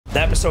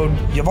episode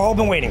you've all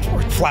been waiting for,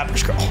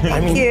 Flatbush Girl.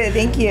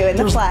 Thank you, in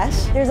the flesh.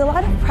 There's a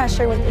lot of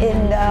pressure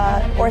within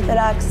the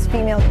Orthodox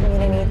female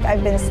community.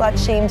 I've been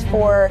slut-shamed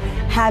for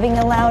having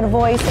a loud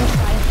voice and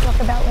trying to talk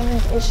about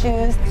women's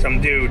issues. Some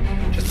dude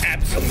just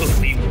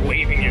absolutely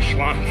waving his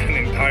schlong for the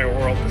entire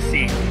world to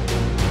see.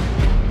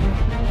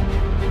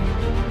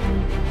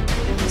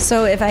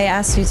 So if I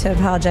asked you to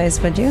apologize,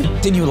 would you?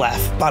 Did you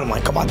laugh? Bottom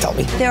line, come on, tell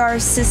me. There are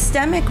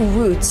systemic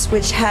roots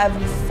which have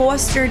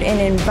fostered an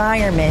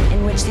environment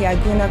in which the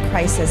Agunah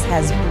crisis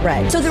has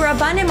bred. So the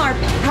Rabbanim are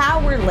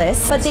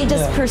powerless, but they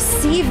just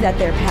perceive that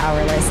they're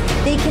powerless.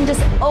 They can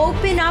just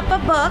open up a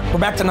book.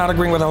 We're back to not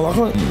agreeing with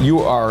Halacha.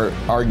 You are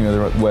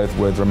arguing with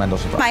Ramendel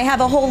Shafar. I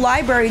have a whole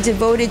library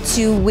devoted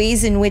to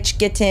ways in which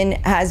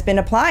Gittin has been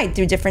applied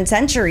through different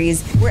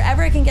centuries.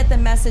 Wherever I can get the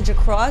message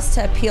across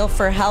to appeal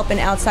for help and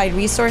outside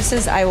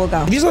resources, I will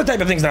go. These are the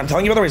type of things that I'm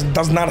telling you, otherwise it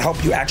does not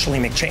help you actually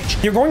make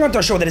change. You're going onto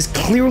a show that is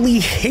clearly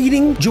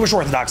hating Jewish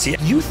orthodoxy.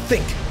 You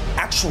think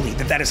actually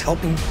that is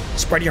helping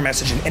spread your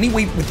message in any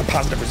way with a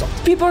positive result.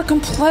 People are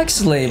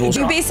complex, Laibel.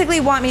 You basically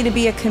want me to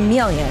be a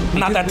chameleon. I'm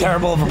not that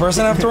terrible of a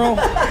person after all.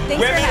 Women,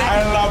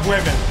 I love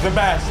women. The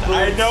best.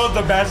 I know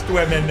the best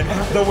women.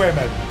 The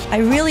women. I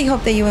really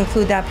hope that you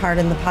include that part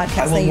in the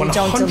podcast, that you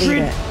don't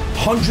delete it.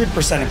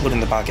 100% include in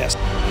the podcast.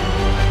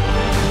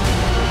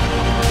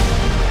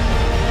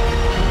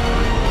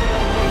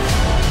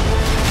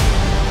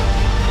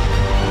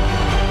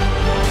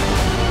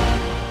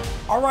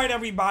 All right,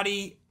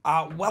 everybody.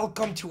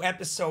 Welcome to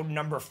episode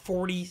number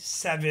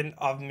 47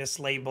 of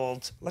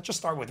Mislaibeled. Let's just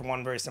start with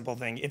one very simple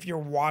thing. If you're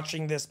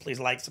watching this, please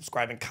like,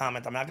 subscribe, and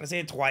comment. I'm not going to say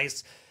it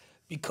twice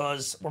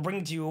because we're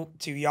bringing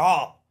to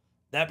y'all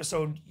the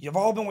episode you've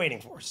all been waiting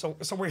for. So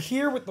we're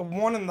here with the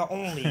one and the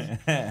only.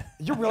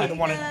 You're really the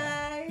one.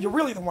 You're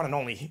really the one and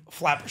only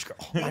Flatbush Girl.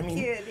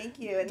 Thank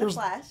you, in the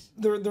flesh.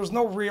 There's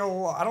no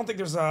real. I don't think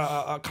there's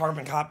a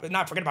carbon copy.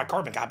 Not forget about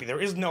carbon copy. There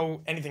is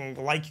no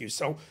anything like you.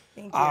 So,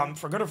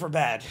 for good or for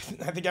bad,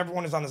 I think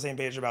everyone is on the same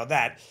page about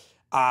that.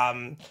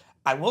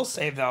 I will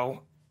say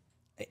though,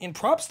 in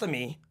props to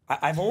me,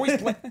 I've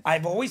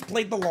always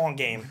played the long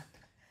game.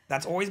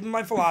 That's always been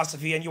my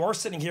philosophy, and you are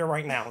sitting here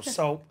right now,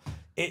 so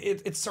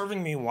it's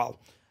serving me well.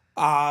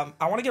 I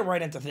want to get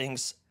right into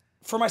things.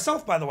 For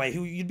myself, by the way,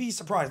 who you'd be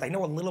surprised, I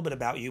know a little bit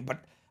about you,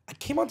 but I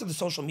came onto the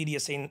social media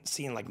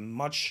scene like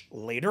much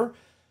later.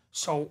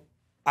 So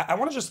I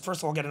want to just first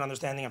of all get an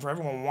understanding, and for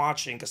everyone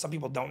watching, because some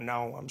people don't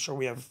know, I'm sure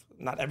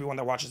not everyone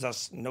that watches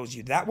us knows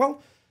you that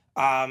well.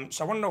 So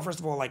I want to know,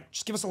 first of all, like,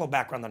 just give us a little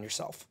background on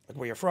yourself, like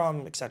where you're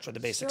from, etc., the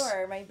basics.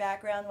 Sure. My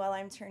background, well,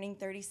 I'm turning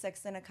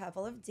 36 in a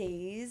couple of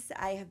days.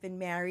 I have been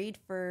married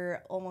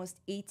for almost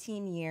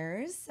 18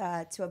 years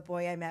to a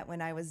boy I met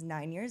when I was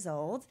 9 years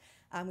old.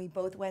 We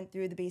both went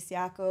through the Beis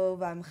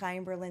Yaakov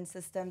Chaim Berlin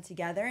system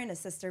together in a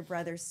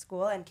sister-brother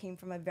school and came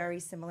from a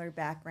very similar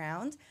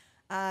background.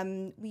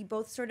 We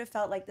both sort of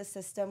felt like the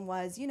system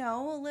was,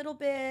 a little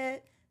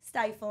bit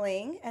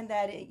stifling, and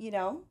that,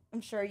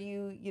 I'm sure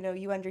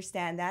you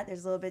understand that.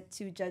 There's a little bit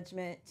too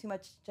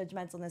much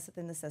judgmentalness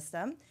within the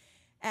system.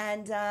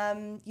 And,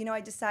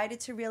 I decided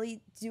to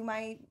really do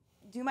my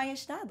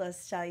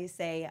ishtadlus, shall you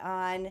say,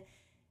 on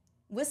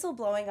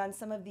whistleblowing on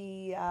some of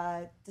the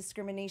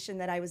discrimination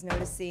that I was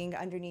noticing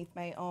underneath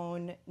my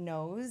own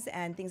nose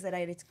and things that I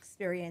had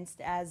experienced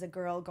as a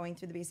girl going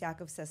through the Beis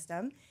Yaakov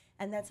system.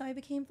 And that's how I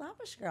became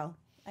Flatbush Girl.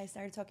 I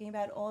started talking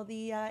about all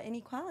the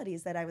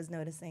inequalities that I was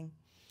noticing.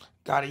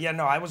 Got it. Yeah,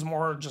 no, I was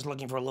more just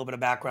looking for a little bit of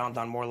background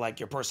on more like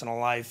your personal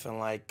life, and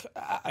like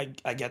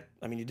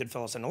you did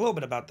fill us in a little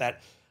bit about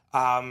that.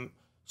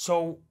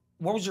 So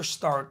what was your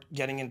start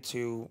getting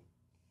into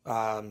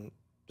the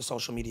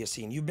social media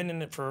scene? You've been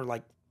in it for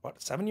like, what,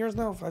 7 years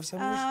now? 7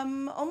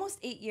 years? Almost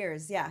 8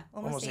 years, yeah.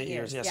 Almost 8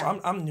 years. Yeah. So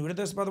I'm new to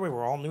this, by the way.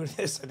 We're all new to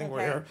this. I think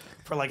we're here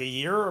for like a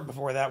year.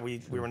 Before that, we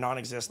were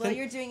non-existent. Well,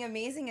 you're doing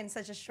amazing in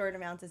such a short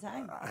amount of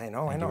time. I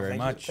know. Thank you very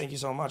much. Thank you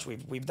so much.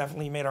 We've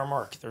definitely made our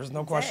mark. There's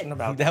no question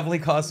about that. Definitely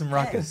caused some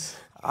ruckus.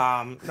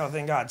 No,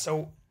 thank God.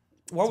 So,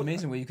 it's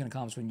amazing what you can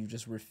accomplish when you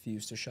just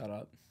refuse to shut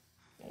up.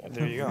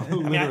 There you go.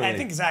 I mean, I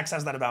think Zach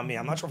says that about me.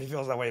 I'm not sure if he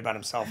feels that way about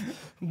himself.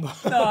 No,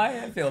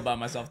 I feel about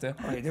myself too.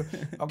 Oh, you do?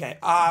 Okay.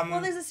 Well,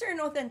 there's a certain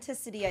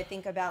authenticity, I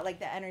think, about like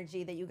the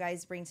energy that you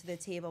guys bring to the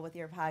table with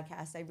your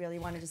podcast. I really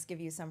want to just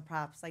give you some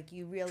props. Like,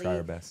 you really try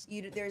our best.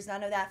 There's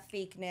none of that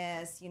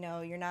fakeness.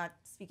 You're not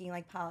speaking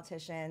like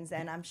politicians,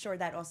 and I'm sure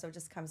that also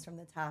just comes from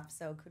the top.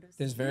 So kudos.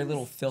 There's very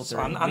little filter. So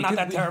I'm not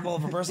that terrible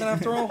of a person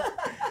after all.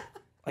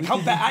 Like,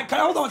 how bad?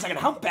 Hold on a second.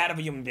 How bad of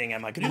a human being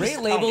am I? Could you rate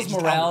Laibel's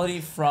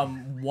morality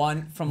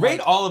rate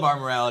all of our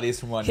moralities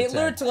from 1 to 10.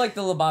 Hitler to like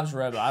the Lubavitch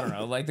Rebbe. I don't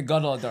know, like the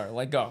Gadol Adar.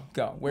 Like, go.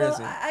 Where is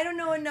it? I don't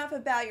know enough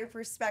about your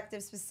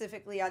perspective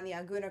specifically on the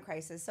Agunah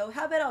crisis. So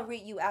how about I'll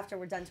rate you after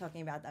we're done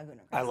talking about the Agunah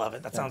crisis? I love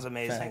it. That sounds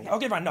amazing.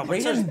 Okay, fine. No, but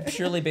rate him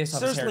purely based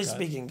on his haircut.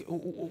 Seriously speaking,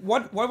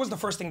 what was the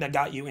first thing that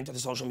got you into the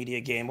social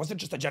media game? Was it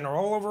just a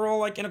general overall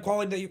like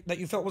inequality that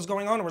you felt was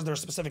going on, or was there a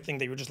specific thing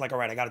that you were just like, all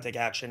right, I got to take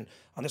action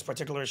on this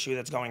particular issue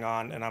that's going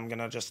on, and I'm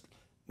gonna just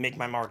make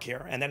my mark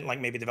here, and then like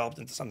maybe developed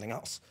into something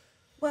else?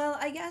 Well,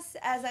 I guess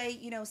as I,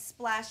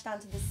 splashed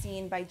onto the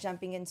scene by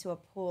jumping into a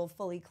pool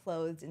fully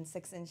clothed in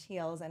 6-inch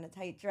heels and a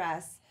tight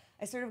dress,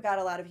 I sort of got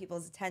a lot of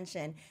people's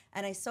attention.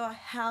 And I saw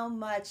how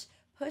much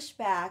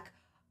pushback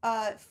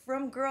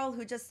from girl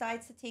who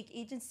decides to take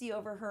agency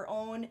over her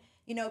own,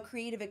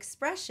 creative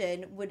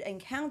expression would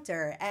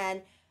encounter.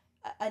 And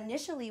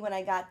initially when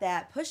I got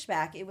that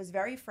pushback, it was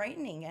very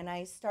frightening. And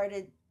I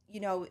started,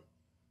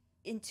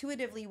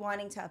 intuitively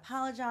wanting to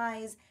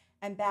apologize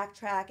and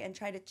backtrack and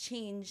try to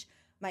change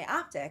my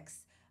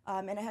optics.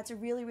 And I had to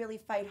really, really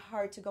fight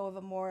hard to go of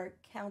a more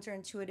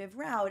counterintuitive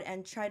route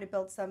and try to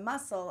build some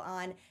muscle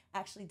on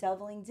actually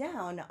doubling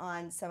down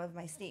on some of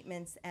my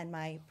statements and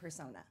my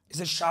persona. Is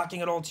it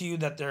shocking at all to you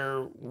that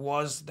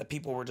that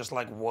people were just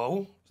like,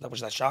 whoa? Was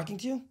that shocking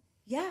to you?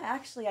 Yeah,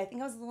 actually, I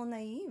think I was a little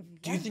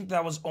naive. Do you think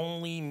that was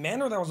only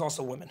men or that was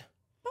also women?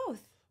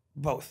 Both.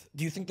 Both.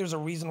 Do you think there's a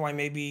reason why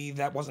maybe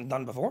that wasn't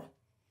done before?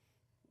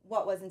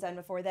 What wasn't done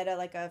before? That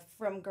a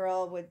from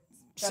girl would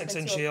jump 6-inch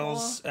into a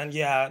heels, pool? and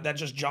that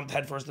just jumped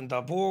headfirst into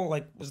the pool.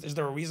 Like, is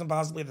there a reason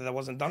possibly that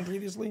wasn't done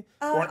previously,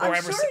 I'm sure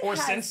it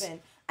has since? been.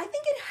 I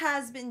think it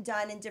has been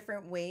done in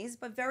different ways,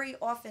 but very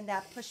often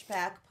that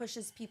pushback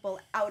pushes people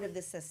out of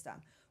the system,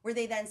 where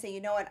they then say,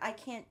 you know what, I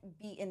can't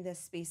be in this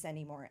space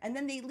anymore, and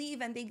then they leave,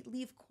 and they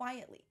leave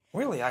quietly.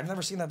 Really, I've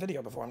never seen that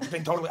video before.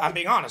 I'm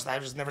being honest.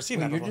 I've just never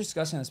seen that before. You're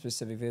discussing a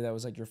specific video that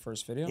was like your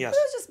first video? Yes. It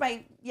was just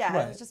my,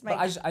 Right. it was just my.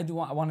 But I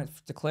wanted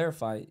to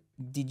clarify.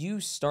 Did you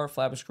start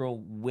Flatbush Girl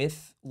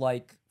with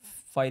like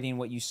fighting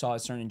what you saw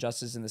as certain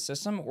injustices in the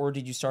system, or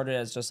did you start it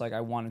as just like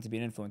I wanted to be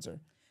an influencer?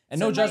 And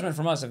So no judgment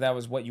from us if that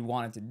was what you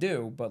wanted to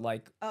do, but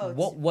like,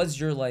 what was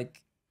your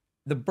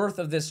the birth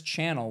of this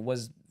channel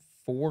was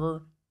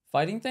for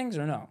fighting things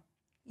or no?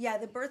 Yeah,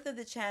 the birth of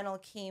the channel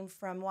came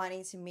from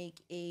wanting to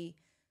make a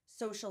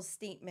social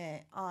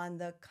statement on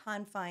the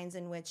confines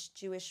in which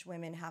Jewish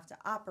women have to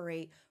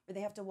operate, where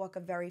they have to walk a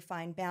very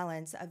fine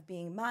balance of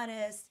being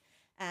modest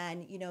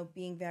and,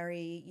 being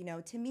very,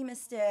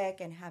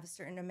 tamimistic and have a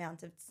certain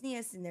amount of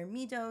tznius in their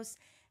midos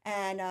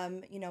and,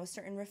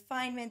 certain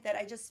refinement that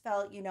I just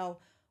felt,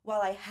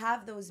 while I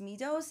have those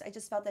midos, I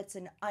just felt that's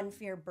an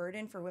unfair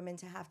burden for women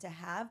to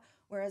have.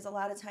 Whereas a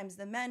lot of times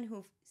the men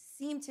who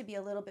seem to be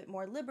a little bit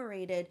more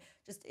liberated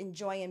just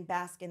enjoy and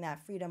bask in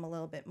that freedom a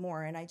little bit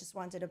more. And I just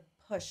wanted to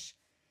push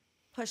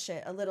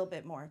it a little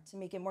bit more to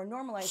make it more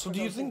normalized. So do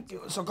you think,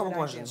 a couple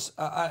questions.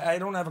 I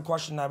don't have a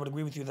question. I would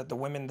agree with you that the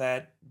women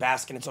that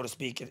bask in it, so to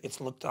speak,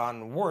 it's looked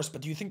on worse.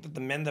 But do you think that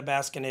the men that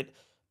bask in it,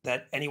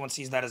 that anyone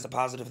sees that as a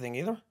positive thing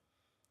either?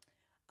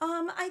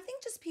 I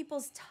think just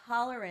people's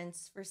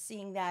tolerance for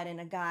seeing that in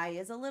a guy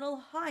is a little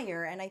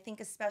higher. And I think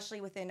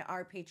especially within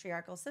our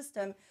patriarchal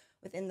system,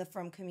 within the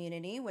frum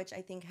community, which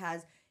I think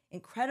has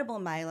incredible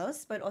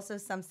milos, but also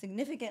some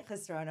significant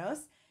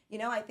chesronos,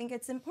 I think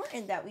it's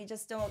important that we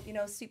just don't,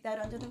 sweep that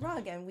under the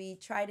rug, and we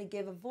try to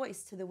give a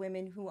voice to the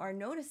women who are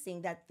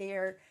noticing that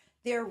their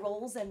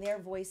roles and their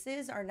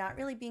voices are not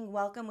really being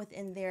welcome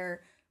within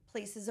their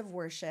places of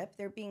worship.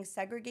 They're being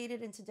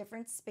segregated into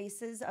different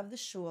spaces of the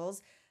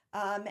shuls.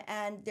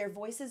 And their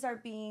voices are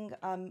being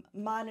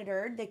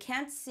monitored. They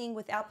can't sing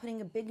without putting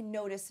a big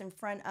notice in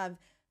front of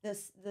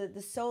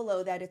the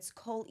solo that it's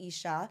Kol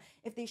Isha.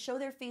 If they show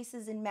their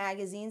faces in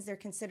magazines, they're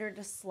considered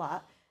a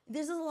slut.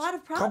 There's a lot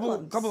of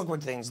problems. Couple of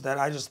quick things that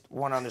I just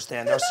want to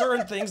understand. There are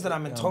certain things that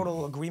I'm in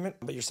total agreement,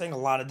 but you're saying a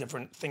lot of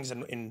different things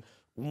in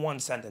one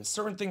sentence.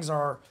 Certain things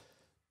are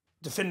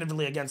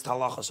definitively against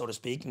halacha, so to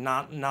speak,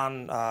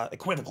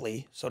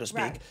 non-equivocally, so to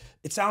speak. Right.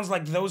 It sounds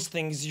like those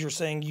things you're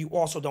saying you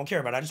also don't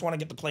care about. I just want to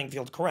get the playing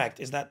field correct.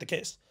 Is that the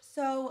case?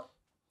 So,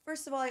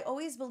 first of all, I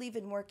always believe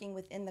in working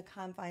within the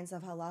confines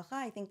of halacha.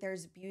 I think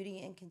there's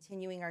beauty in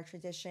continuing our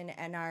tradition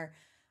and our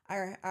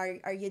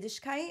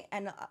Yiddishkeit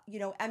and,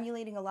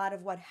 emulating a lot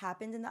of what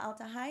happened in the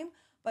Altaheim.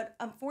 But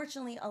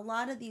unfortunately, a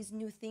lot of these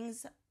new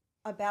things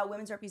about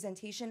women's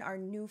representation are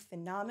new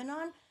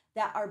phenomenon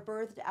that are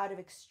birthed out of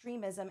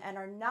extremism and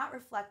are not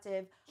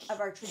reflective of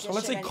our tradition. So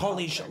let's say Kol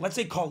culture. Isha. Let's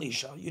say Kol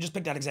Isha. You just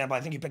picked that example. I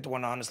think you picked the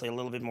one, honestly, a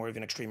little bit more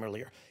even extreme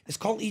earlier. Is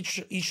Kol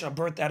Isha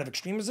birthed out of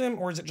extremism,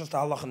 or is it just a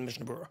halacha in the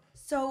Mishnah Berurah?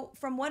 So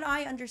from what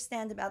I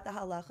understand about the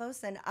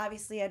halachos, and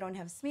obviously I don't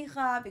have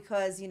smicha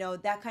because,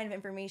 that kind of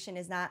information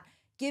is not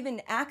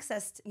given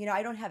access to,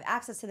 I don't have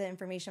access to the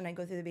information when I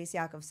go through the Beis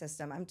Yaakov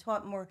system. I'm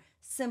taught more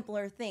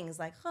simpler things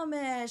like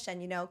chumash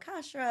and,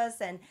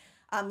 kashrus and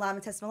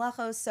lamites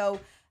malachos.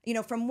 So,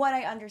 from what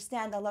I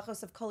understand, the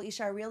halachos of Kol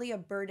Isha are really a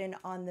burden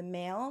on the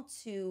male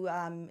to,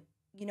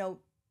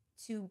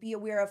 to be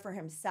aware of for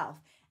himself.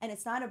 And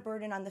it's not a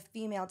burden on the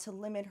female to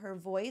limit her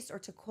voice or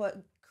to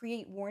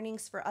create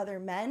warnings for other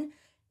men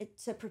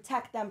to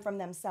protect them from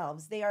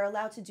themselves. They are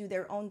allowed to do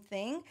their own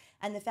thing.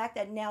 And the fact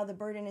that now the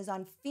burden is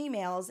on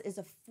females is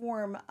a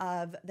form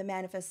of the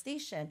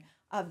manifestation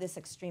of this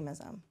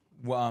extremism.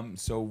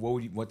 So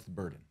what's the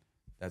burden?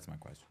 That's my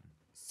question.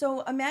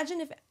 So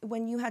imagine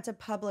when you had to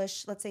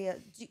publish, let's say,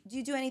 do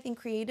you do anything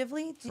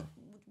creatively?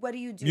 what do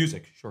you do?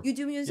 Music, sure. You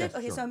do music? Yes,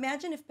 Okay, sure. so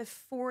imagine if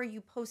before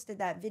you posted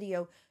that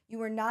video, you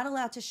were not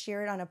allowed to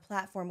share it on a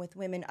platform with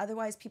women.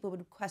 Otherwise, people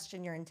would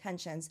question your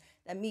intentions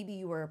that maybe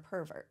you were a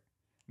pervert.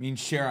 I mean,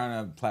 share on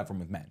a platform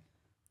with men.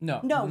 No,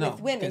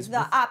 with women, 'cause the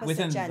opposite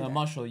within gender. the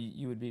mushroom,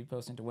 you would be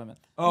posting to women.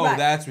 Oh, Right.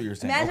 that's what you're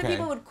saying. Imagine okay.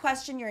 people would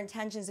question your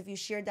intentions if you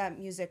shared that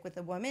music with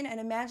a woman, and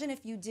imagine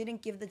if you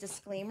didn't give the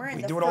disclaimer in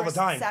We the do it all the first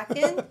time.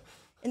 second,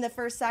 in the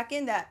first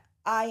second that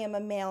I am a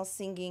male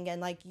singing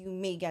and like you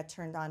may get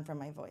turned on from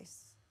my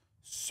voice.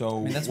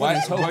 So that's what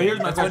he's hoping. here's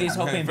my That's what he's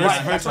question. hoping.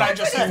 Right, that's what I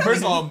just said.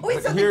 First of all,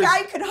 Wait, so the here's,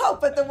 guy could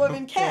hope, but the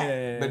woman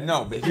can't. but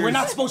no, but here's, We're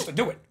not supposed to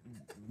do it.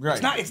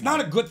 right. It's not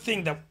a good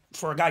thing that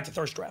for a guy to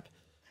thirst trap.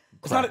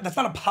 That's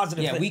not a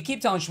positive Yeah, thing. we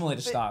keep telling Shmuley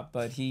to stop,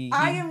 but he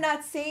I am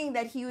not saying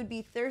that he would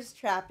be thirst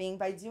trapping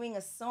by doing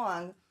a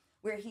song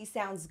where he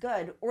sounds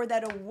good, or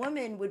that a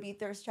woman would be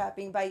thirst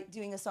trapping by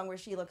doing a song where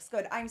she looks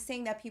good. I'm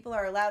saying that people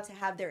are allowed to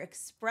have their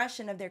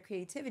expression of their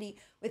creativity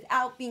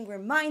without being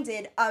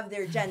reminded of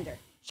their gender.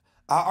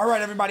 All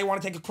right, everybody,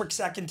 want to take a quick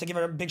second to give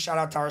a big shout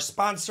out to our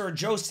sponsor,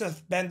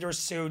 Joseph Bender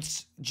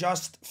Suits.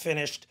 Just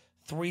finished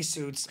 3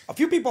 suits. A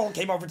few people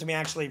came over to me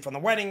actually from the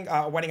wedding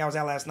I was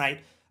at last night.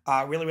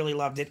 Really, really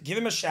loved it. Give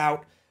him a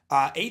shout.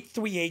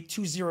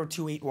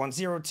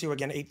 838-202-8102.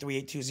 Again,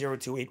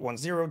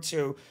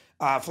 838-202-8102.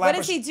 What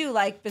does he do?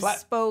 Like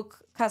bespoke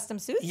custom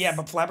suits? Yeah,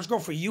 but Flatbush Girl,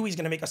 for you, he's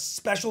going to make a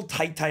special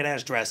tight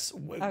ass dress.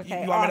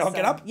 Okay, You want me to hook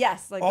it awesome. up?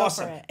 Yes, like, go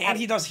awesome. for it. And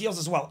he does heels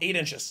as well, 8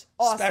 inches.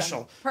 Awesome.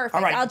 Special. Perfect.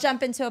 All right. I'll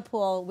jump into a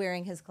pool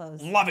wearing his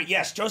clothes. Love it.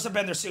 Yes, Joseph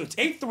Bender Suits.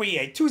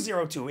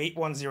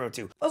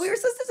 838-202-8102. But we were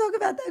supposed to talk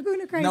about the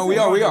Agunah crisis. No, we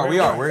are.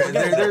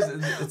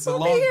 It's a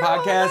long here all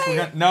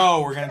podcast.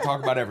 night. We're gonna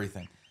talk about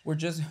everything.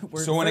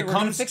 so when it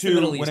comes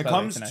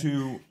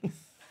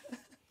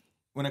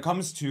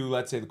to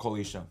let's say the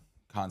Kolisha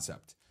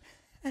concept,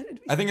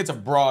 I think it's a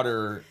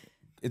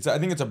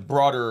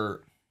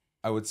broader,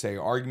 I would say,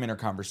 argument or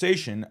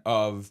conversation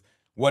of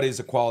what is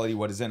equality,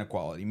 what is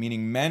inequality.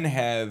 Meaning, men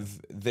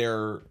have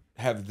their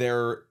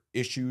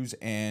issues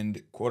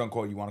and quote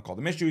unquote, you want to call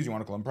them issues, you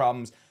want to call them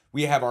problems.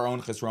 We have our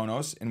own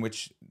chesronos in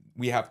which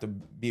we have to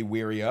be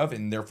weary of,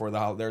 and therefore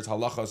there's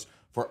halachas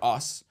for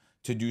us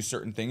to do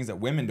certain things that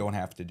women don't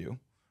have to do,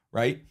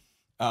 right?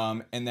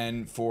 And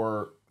then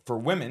for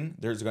women,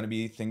 there's going to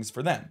be things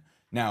for them.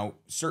 Now,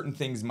 certain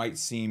things might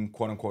seem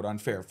quote unquote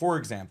unfair. For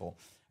example,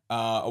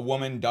 a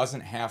woman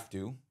doesn't have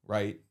to,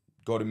 right,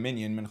 go to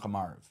minyan min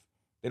chamarav.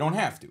 They don't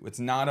have to. It's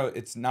not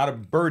a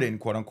burden,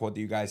 quote unquote,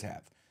 that you guys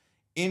have.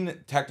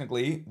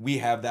 Technically, we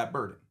have that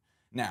burden.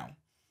 Now,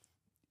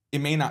 it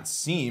may not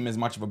seem as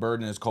much of a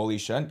burden as Kol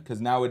Isha, because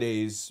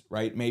nowadays,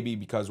 right, maybe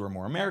because we're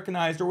more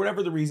Americanized or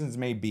whatever the reasons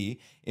may be,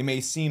 it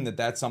may seem that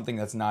that's something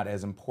that's not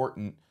as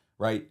important,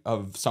 right,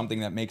 of something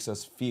that makes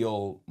us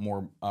feel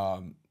more,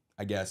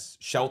 I guess,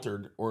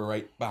 sheltered or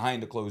right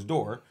behind a closed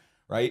door,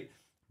 right?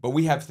 But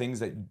we have things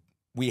that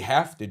we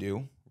have to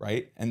do,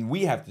 right? And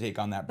we have to take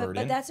on that burden.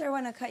 But that's where I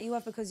want to cut you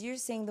off, because you're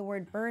saying the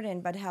word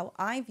burden, but how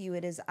I view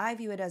it is I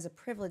view it as a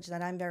privilege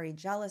that I'm very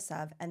jealous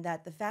of, and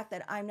that the fact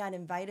that I'm not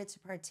invited to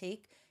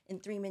partake in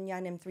 3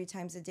 minyanim 3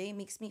 times a day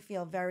makes me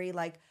feel very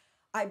like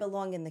I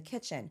belong in the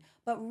kitchen.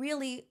 But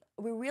really,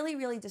 we're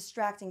really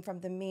distracting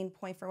from the main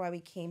point for why we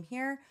came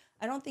here.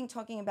 I don't think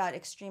talking about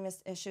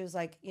extremist issues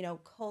like,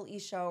 Kol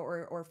Isha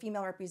or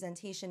female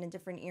representation in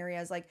different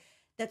areas, like,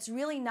 that's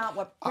really not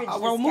what bridges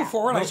We'll this move gap.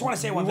 forward. I just want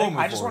to say one thing.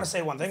 We're going to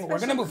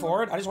move Especially-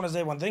 forward. I just want to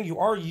say one thing. You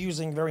are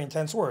using very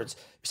intense words.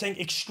 You're saying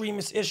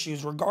extremist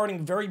issues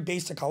regarding very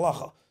basic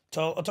halacha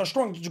to a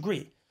strong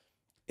degree.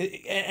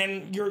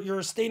 And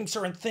you're stating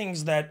certain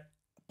things that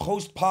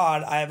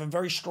post-pod, I have a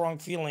very strong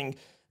feeling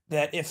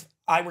that if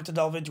I were to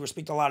delve into or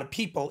speak to a lot of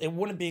people, it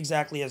wouldn't be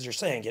exactly as you're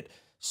saying it.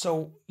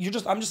 So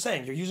I'm just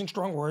saying, you're using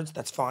strong words.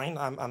 That's fine.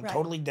 I'm Right.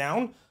 totally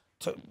down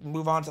to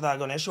move on to that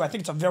Agunah issue. I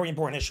think it's a very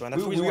important issue. And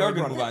that's the reason we why are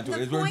going to brought move it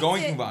on up. to it. We're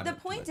going to move on. The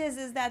point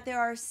is that there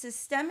are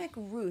systemic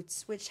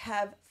roots which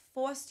have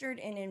fostered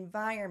an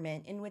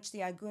environment in which the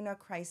Agunah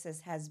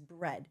crisis has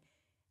bred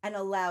and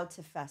allowed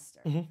to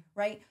fester,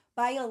 right?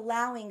 By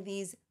allowing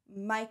these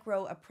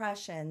micro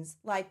oppressions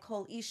like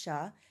Kol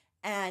Isha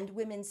and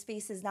women's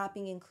faces not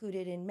being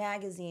included in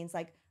magazines,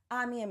 like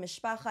Ami and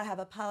Mishpacha have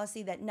a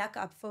policy that neck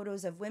up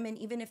photos of women,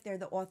 even if they're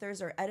the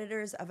authors or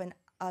editors of an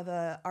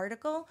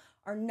article,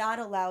 are not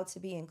allowed to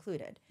be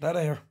included. That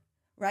I hear.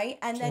 Right?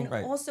 And then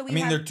Right. also we I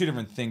mean, have... there are two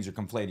different things. You're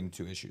conflating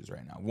two issues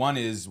right now. One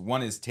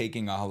is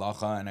taking a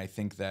halacha, and I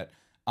think that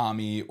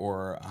Ami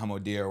or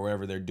Hamodia or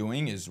whatever they're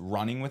doing is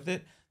running with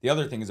it. The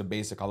other thing is a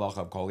basic halacha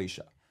of Kol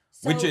Isha,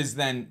 which is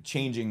then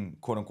changing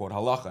quote unquote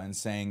halacha and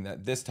saying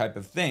that this type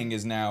of thing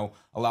is now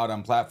allowed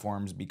on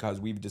platforms because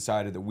we've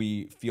decided that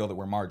we feel that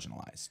we're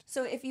marginalized.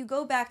 So if you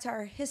go back to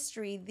our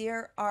history,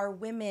 there are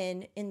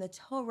women in the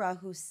Torah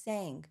who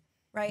sang,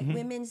 right?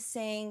 Women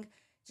sang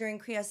during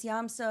Kriyas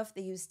Yamsuf,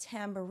 they used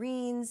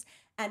tambourines,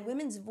 and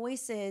women's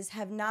voices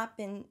have not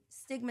been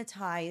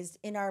stigmatized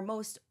in our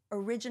most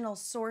original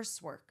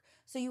source work.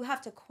 So you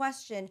have to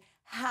question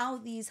how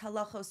these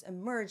halachos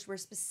emerged, were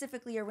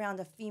specifically around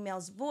a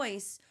female's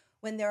voice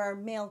when there are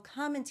male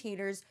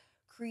commentators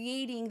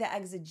creating the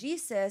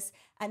exegesis,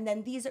 and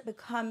then this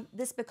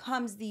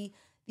becomes the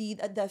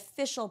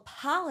official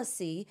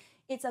policy.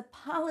 It's a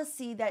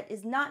policy that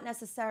is not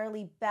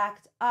necessarily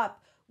backed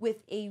up with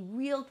a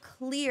real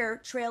clear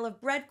trail of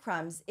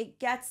breadcrumbs. It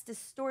gets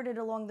distorted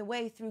along the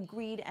way through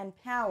greed and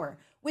power,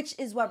 which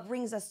is what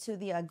brings us to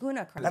the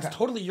Agunah crime. That's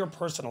totally your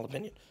personal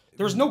opinion.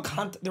 There is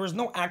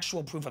no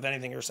actual proof of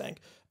anything you're saying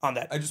on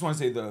that. I just want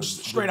to say the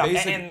straight the up.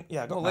 basic, And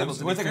yeah, go. Label,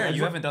 to be fair,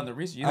 you haven't done the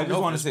research. I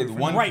just want to say the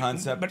one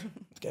concept. But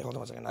okay, hold on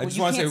one second. I just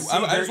want to say.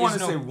 I just want to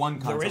say one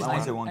concept. I want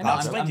to say one I'll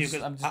concept. explain to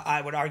you because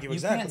I would argue You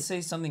exactly. can't say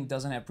something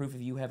doesn't have proof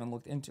if you haven't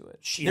looked into it.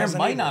 She There doesn't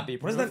might either. not be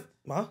What proof. is that?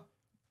 Huh?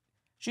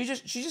 She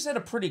just said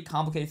a pretty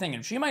complicated thing,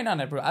 and she might not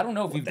have proof. I don't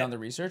know if you've done the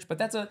research, but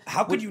that's a.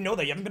 How could you know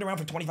that? You haven't been around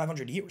for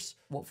 2,500 years.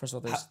 Well, first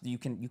of all, you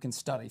can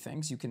study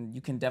things. You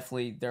can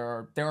definitely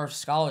there are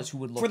scholars who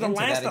would look For the into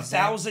last that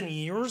exact. 1,000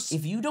 years?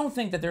 If you don't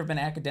think that there have been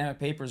academic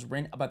papers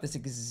written about this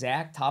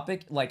exact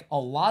topic, like a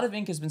lot of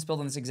ink has been spilled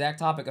on this exact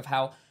topic of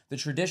how the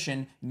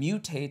tradition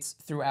mutates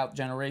throughout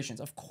generations.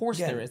 Of course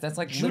there is. That's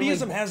like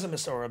Judaism has a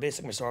Masorah, a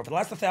basic Masorah. For the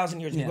last 1,000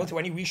 years, you go through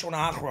any Rishon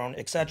Achron,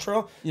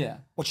 etc. Yeah.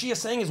 What she is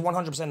saying is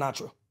 100% not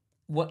true.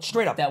 What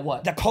Straight up. That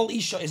what? That Kol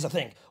Isha is a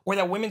thing. Or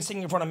that women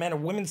singing in front of men, or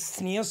women's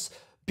sneers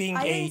being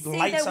I a didn't say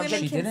light that subject.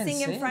 women can didn't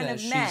sing in say front that. of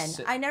She men.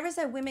 said- I never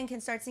said women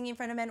can start singing in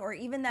front of men, or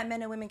even that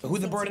men and women can Who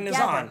sing the burden is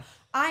together. on.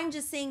 I'm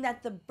just saying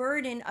that the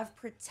burden of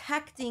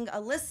protecting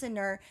a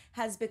listener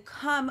has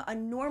become a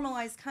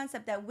normalized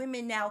concept that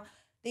women now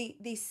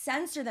they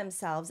censor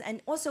themselves.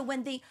 And also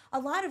a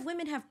lot of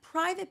women have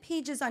private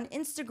pages on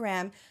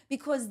Instagram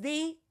because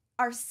they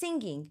are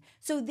singing.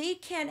 So they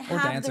can't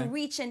have the dancing.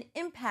 reach and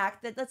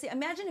impact that, let's say,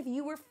 imagine if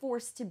you were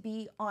forced to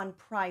be on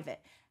private.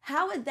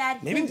 How would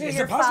that Maybe hinder is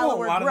your it possible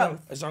follower a lot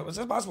growth? of them? Is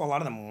it possible a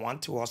lot of them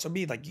want to also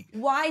be like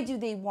Why do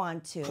they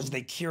want to? because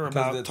they care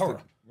about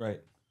Torah? Right.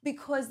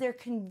 Because they're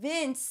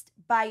convinced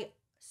by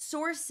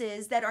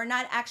sources that are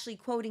not actually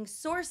quoting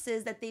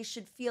sources that they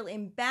should feel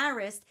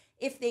embarrassed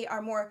if they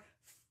are more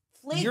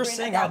flagrant. You're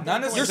saying about how- their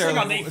not voice. You're saying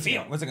how they One feel.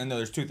 second, one second. No,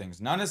 there's two things.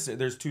 Not necessarily.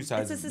 There's two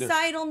sides. It's a There-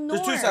 societal norm.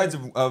 There's two sides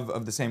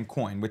of the same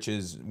coin, which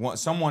is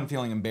someone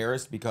feeling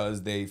embarrassed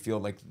because they feel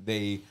like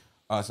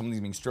something's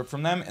being stripped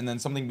from them, and then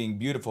something being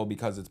beautiful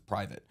because it's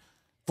private.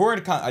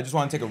 I just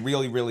want to take a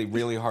really, really,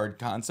 really hard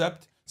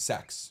concept: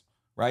 sex,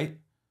 right?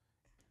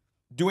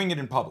 Doing it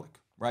in public,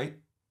 right?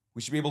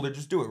 We should be able to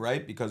just do it,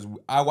 right? Because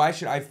why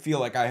should I feel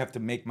like I have to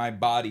make my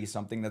body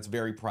something that's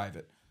very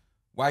private?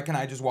 Why can't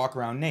I just walk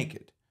around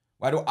naked?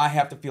 Why do I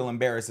have to feel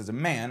embarrassed as a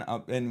man?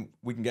 And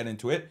we can get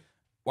into it.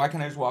 Why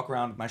can't I just walk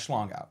around with my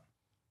schlong out?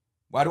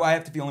 Why do I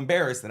have to feel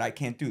embarrassed that I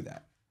can't do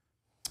that?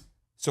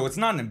 So it's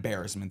not an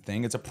embarrassment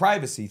thing. It's a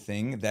privacy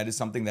thing that is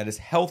something that is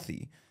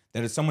healthy,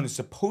 that is someone who's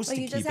supposed But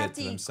to you keep just have it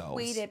to to themselves.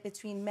 equate it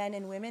between men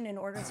and women in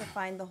order to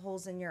find the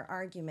holes in your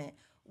argument.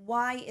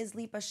 Why is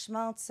Lipa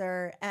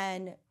Schmelzer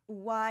and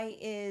why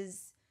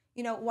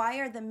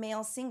are the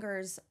male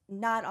singers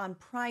not on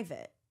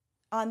private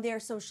on their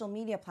social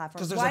media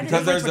platforms? Because Why there's do a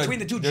they- difference between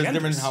the two There's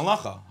genders. different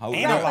halacha. And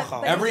Right,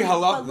 halacha. Every but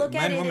halacha, look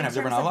men at and it women in have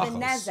different terms of the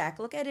halachos. nezek.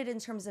 Look at it in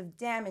terms of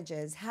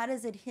damages. How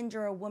does it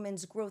hinder a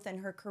woman's growth and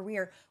her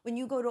career when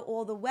you go to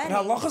all the weddings?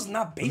 But halacha's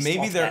not based Maybe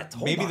off their that.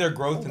 Hold maybe on, their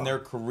growth hold in on. their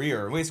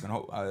career. Wait a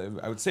second.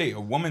 I would say a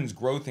woman's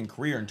growth in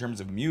career in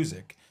terms of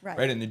music,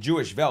 right? In the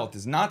Jewish Welt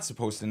is not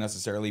supposed to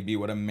necessarily be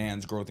what a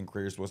man's growth in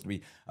career is supposed to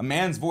be. A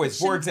man's voice,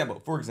 for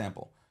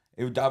example,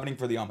 it was davening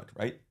for the Amud,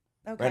 right?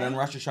 Okay. Right on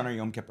Rosh Hashanah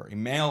Yom Kippur. A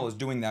male is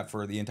doing that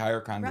for the entire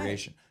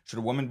congregation. Should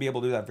a woman be able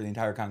to do that for the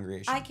entire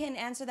congregation? I can't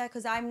answer that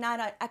because I'm not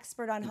an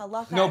expert on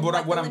halacha No, and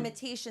but what the I'm-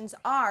 limitations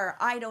are.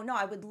 I don't know.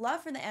 I would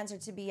love for the answer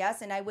to be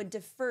yes, and I would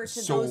defer to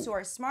So those who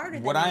are smarter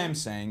than what me. I am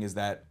saying is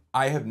that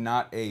I have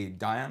not a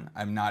Dayan,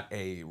 I'm not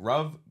a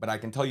Rav, but I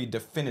can tell you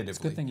definitively. It's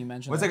a good thing you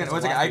mentioned One that, second,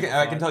 because a lot I of can, people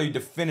I can thought- tell you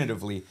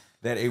definitively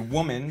that a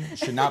woman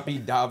should not be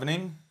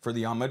davening for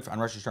the Amud on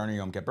Rosh Hashanah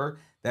Yom Kippur.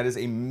 That is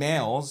a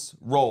male's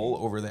role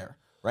over there,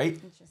 right?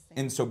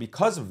 And so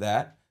because of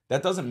that,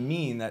 that doesn't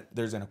mean that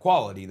there's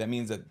inequality. That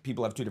means that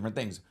people have two different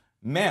things.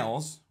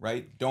 Males,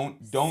 right, don't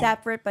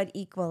Separate but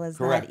equal is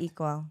Correct. not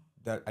equal.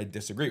 That I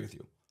disagree with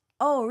you.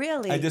 Oh,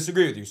 really? I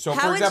disagree with you. So,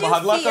 How for would example, you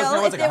Hadlakos, feel no,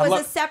 one if second, there was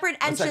a Hadlak-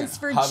 separate one second. entrance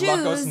for Hadlakos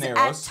Jews at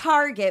Neros.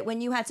 Target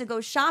when you had to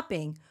go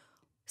shopping?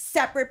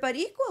 Separate but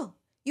equal.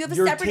 You have a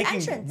You're separate taking,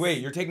 entrance. Wait,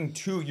 you're taking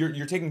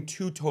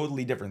two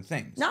totally different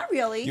things. Not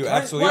really. You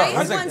absolutely Why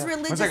are. is one's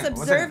religious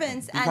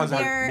observance because and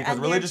their because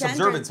and religious their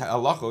gender observance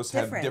halachos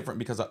have different?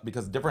 different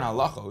because different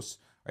halachos,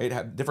 right,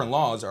 have different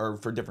laws are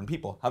for different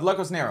people.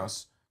 Hadlakos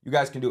Neros, you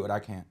guys can do it, I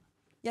can't.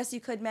 Yes,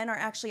 you could. Men are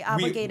actually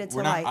obligated to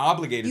we're not light.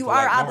 obligated You to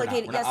are light. No, we're not.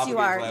 obligated. We're not Yes, you obligated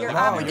are. to light. You're No, you're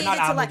not obligated to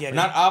light. obligated. We're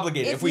not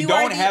obligated. If we you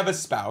don't are the- have a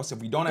spouse, if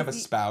we live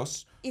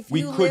If we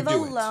you could live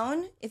do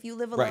alone, if you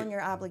live alone, Right.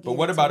 you're obligated. But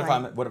what about to if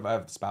light. what if I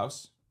have a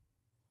spouse?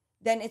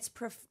 then it's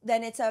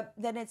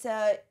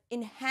a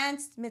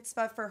enhanced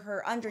mitzvah for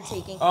her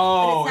undertaking.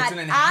 Oh, but it's it's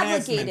an not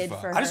enhanced obligated mitzvah.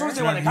 for her. I just want to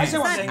say one thing. Can I say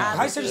one thing? Can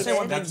I just say one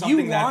thing? That's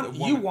something that the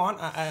You woman-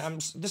 want.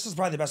 This is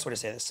probably the best way to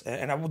say this,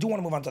 and I do want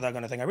to move on to that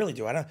kind of thing. I really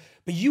do. I know,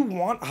 but you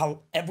want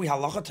every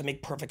halacha to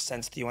make perfect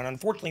sense to you, and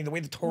unfortunately, the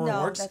way the Torah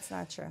No, works, that's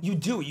not true. You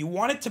do. You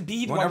want it to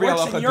be Want what every works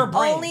halacha in your to-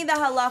 brain. Only the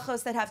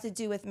halachos that have to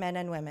do with men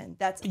and women.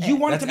 That's You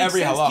want it to make That's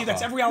every sense to you. halacha.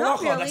 That's every Not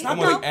halacha. really. That's not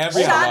No, the way- way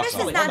every Shabbos halacha. is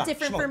Hold not on,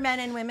 different for men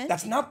and women.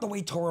 That's not the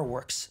way Torah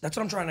works. That's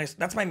what I'm trying to.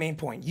 That's my main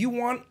point. You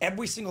want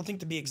every single thing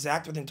to be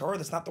exact within Torah.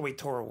 That's not the way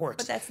Torah works.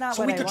 But that's not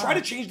so what we I could try to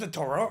want. change the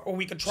Torah, or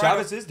we could try.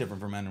 Shabbos to, is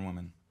different for men and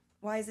women.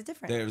 Why is it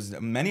different? There's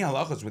many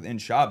halachas within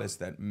Shabbos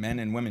that men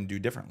and women do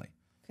differently.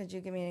 Could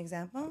you give me an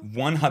example?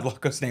 One,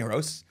 hadlakos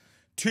neiros.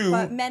 Two,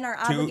 But men are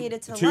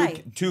obligated to two,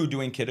 light. Two,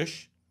 doing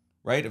kiddush,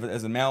 right?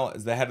 As a male,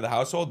 as the head of the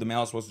household, the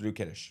male is supposed to do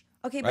kiddush.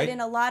 Okay, right? but in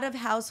a lot of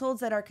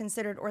households that are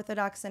considered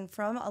Orthodox and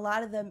from, a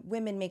lot of the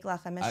women make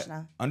Lacha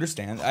Mishnah.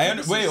 Understand?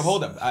 Wait,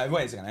 hold up.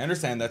 Wait a second. I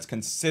understand that's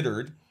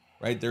considered,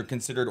 right? They're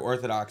considered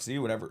orthodoxy,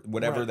 whatever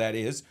Right. that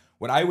is.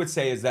 What I would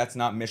say is that's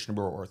not Mishnah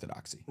Berurah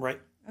orthodoxy. right.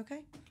 Okay,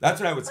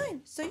 That's what I would say.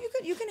 fine. So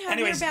you can have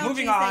Anyways, your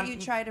boundaries moving on. that you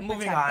try to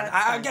moving protect. on.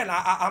 That's fine. Again,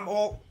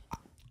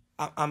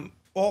 I'm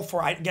all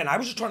for. Again, I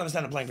was just trying to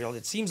understand the playing field.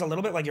 It seems a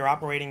little bit like you're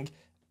operating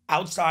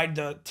outside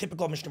the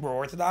typical Mishnah Berurah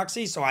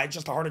orthodoxy, so I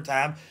just harder to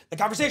have the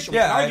conversation. We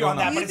Yeah, can I argue don't on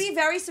know. that, but You'd be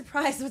very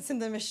surprised what's in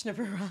the Mishnah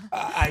Berurah.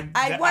 I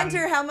I'm-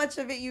 wonder how much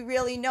of it you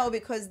really know,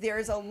 because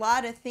there's a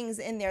lot of things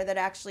in there that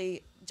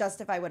actually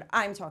justify what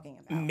I'm talking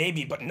about.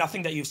 Maybe, but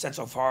nothing that you've said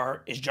so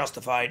far is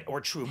justified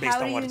or true based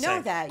How on do what you it's know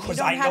saying. that? You 'Cause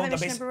don't I have know a the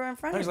Mishnah base- Berurah in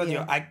front Let me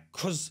of let you.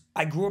 Because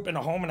I grew up in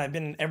a home, and I've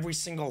been in every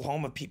single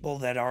home of people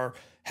that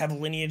have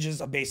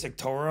lineages of basic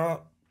Torah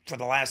for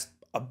the last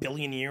 1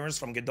 billion years,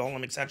 from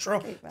Gedolim,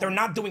 etc. They're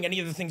not doing any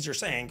of the things you're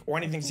saying or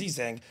anything he's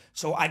saying,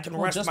 so I can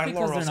rest Just my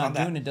because laurels they're on not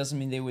that. doing it doesn't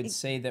mean they would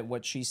say that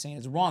what she's saying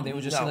is wrong. They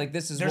would just say, like,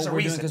 this is There's what a we're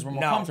doing reason. because we're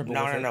more No, comfortable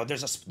with it. No.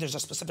 There's a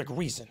specific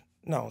reason.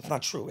 No, it's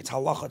not true. It's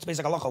halacha. It's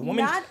basic halacha.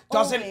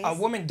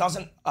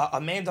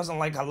 A man doesn't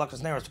like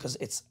halachas neiros because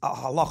it's a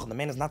halacha. The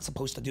man is not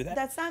supposed to do that.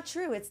 That's not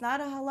true. It's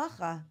not a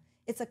halacha.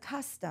 It's a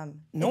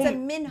custom. No, it's a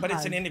minhag. but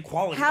it's an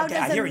inequality. How Okay,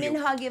 does I a hear you.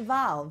 minhag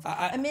evolve?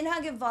 A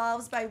minhag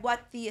evolves by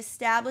what the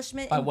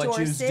establishment By what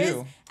endorses, Jews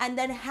do. and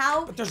then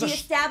how there's the a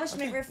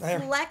establishment okay, I hear-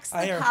 reflects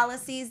I the hear.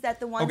 policies that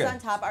the ones Okay. on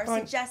top are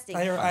Fine. suggesting.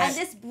 I hear- And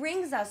this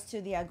brings us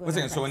to the Agunah One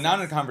second. So princess. not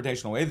in a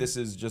confrontational way. This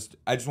is just.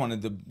 I just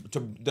wanted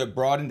to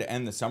broaden to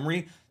end the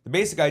summary. The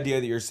basic idea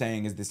that you're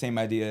saying is the same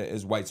idea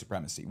as white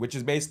supremacy, which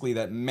is basically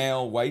that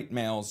white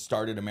males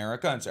started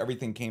America, and so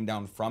everything came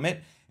down from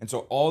it. And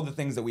so all the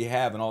things that we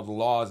have and all the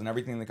laws and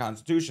everything in the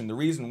Constitution, the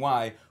reason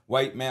why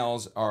white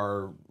males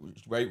are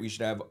right, we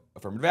should have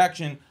affirmative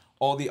action,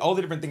 all the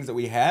different things that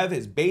we have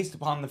is based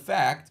upon the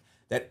fact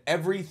that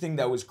everything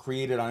that was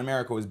created on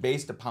America was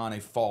based upon a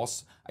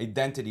false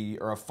identity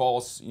or a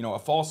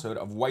falsehood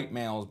of white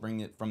males bringing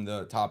it from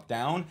the top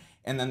down,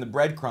 and then the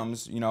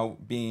breadcrumbs,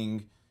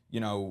 being,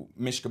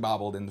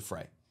 mishkabobbled in the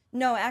fray.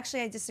 No,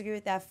 actually, I disagree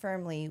with that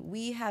firmly.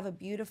 We have a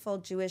beautiful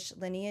Jewish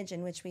lineage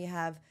in which we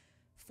have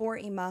 4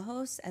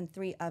 imahos and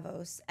 3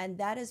 avos. And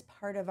that is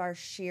part of our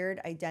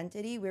shared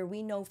identity, where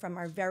we know from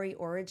our very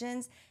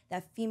origins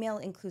that female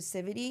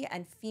inclusivity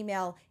and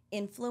female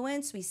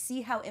influence, we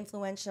see how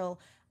influential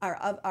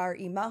our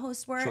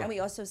imahos were, and we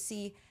also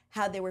see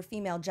how there were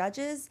female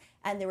judges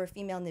and there were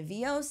female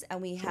nevios,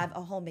 and we have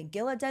a whole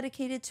Megillah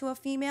dedicated to a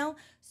female.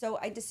 So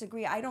I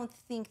disagree. I don't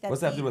think that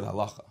What's that have to do with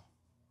halacha?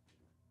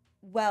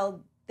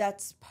 Well,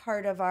 that's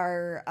part of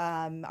our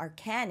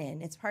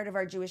canon. It's part of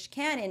our Jewish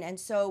canon. And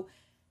so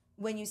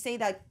when you say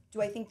that,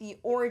 do I think the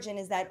origin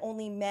is that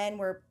only men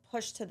were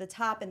pushed to the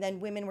top and then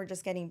women were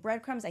just getting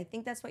breadcrumbs? I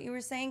think that's what you were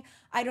saying.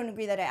 I don't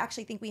agree that. I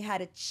actually think we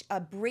had a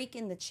break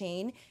in the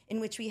chain in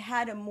which we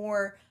had a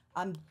more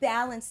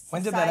balanced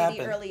When society did that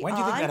happen? early When do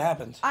you think on. that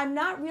happened? I'm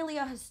not really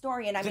a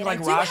historian. You think like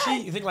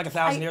Rashi? You think like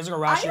 1,000 years ago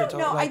Rashi? I don't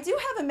know. Like, I do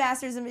have a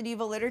master's in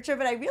medieval literature,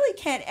 but I really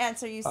can't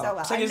answer you so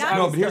well. so I'm is- not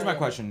No, a but here's my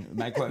historian.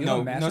 question. You have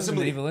a master's in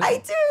medieval I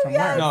literature? do, From yes.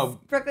 where? No,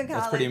 Brooklyn College.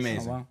 that's pretty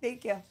amazing. Oh, wow.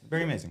 Thank you.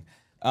 Very amazing.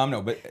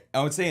 No, but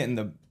I would say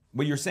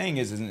what you're saying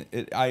is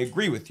I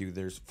agree with you.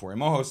 There's 4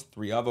 Imohos,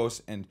 3 Avos,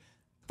 and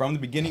from the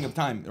beginning of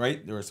time,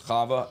 right? There was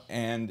Chava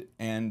and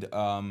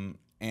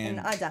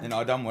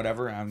Adam.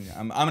 whatever. I'm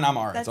an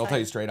Amaretz. That's I'll tell fine.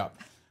 you straight up.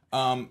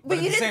 But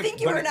you didn't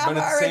think you were an but at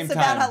the Amaretz same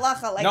about time-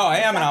 halacha, like no, I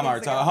 2 am an seconds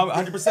Amaretz.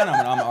 ago. 100%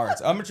 I'm an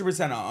Amaretz.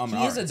 100% I'm an Amaretz.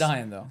 He is a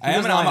Dayan, though. I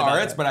am an lying about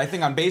Amaretz, that. but I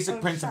think on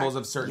basic principles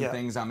sorry. of certain Yeah.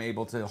 things I'm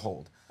able to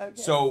hold.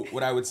 So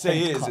what I would say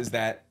is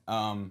that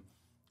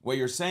what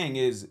you're saying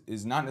is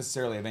not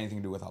necessarily have anything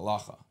to do with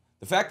halacha.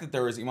 The fact that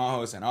there was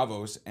imahos and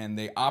avos and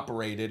they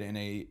operated in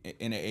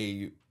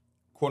a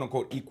quote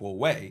unquote equal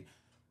way.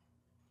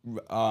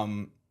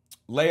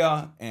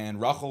 Leah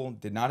and Rachel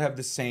didn't have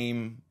the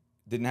same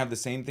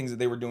things that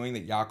they were doing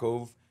that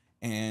Yaakov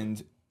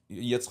and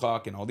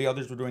Yitzchak and all the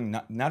others were doing.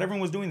 Not everyone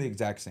was doing the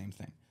exact same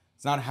thing.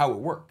 It's not how it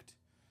worked,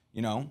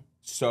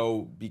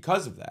 So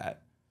because of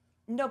that,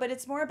 No, but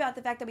it's more about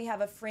the fact that we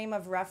have a frame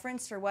of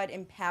reference for what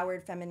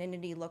empowered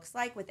femininity looks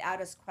like without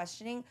us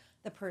questioning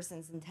the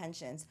person's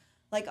intentions.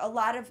 Like a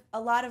lot of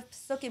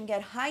psukim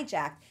get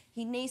hijacked.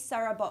 Hinei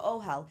Sarah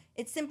ba'ohel.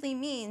 It simply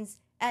means,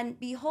 and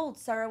behold,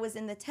 Sarah was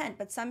in the tent.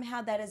 But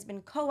somehow that has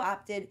been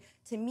co-opted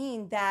to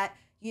mean that,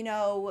 you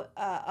know,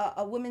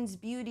 a woman's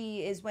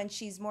beauty is when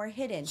she's more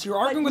hidden. So you're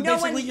arguing with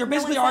you're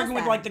basically arguing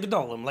with like the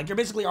Gedolim. Like you're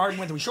basically arguing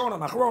with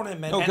Rishonim,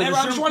 Achronim, and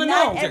I just want to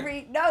know.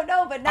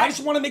 I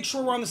just want to make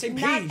sure we're on the same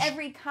page. Not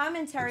every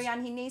commentary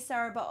on Hinei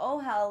Sarah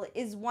ba'ohel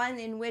is one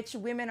in which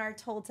women are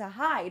told to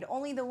hide.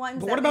 Only the ones.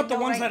 But what about the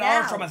ones that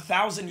are from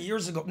 1,000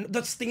 years ago?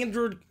 The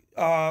standard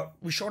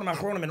Rishonim,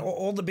 Achronim, and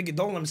all the big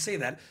Gedolim say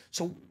that.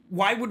 So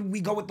why would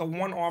we go with the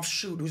one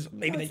offshoot who's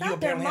maybe that you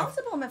apparently have?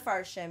 There are multiple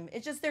mefarshim.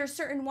 It's just there are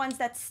certain ones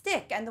that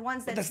stick, and the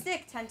ones that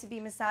stick tend to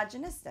be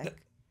misogynistic.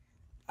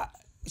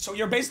 So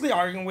you're basically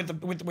arguing with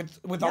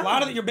a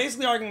lot of you're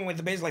basically arguing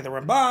with basically like the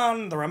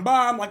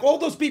Rambam, like all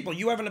those people.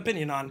 You have an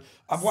opinion on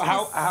of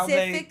how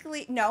they.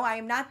 Specifically, no, I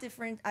am not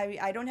different.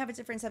 I don't have a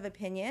difference of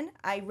opinion.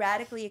 I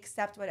radically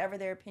accept whatever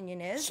their opinion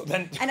is. So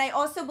then, and I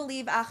also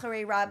believe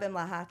acharei rabim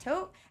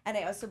lahato, and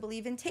I also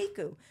believe in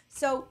teku.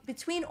 So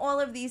between all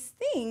of these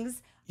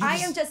things. I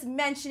am just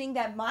mentioning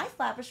that my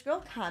Flatbush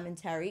Girl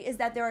commentary is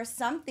that there are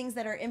some things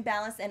that are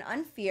imbalanced and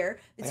unfair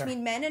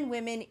between men and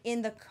women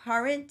in the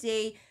current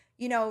day,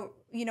 you know,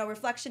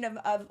 reflection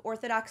of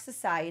Orthodox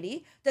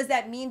society. Does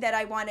that mean that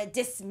I want to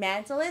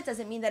dismantle it? Does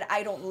it mean that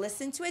I don't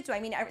listen to it?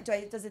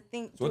 Does it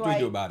think? So what do we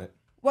do about it?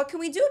 What can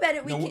we do about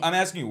it? I'm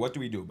asking you, what do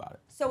we do about it?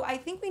 So I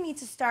think we need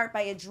to start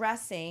by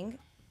addressing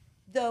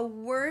the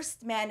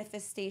worst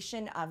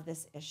manifestation of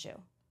this issue.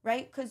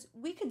 Right? Because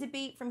we could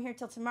debate from here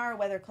till tomorrow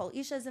whether Kol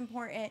Isha is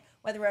important,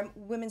 whether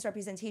women's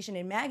representation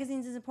in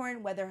magazines is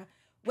important, whether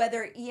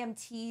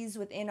EMTs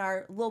within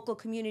our local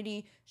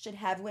community should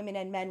have women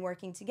and men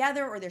working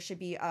together, or there should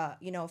be a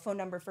phone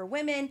number for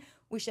women.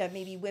 We should have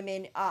maybe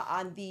women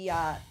on the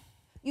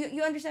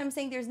you understand what I'm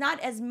saying? There's not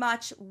as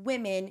much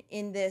women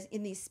in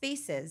these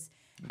spaces.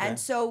 Okay. And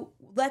so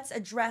let's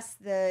address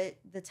the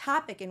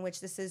topic in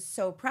which this is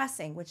so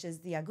pressing, which is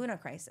the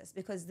Agunah crisis,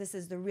 because this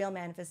is the real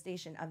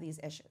manifestation of these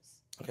issues.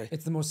 Okay.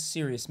 It's the most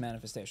serious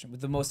manifestation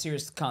with the most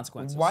serious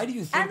consequences. Why do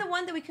you think? And the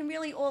one that we can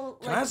really all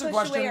push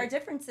away our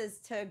differences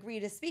to agree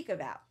to speak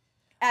about.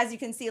 As you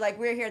can see, like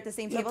we're here at the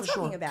same table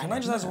talking about it. Can I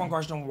just ask one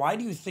question? Why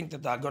do you think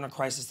that the Agunah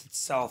crisis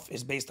itself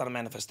is based on a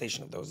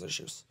manifestation of those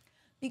issues?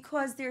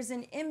 Because there's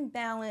an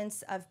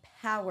imbalance of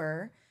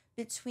power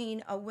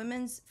between a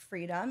woman's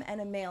freedom and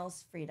a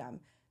male's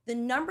freedom. The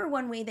number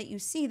one way that you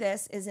see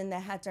this is in the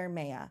heter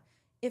mea.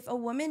 If a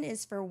woman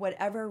is, for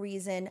whatever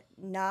reason,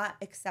 not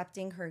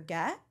accepting her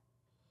get,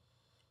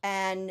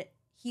 and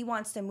he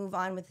wants to move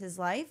on with his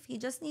life, he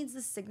just needs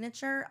the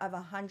signature of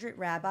 100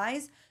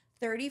 rabbis,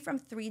 30 from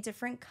 3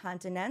 different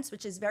continents,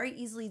 which is very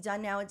easily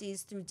done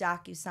nowadays through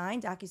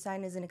DocuSign.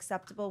 DocuSign is an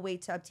acceptable way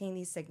to obtain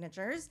these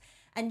signatures.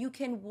 And you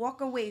can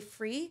walk away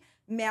free,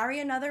 marry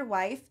another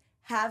wife,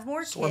 have more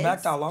kids. So we're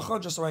back to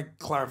halacha, just so I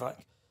clarify.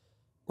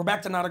 We're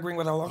back to not agreeing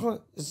with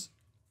halacha?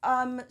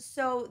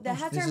 So the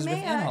heter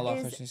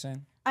mea is... She's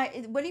saying.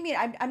 What do you mean?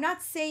 I'm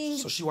not saying.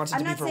 So she wants it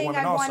to be for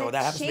women also.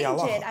 That happens to be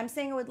halacha. I'm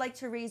saying I would like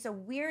to raise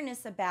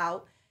awareness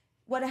about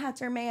what a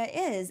heter mea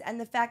is and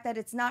the fact that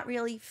it's not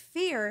really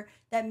fair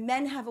that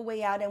men have a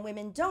way out and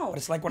women don't. But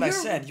it's like what I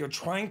said. You're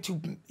trying to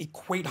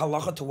equate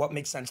halacha to what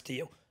makes sense to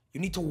you.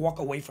 You need to walk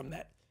away from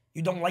that.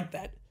 You don't like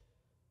that.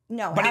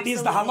 No, but it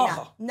is the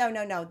halacha.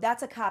 No.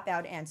 That's a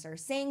cop-out answer.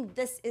 Saying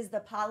this is the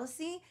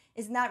policy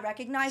is not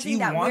recognizing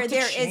that where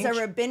there is a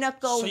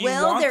rabbinical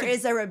will, there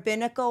is a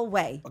rabbinical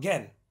way.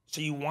 Again. So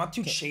you want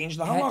to change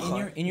the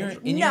halacha?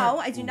 No,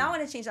 I do not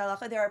want to change the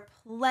halacha. There are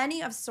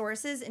plenty of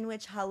sources in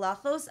which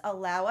halachos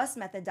allow us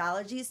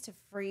methodologies to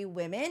free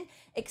women,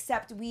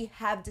 except we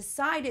have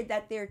decided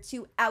that they're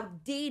too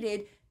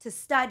outdated to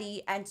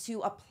study and to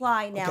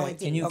apply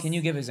nowadays. Can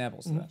you give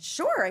examples of that?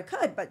 Sure, I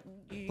could, but...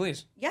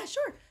 Please. Yeah,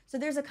 sure. So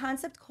there's a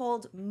concept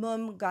called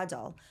mum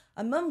gadol.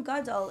 A mum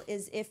gadol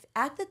is if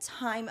at the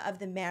time of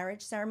the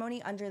marriage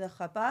ceremony under the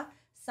chuppah,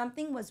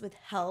 something was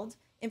withheld,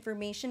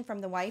 information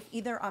from the wife,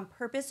 either on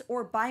purpose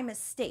or by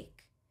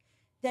mistake,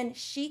 then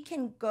she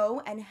can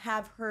go and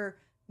have her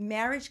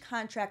marriage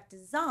contract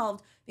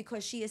dissolved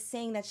because she is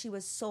saying that she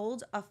was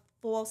sold a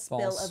false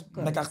bill of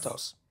goods.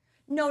 Mekachtos.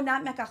 No,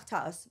 not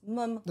mekachtos.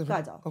 Mum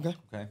gadol. Okay.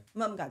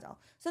 Mum gadol.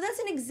 So that's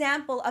an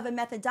example of a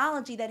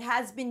methodology that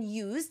has been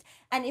used.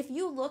 And if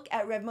you look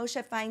at Reb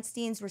Moshe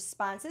Feinstein's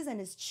responses and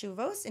his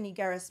tshuvos in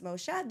Igeres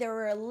Moshe, there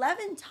were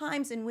 11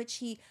 times in which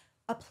he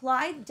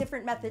applied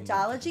different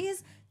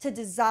methodologies to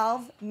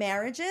dissolve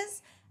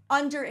marriages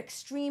under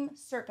extreme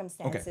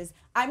circumstances. Okay.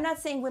 I'm not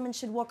saying women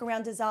should walk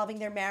around dissolving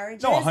their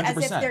marriages as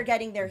if they're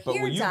getting their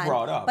hair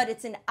done, but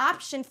it's an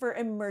option for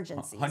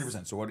emergencies.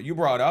 100%. So what you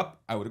brought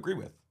up, I would agree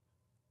with.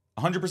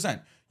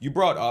 100%. You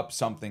brought up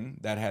something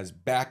that has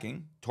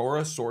backing,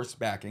 Torah source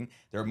backing,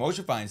 that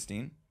Moshe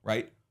Feinstein,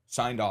 right,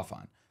 signed off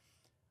on.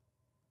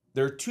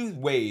 there are two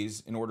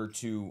ways in order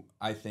to,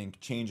 I think,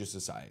 change a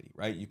society,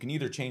 right? You can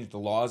either change the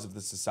laws of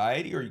the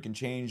society or you can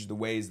change the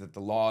ways that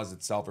the laws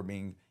itself are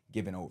being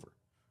given over,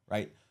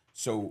 right?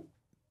 So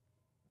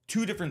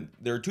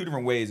there are two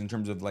different ways in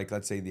terms of, like,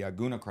 let's say the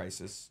Agunah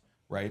crisis,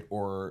 right?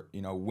 Or,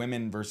 you know,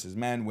 women versus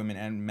men, women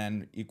and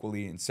men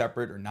equally and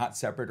separate or not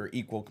separate or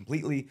equal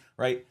completely,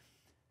 right?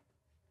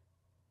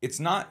 It's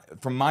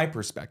not, from my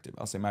perspective,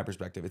 I'll say my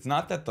perspective, it's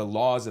not that the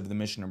laws of the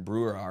Mishnah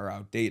Brura are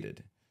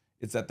outdated.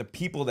 It's that the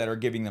people that are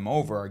giving them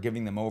over are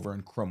giving them over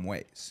in crumb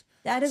ways.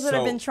 That is what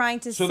I've been trying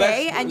to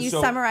say, and you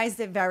summarized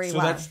it very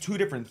well. So that's two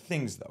different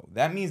things, though.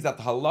 That means that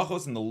the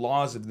halachos and the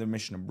laws of the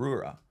Mishnah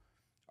Brura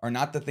are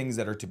not the things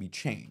that are to be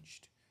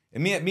changed. It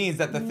means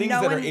that the things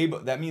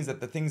that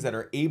the things that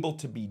are able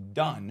to be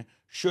done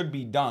should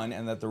be done,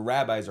 and that the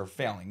rabbis are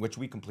failing, which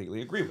we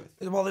completely agree with.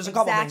 Well, there's a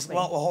couple things.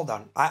 Well, hold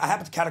on. I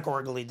have to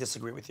categorically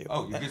disagree with you.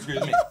 Oh, you disagree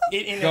with me?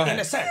 In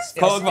a sense.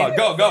 Go.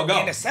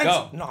 In a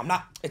sense. No, I'm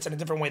not. It's in a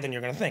different way than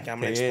you're going to think. I'm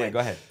going to explain. Yeah, go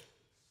ahead.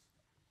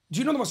 Do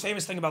you know the most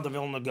famous thing about the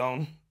Vilna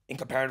Gaon in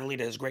comparatively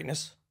to his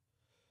greatness?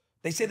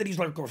 They say that he's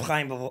like Rav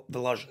Chaim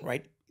Volozhin,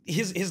 right?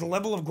 His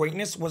level of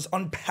greatness was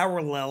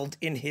unparalleled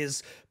in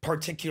his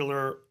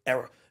particular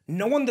era.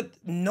 No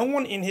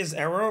one in his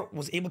era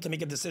was able to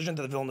make a decision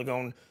that the Vilna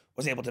Gaon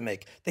was able to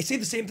make. They say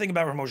the same thing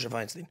about Rav Moshe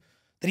Feinstein,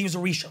 that he was a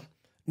Rishon.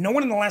 No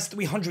one in the last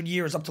 300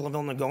 years up to the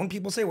Vilna Gaon,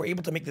 people say, were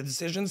able to make the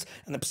decisions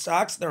and the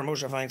psaks that Rav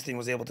Moshe Feinstein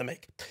was able to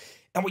make.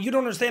 And what you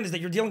don't understand is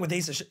that you're dealing with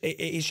Eish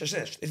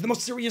Hashesh. It's the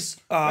most serious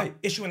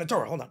issue in the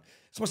Torah. Hold on.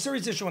 It's the most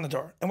serious issue in the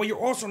Torah. And what you're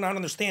also not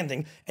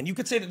understanding, and you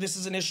could say that this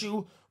is an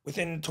issue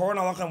within Torah and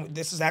Halacha, and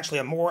this is actually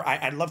a more,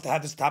 I'd love to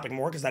have this topic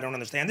more because I don't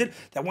understand it,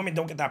 that women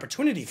don't get the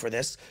opportunity for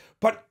this.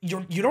 But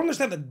you don't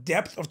understand the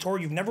depth of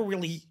Torah. You've never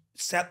really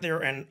sat there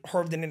and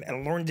heard in it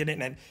and learned in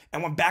it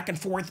and went back and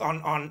forth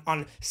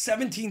on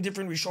 17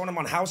 different Rishonim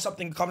on how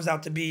something comes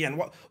out to be and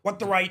what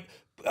the right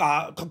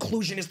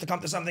conclusion is to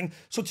come to something.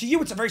 So to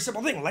you, it's a very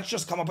simple thing. Let's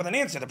just come up with an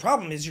answer. The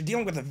problem is you're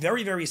dealing with a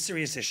very, very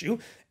serious issue.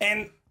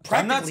 And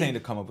I'm not saying to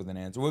come up with an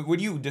answer. What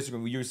do you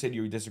disagree? You said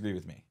you disagree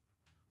with me.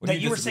 That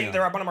you were saying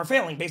their Rabbanim are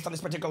failing based on this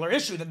particular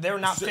issue, that they're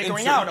not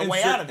figuring out a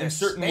way out of this.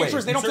 In certain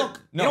ways. They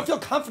don't feel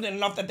confident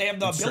enough that they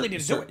have the ability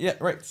to do it. Yeah,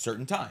 right.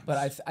 Certain times.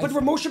 But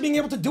for Moshe being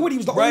able to do it, he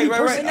was the only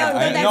person. No,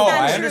 that's I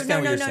not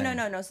understand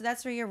true. No. So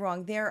that's where you're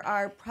wrong. There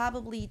are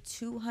probably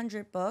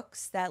 200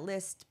 books that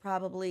list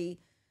probably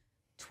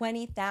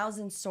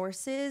 20,000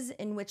 sources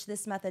in which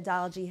this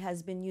methodology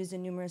has been used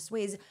in numerous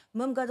ways.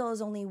 Mum Gadol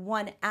is only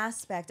one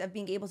aspect of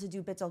being able to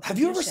do bittul. Have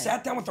you ever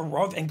sat down with a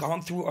Rav and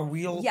gone through a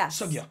real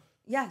sugya?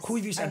 Yes. Who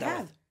have you sat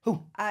down with?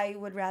 Who? I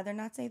would rather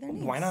not say their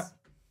names. Why not?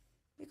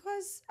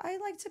 Because I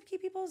like to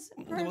keep people's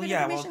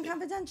information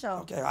confidential.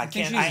 Okay, I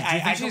can't. Do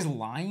you think she's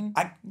lying?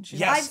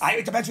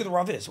 It depends who the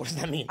Rav is. What does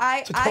that mean?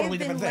 It's a totally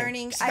different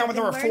thing. Sit down with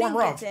a Reform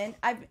Rav.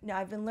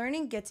 I've been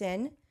learning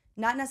Gittin,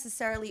 not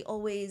necessarily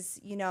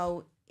always,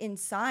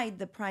 inside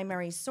the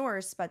primary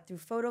source, but through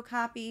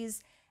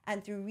photocopies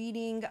and through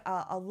reading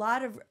a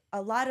lot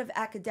of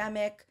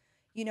academic,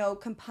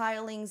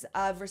 compilings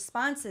of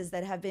responses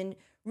that have been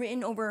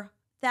written over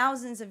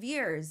thousands of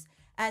years.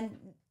 And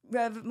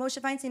Rav Moshe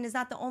Feinstein is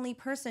not the only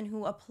person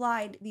who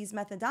applied these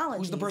methodologies.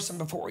 Who's the person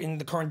before in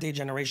the current day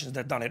generations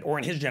that done it, or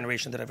in his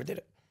generation that ever did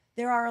it?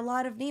 There are a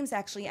lot of names,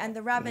 actually, and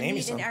the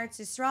Rabbanit in Eretz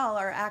Yisrael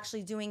are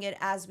actually doing it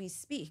as we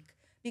speak.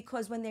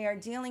 Because when they are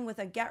dealing with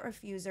a get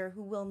refuser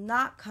who will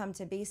not come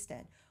to Beis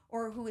Din,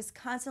 or who is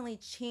constantly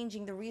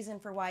changing the reason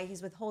for why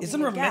he's withholding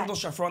Isn't Rav get. Mendel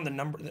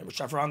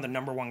Shafran the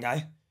number one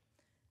guy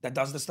that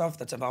does this stuff,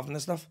 that's involved in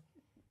this stuff?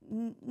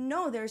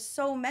 No, there's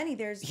so many.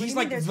 There's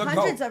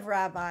hundreds of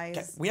rabbis.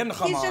 Okay, we had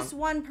Nechama He's just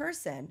one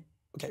person.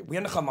 Okay, we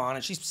had Nechama on,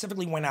 and she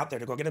specifically went out there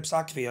to go get a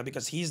psak kfiyah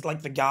because he's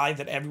like the guy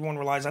that everyone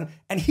relies on,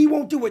 and he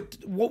won't do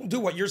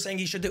what you're saying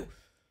he should do.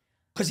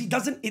 Because he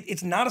doesn't,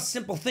 it's not a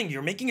simple thing.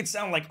 You're making it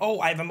sound like, oh,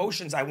 I have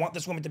emotions, I want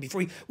this woman to be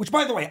free, which,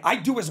 by the way, I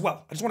do as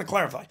well. I just want to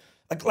clarify.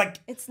 Like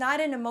it's not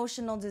an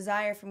emotional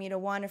desire for me to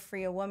want to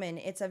free a woman.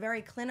 It's a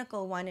very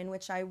clinical one in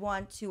which I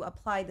want to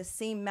apply the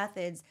same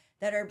methods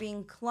that are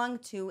being clung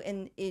to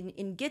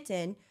in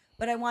Gittin,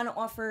 but I want to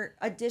offer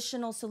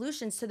additional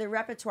solutions to their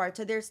repertoire,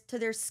 to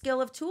their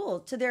skill of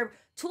tool, to their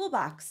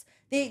toolbox.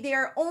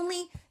 They're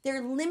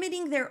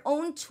limiting their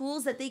own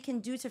tools that they can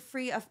do to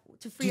free a woman.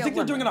 Do you think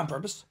they're doing it on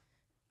purpose?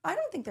 I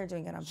don't think they're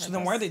doing it on purpose. So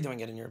then why are they doing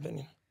it, in your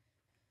opinion?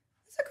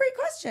 That's a great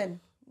question.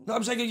 No,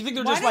 I'm saying, you think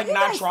they're just like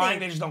not trying,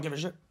 they just don't give a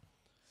shit?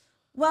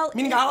 Well,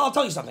 meaning, I'll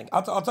tell you something.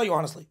 I'll tell you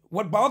honestly.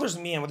 What bothers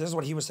me, and this is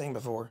what he was saying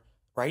before,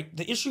 right?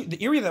 The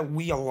area that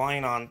we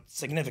align on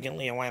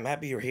significantly, and why I'm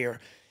happy you're here,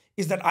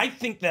 is that I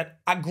think that,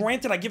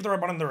 granted, I give the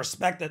Rabbanim the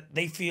respect that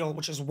they feel,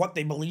 which is what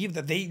they believe,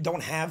 that they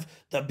don't have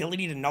the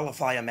ability to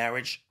nullify a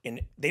marriage.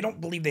 They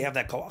don't believe they have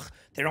that koach.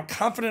 They're not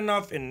confident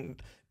enough in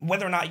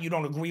whether or not you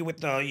don't agree with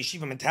the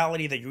yeshiva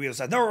mentality that you're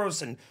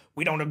Sadoros, and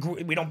we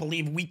don't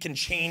believe we can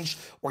change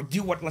or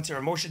do what, let's say,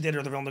 Moshe did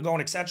or the Vilna Gaon,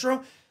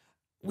 etc.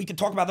 We could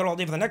talk about that all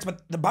day for the next,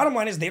 but the bottom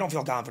line is they don't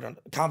feel confident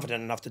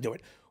enough to do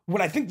it.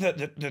 What I think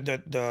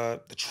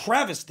the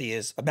travesty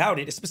is about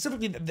it is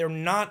specifically that they're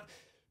not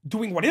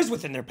doing what is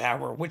within their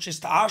power, which is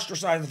to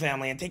ostracize the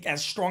family and take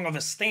as strong of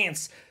a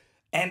stance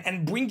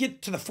and bring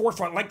it to the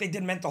forefront like they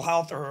did mental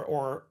health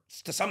or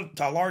to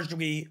a large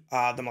degree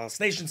the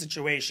molestation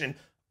situation,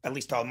 at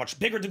least to a much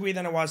bigger degree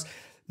than it was.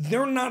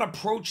 They're not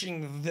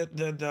approaching the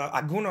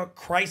Agunah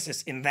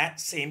crisis in that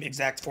same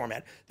exact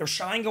format. They're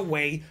shying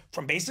away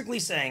from basically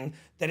saying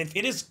that if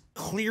it is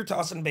clear to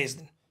us in Beis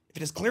Din, if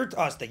it is clear to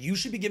us that you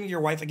should be giving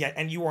your wife a get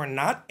and you are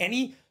not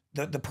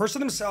the person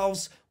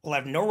themselves will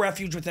have no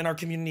refuge within our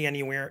community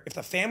anywhere. If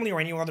the family or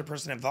any other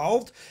person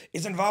involved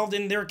is involved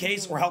in their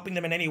case or helping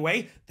them in any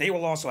way, they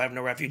will also have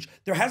no refuge.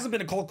 There hasn't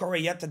been a kol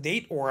koreh yet to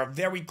date or a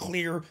very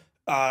clear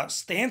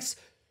stance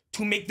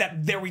to make that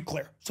very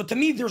clear. So to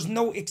me, there's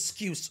no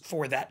excuse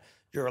for that.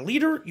 You're a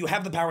leader. You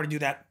have the power to do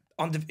that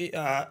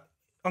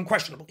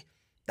unquestionably.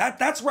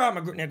 That's where I'm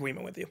in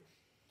agreement with you.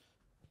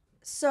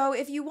 So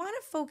if you want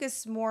to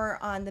focus more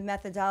on the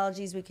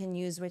methodologies we can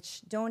use,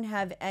 which don't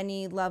have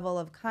any level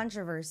of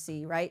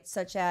controversy, right?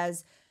 Such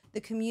as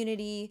the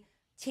community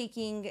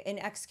taking an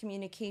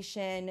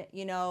excommunication,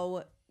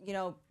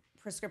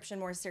 prescription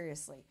more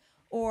seriously,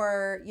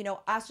 or,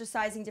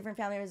 ostracizing different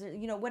family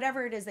members,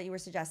 whatever it is that you were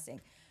suggesting.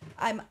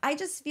 I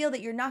just feel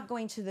that you're not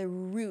going to the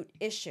root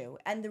issue.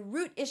 And the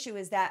root issue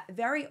is that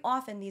very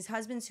often these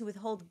husbands who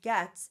withhold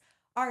gets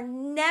are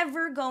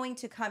never going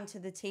to come to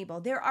the table.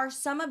 There are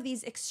some of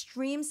these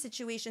extreme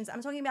situations.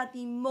 I'm talking about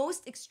the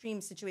most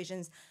extreme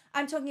situations.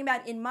 I'm talking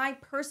about, in my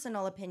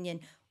personal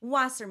opinion,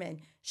 Wasserman,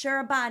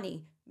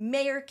 Sharabani,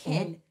 Mayor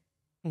Kin.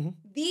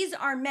 These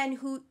are men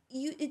who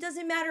it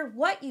doesn't matter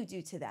what you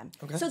do to them.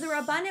 Okay. So the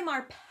Rabbanim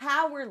are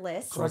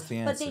powerless, but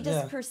they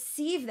just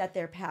perceive that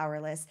they're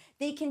powerless.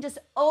 They can just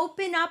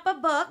open up a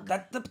book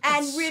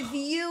and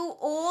review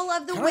all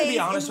of the ways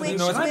in which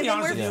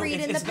women were freed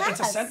in the past. It's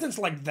a sentence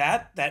like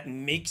that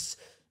makes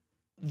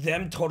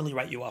them totally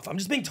write you off. I'm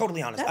just being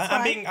totally honest.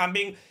 I'm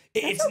being.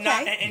 It's okay.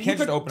 not. And you can't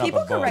just open up a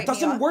book. It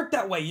doesn't work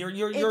that way.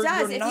 You're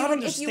not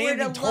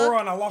understanding Torah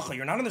and Halacha.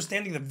 You're not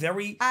understanding the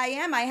very. I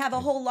am. I have a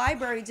whole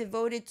library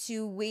devoted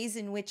to ways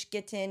in which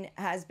Gittin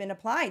has been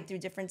applied through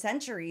different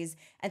centuries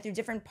and through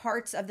different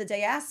parts of the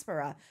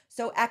diaspora.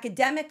 So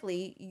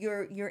academically,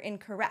 you're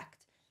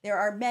incorrect. There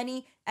are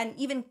many, and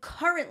even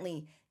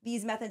currently,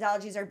 these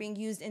methodologies are being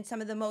used in some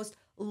of the most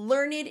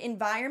learned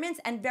environments,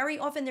 and very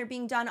often they're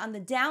being done on the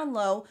down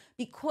low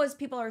because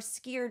people are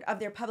scared of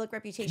their public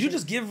reputation. Could you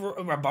just give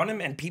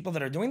Rabbanim and people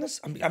that are doing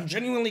this? I'm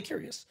genuinely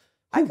curious.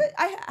 I'm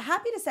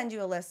happy to send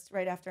you a list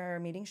right after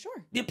our meeting,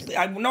 sure. Yeah,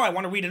 I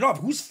want to read it off.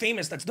 Who's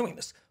famous that's doing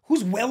this?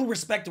 Who's well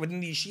respected within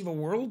the yeshiva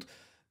world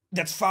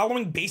that's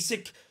following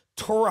basic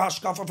Torah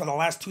hashkafa for the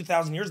last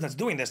 2,000 years that's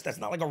doing this? That's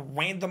not like a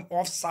random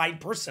offside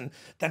person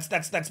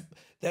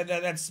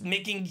that's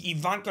making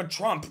Ivanka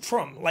Trump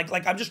from. Like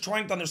I'm just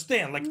trying to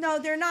understand. Like, no,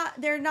 they're not.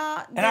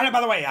 And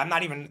by the way, I'm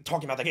not even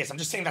talking about the case. I'm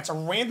just saying that's a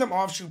random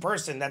offshoot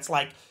person that's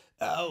like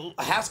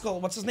Haskell,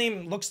 what's his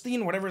name?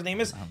 Luxstein, whatever his name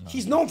is.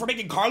 He's known for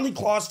making Carly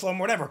Claus film,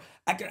 whatever.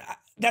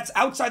 That's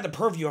outside the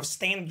purview of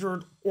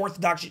standard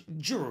Orthodox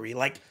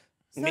Jewry.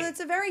 So it's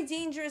a very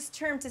dangerous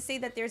term to say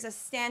that there's a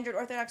standard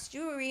Orthodox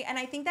Jewry, and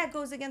I think that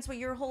goes against what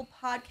your whole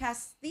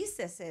podcast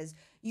thesis is.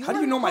 How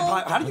do you know my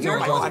podcast? Your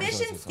whole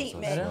mission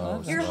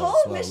statement. Your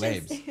whole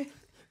mission statement.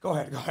 Go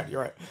ahead.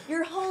 You're right.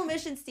 Your whole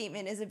mission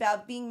statement is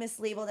about being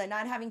mislabeled and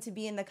not having to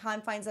be in the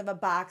confines of a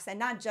box and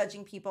not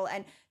judging people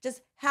and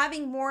just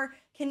having more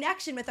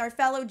connection with our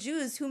fellow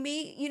Jews who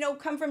may,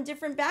 come from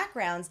different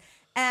backgrounds.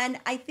 And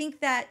I think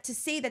that to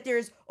say that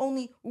there's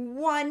only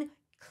one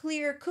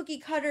clear cookie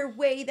cutter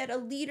way that a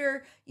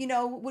leader,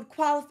 would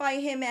qualify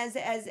him as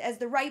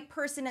the right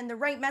person and the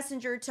right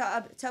messenger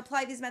to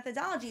apply these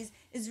methodologies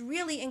is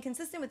really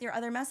inconsistent with your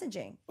other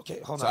messaging.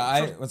 Okay, hold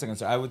on. One second.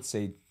 So I would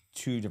say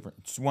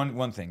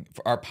one thing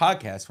for our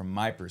podcast, from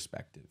my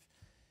perspective,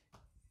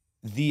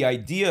 the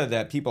idea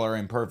that people are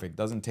imperfect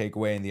doesn't take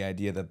away the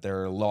idea that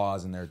there are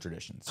laws and there are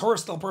traditions.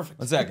 Torah's still perfect.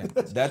 1 second.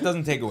 That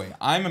doesn't take away.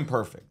 I'm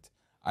imperfect.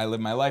 I live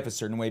my life a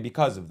certain way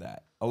because of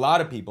that. A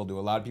lot of people do.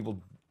 A lot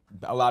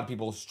of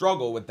people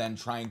struggle with then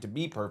trying to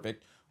be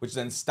perfect, which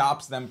then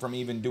stops them from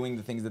even doing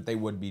the things that they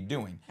would be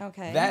doing.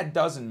 Okay. That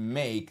doesn't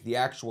make the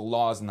actual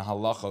laws and the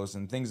halachos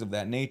and things of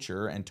that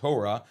nature and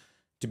Torah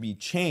to be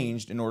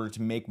changed in order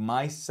to make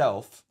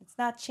myself. It's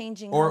not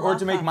changing or halacha.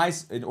 to make my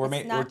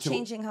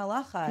changing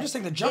halacha. I'm just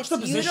saying the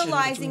juxtaposition. It's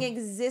utilizing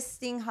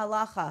existing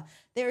halacha.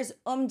 There's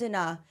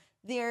umdana.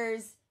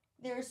 There's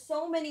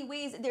so many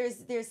ways. There's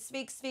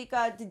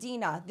sveka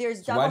dedina.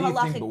 There's double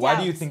halachic doubts.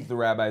 Why do you think the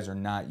rabbis are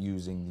not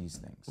using these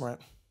things? Right.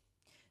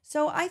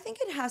 So I think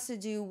it has to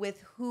do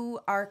with who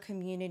our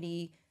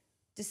community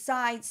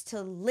decides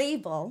to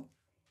label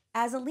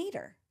as a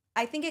leader.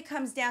 I think it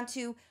comes down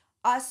to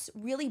us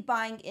really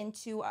buying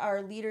into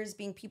our leaders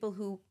being people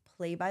who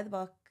play by the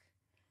book,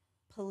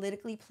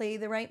 politically play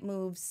the right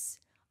moves,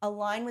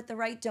 align with the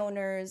right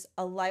donors,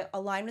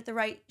 align with the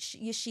right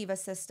yeshiva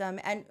system.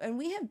 And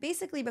we have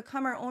basically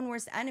become our own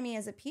worst enemy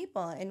as a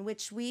people, in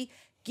which we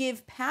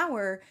give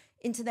power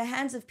into the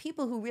hands of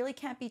people who really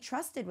can't be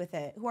trusted with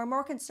it, who are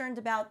more concerned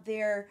about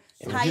their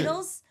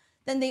titles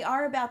than they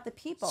are about the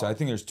people. So I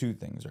think there's two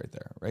things right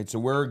there, right? So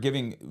we're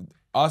giving,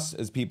 us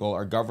as people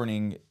are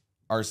governing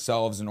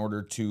ourselves in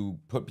order to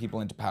put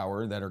people into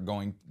power that are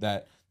going,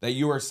 that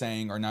you are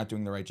saying are not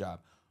doing the right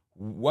job.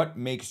 What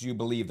makes you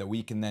believe that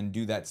we can then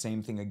do that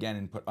same thing again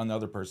and put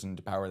another person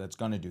into power that's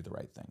going to do the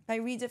right thing? By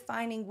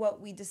redefining what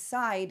we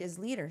decide is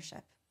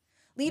leadership.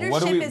 Leadership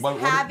What do we, is what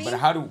having. do we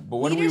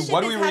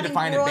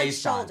redefine it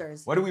based on?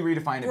 What do we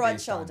redefine it broad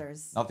based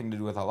shoulders. on? Nothing to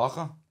do with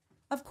halacha?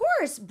 Of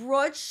course,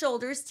 broad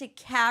shoulders to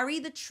carry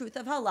the truth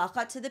of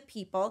halacha to the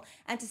people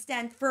and to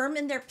stand firm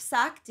in their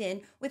psak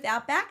din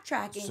without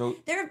backtracking. So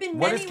there have been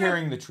what many is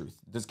carrying the truth?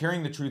 Does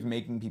carrying the truth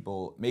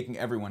making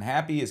everyone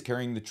happy? Is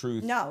carrying the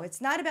truth? No,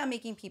 it's not about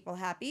making people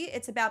happy.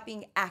 It's about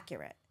being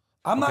accurate.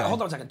 I'm not. Okay.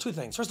 Hold on a second. Two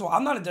things. First of all,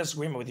 I'm not in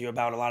disagreement with you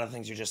about a lot of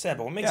things you just said,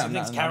 but what makes you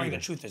think carrying the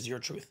truth is your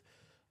truth?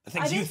 The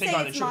things you think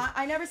are the truth.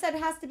 I never said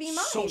it has to be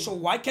mine. So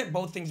why can't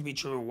both things be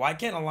true? Why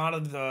can't a lot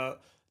of the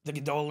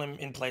gedolim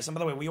in place? And by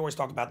the way, we always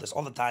talk about this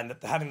all the time,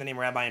 that having the name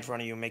rabbi in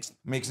front of you makes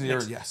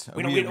yes.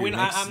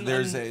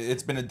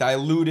 It's been a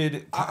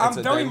diluted.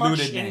 I'm very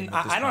much in.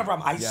 I don't have a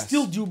problem. I Yes.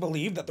 still do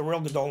believe that the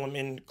real gedolim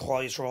in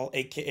Klal Yisrael,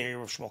 aka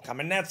Rav Shmuel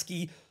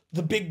Kamenetsky,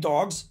 the big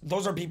dogs,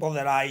 those are people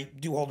that I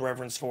do hold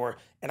reverence for,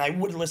 and I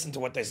would listen to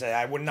what they say.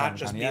 I would not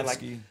just be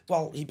like,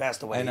 well, he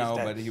passed away. I know,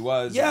 but he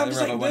was. Yeah, I'm just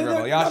saying, when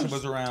Rabbi Yasha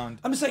was around.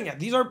 I'm just saying, yeah,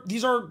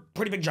 these are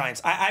pretty big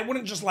giants. I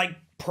wouldn't just like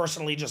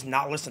personally just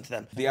not listen to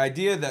them. The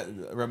idea that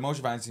Rav Moshe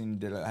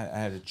Feinstein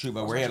had a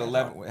tshuva where he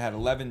had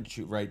 11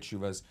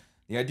 tshuvas.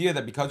 The idea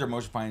that because Rav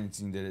Moshe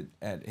Feinstein did it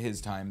at his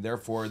time,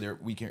 therefore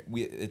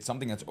it's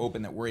something that's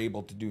open that we're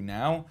able to do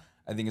now,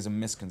 I think is a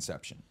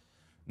misconception.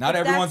 Not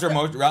everyone's Rav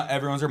Moshe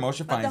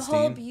Feinstein. But the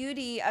whole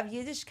beauty of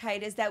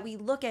Yiddishkeit is that we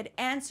look at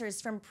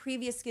answers from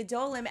previous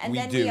Gedolim and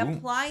we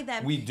apply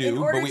them in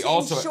order to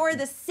ensure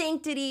the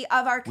sanctity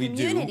of our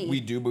community. We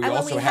do, but we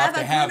also have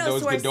to have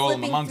those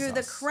Gedolim amongst us.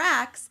 Through the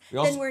cracks,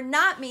 then we're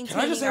not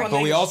maintaining our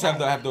But we also have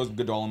to have those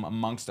Gedolim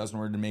amongst us in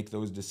order to make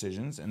those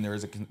decisions, and there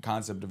is a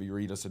concept of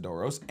Yerida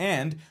Sadoros,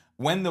 and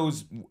when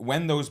those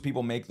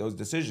people make those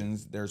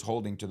decisions, there's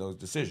holding to those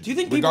decisions. Do you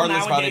think people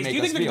nowadays, do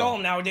you think the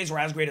Gedolim nowadays were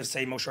as great as,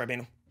 say, Moshe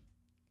Rabbeinu?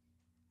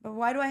 But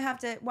why do I have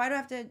to?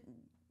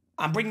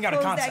 I'm bringing out a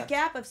concept. That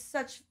gap of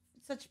such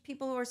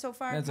people who are so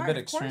far apart. That's a bit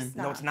extreme.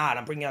 No, it's not.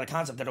 I'm bringing out a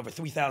concept that over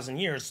 3,000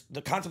 years,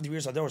 the concept of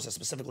Yerida Sadoros is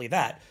specifically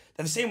that.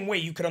 That the same way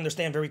you could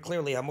understand very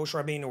clearly how Moshe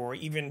Rabbeinu, or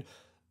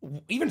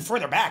even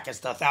further back as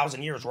to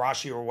 1,000 years,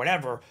 Rashi or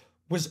whatever,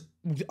 was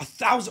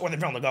 1,000 or the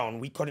Vilna Gaon.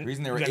 We couldn't. The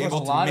reason they were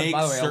able to make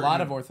by the way, a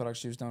lot of Orthodox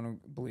Jews don't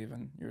believe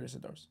in Yerida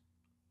Sadoros.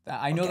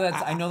 I know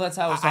that's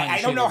how it's done.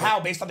 I don't know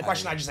how, based on the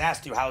question I just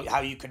asked you, how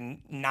you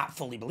can not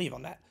fully believe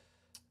on that.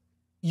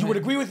 You would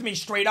agree with me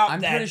straight up. I'm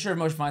pretty sure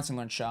Moshe Feinstein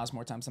learned Shas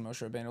more times than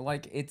Moshe Rabbeinu.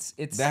 Like it's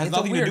that has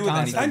nothing to do with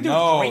anything.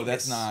 No,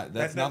 that's not.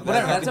 That's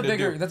a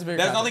bigger. That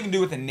has nothing to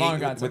do with innate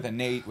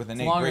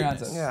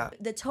greatness. Yeah.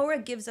 The Torah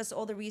gives us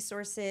all the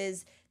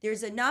resources.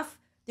 There's enough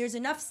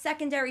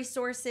secondary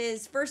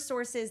sources, first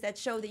sources that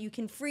show that you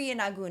can free an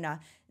Agunah,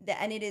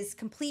 and it is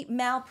complete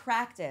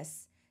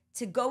malpractice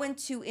to go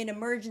into an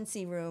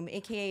emergency room,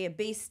 aka a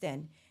beis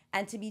din,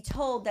 and to be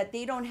told that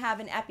they don't have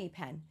an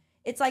EpiPen.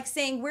 It's like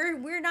saying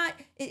we're not,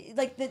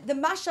 like the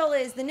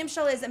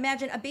nimshal is,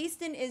 imagine a beis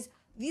din is,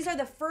 these are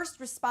the first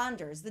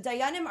responders. The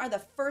dayanim are the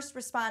first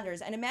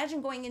responders. And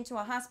imagine going into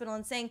a hospital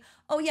and saying,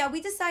 oh yeah,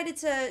 we decided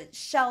to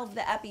shelve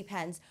the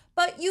EpiPens.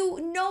 But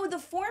you know the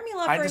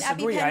formula for an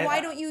EpiPen.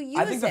 Why don't you use it?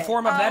 I think the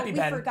form of the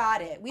EpiPen. We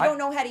forgot it. We don't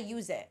know how to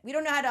use it. We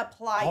don't know how to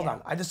apply it. Hold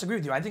on. I disagree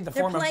with you. I think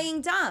They're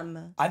playing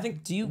dumb. I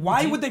think,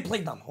 why would they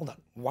play dumb? Hold on.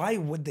 Why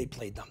would they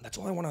play dumb? That's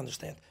all I want to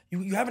understand.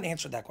 You haven't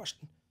answered that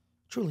question.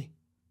 Truly.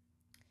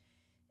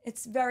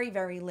 It's very,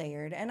 very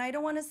layered. And I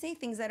don't want to say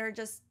things that are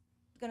just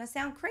going to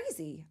sound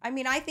crazy. I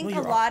mean, I think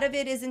a lot of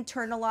it is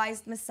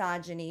internalized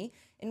misogyny,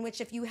 in which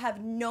if you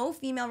have no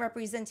female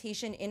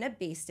representation in a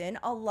beis din,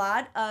 a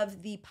lot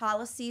of the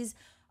policies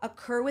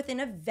occur within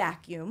a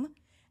vacuum.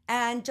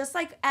 And just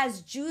like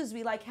as Jews,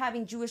 we like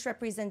having Jewish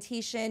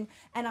representation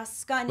and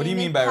askanim. What do you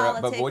mean by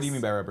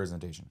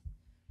representation?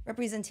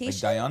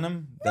 Representation? Like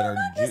dayanim? Not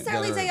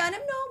necessarily dayanim.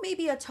 No,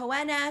 maybe a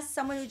toenes,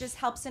 someone who just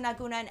helps an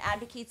Agunah and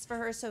advocates for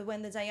her. So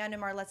when the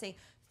dayanim are, let's say,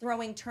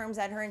 throwing terms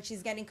at her and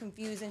she's getting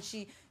confused and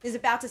she is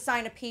about to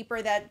sign a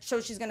paper that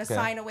shows she's going to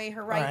sign away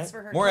her rights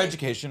for her more kid.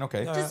 Education,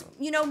 okay. Just,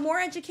 more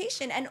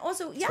education. And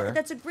also,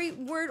 that's a great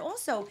word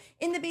also.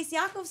 In the Beis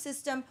Yaakov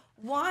system,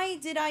 why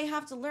did I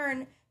have to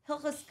learn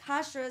Hilchos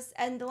Kashrus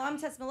and Delam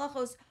Tes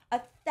Melachos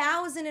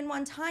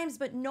 1,001 times,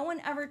 but no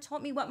one ever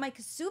told me what my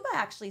Kasuba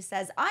actually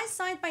says? I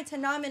signed my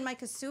Tanam in my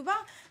Kasuba,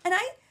 and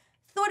I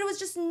thought it was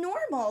just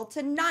normal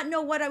to not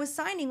know what I was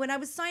signing when I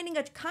was signing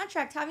a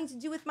contract having to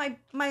do with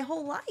my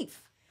whole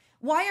life.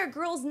 Why are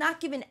girls not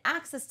given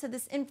access to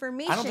this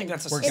information? I don't think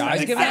that's a were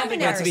guys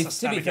given access.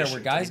 To be fair, were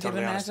guys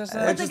given access to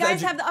that? But the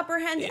guys have the upper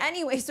hand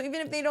anyway, so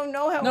even if they don't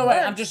know how it works. No,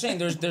 I'm just saying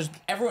there's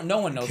everyone, no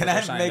one knows Can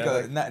what I they're make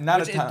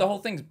signing. The whole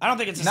thing. I don't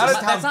think it's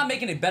that's not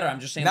making it better. I'm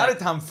just saying. Not a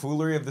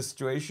tomfoolery of the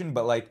situation,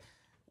 but like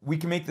we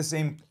can make the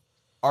same.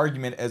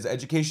 argument as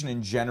education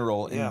in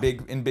general in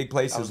big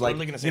places, like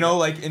gonna say you know,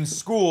 like in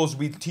schools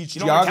we teach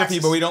don't learn geography,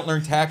 taxes. but we don't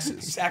learn taxes.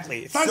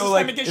 Exactly. It's not So a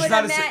like, systemic it's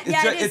issue.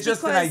 not. It's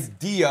Just an because-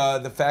 idea.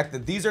 The fact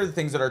that these are the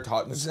things that are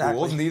taught in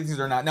schools and these things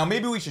are not. Now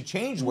maybe we should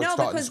change what's No,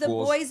 taught in because the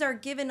schools. boys are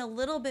given a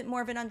little bit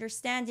more of an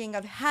understanding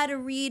of how to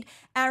read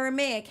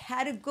Aramaic,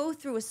 how to go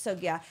through a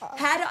sugya,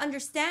 how to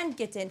understand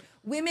Gittin.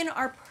 Women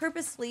are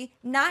purposely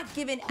not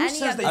given any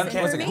says of that this you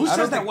can't- information. Who I don't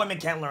says that think- women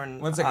can't learn?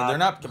 One second, they're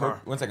not.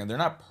 Gemara? One second, they're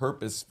not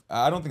purpose.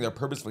 I don't think they're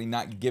purposefully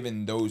not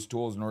given those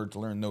tools in order to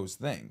learn those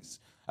things.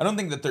 I don't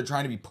think that they're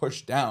trying to be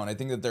pushed down. I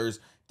think that there's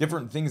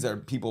different things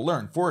that people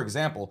learn. For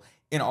example,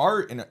 in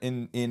our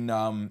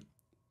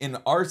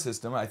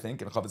system, I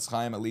think in Chavetz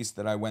Chaim, at least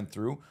that I went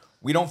through,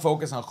 we don't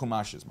focus on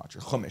chumash as much, or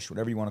chumash,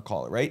 whatever you want to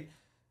call it, right?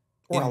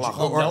 Or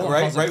halacha.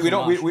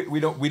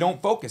 Right. We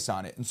don't focus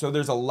on it, and so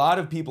there's a lot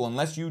of people,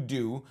 unless you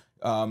do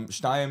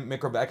shtayim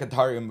mikra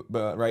v'ekatarim,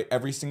 right,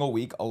 every single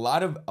week. A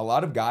lot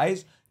of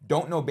guys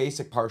don't know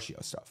basic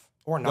parsha stuff.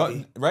 Or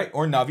Navi. Right?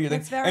 Or Navi.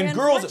 That's very and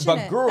girls,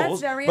 unfortunate.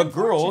 That's very but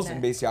girls in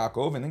unfortunate. Beis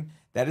Yaakov, and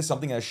that is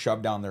something that's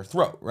shoved down their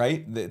throat,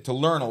 right? To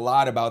learn a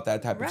lot about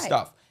that type of Right.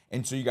 stuff.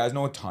 And so you guys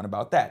know a ton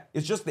about that.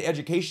 It's just the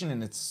education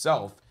in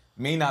itself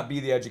may not be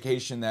the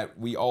education that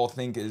we all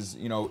think is,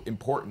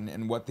 important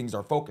and what things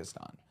are focused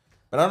on.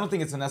 But I don't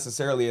think it's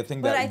necessarily a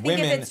thing But that I think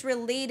women... if it's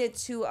related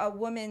to a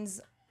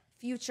woman's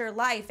future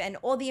life and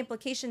all the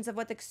implications of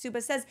what the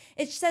Ksuba says,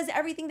 it says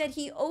everything that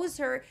he owes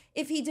her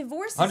if he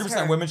divorces 100%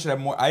 her. women should have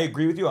more. I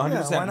agree with you.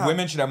 100%. why not?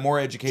 Women should have more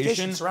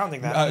education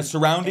surrounding that.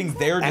 surrounding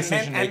their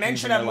decision And men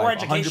should have more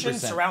education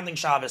surrounding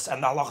Shabbos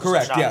and the halachas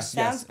Correct. of Shabbos.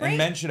 Sounds great. And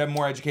men should have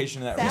more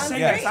education in that. Sounds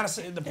regard. great. Yes.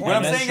 It's not the What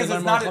I'm point. Men saying should is learn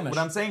it's more not. Chumash. What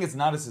I'm saying it's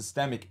not a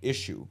systemic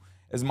issue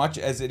as much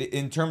as it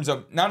in terms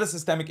of not a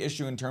systemic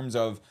issue in terms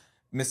of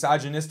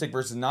misogynistic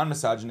versus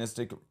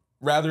non-misogynistic,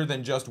 rather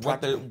than just what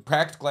the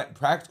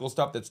practical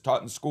stuff that's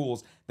taught in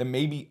schools. That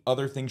maybe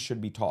other things should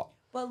be taught.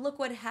 But look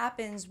what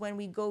happens when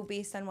we go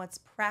based on what's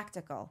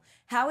practical.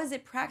 How is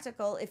it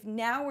practical if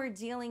now we're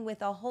dealing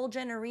with a whole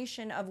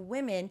generation of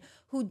women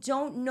who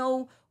don't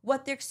know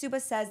what their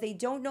ksuba says? They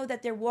don't know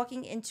that they're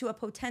walking into a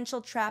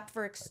potential trap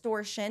for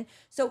extortion.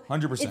 So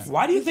 100%.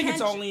 Why do you think can't-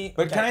 it's only...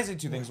 But can I say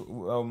two things?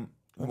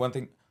 One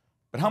thing,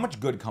 but how much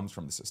good comes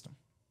from the system?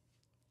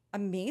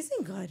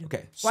 Amazing good.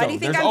 Okay. Why do you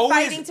think there's I'm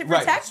always- fighting to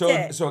right, protect so,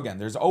 it? So again,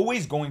 there's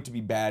always going to be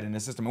bad in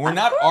the system. And we're Of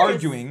not course.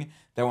 arguing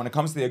that when it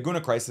comes to the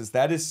Agunah crisis,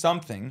 that is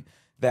something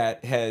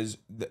that has,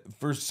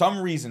 for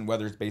some reason,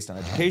 whether it's based on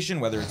education,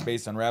 whether it's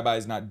based on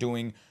rabbis not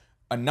doing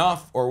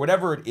enough, or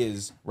whatever it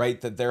is, right?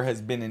 That there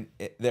has been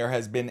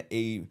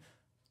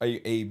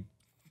a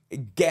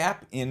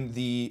gap in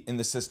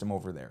the system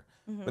over there.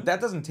 Mm-hmm. But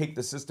that doesn't take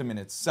the system in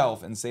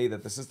itself and say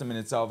that the system in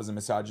itself is a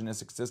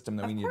misogynistic system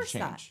that we need to course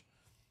change. not.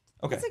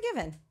 Okay. It's a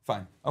given.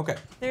 Fine. Okay.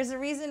 There's a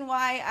reason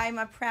why I'm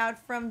a proud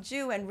from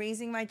Jew and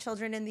raising my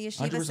children in the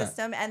yeshiva 100%.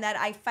 system, and that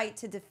I fight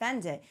to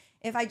defend it.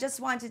 If I just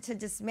wanted to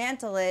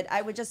dismantle it,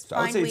 I would just So I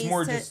would find say it's ways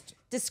more to just-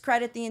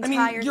 discredit the I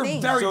entire mean, you're thing.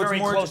 very, So it's very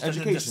more close to the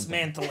education.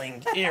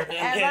 dismantling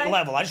I?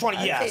 level. I just want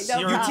to, Okay, yes. no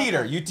you're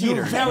problem. You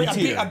teeter. very, You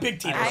teeter. a big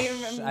teeter.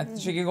 I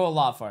think she could go a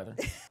lot farther.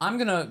 I'm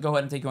gonna go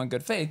ahead and take you on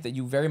good faith that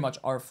you very much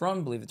are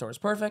from believe the Torah is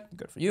perfect.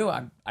 Good for you.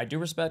 I do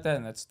respect that,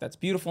 and that's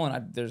beautiful,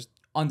 and there's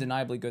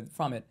undeniably good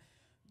from it.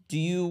 Do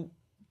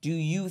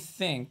you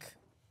think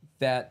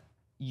that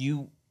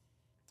you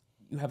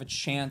have a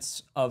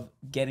chance of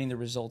getting the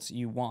results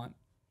you want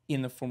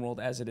in the film world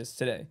as it is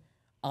today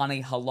on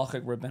a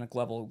halachic rabbinic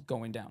level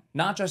going down?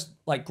 Not just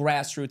like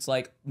grassroots,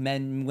 like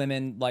men,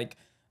 women, like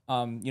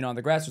on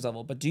the grassroots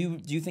level, but do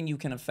you think you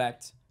can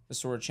affect the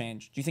sort of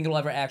change? Do you think it'll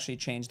ever actually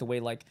change the way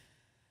like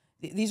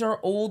these are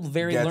old,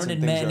 very Gets and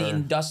learned things men are-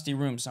 in dusty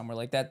rooms somewhere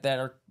like that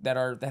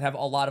have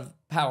a lot of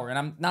power, and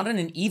I'm not in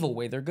an evil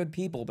way. They're good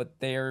people,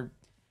 but they're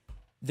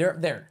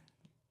there.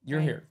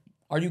 You're here.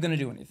 Are you going to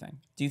do anything?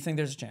 Do you think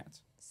there's a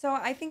chance? So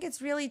I think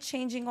it's really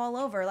changing all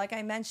over. Like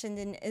I mentioned,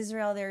 in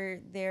Israel,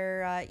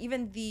 they're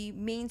even the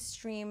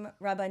mainstream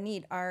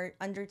rabbanit are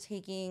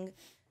undertaking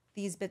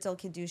these bittul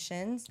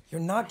kedushin.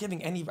 You're not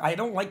giving any... I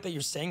don't like that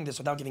you're saying this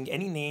without giving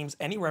any names,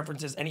 any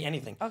references,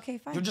 anything. Okay,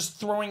 fine. You're just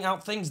throwing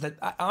out things that...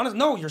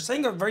 No, you're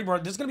saying a very...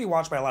 This is going to be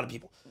watched by a lot of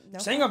people. You're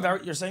saying a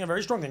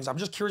very strong things. I'm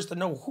just curious to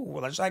know who.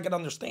 Well, I can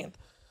understand.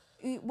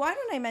 Why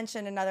don't I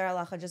mention another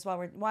halacha just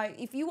why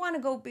if you want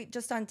to go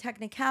just on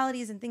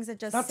technicalities and things that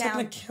just Not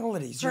sound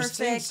technicalities. You're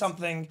saying perfect.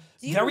 something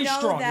Do you very know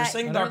strong. You're that-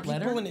 saying there are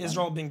people in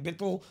Israel being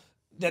bittul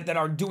that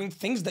are doing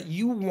things that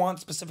you want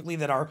specifically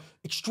that are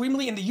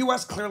extremely in the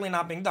U.S. clearly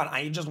not being done.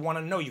 I just want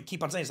to know. You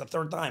keep on saying it's the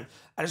third time.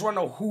 I just want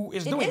to know who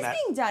is doing It is that.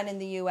 being done in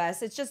the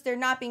U.S. It's just they're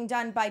not being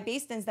done by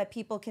basins that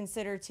people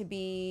consider to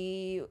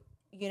be,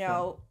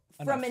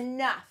 from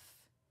enough.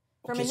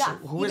 Okay, so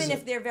who is even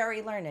if it? they're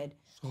very learned.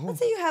 Let's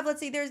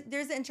say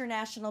there's an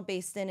international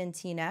basin in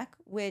Teaneck,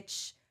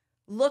 which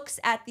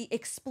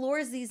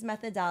explores these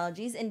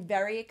methodologies in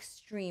very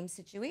extreme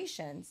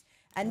situations.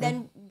 And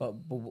then But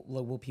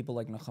will people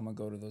like Nechama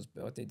go to those?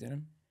 What they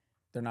didn't?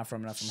 They're not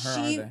from enough from her,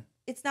 are they?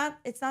 it's not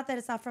that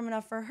it's not from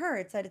enough for her.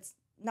 It's that it's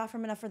not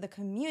firm enough for the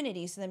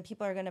community. So then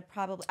people are going to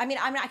probably, I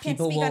can't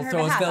People speak will on her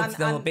throw, behalf.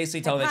 they'll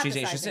basically tell her that she's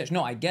hypothesizing. ish.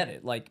 No, I get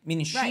it. Like,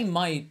 meaning she Right.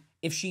 might,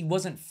 if she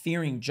wasn't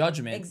fearing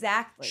judgment,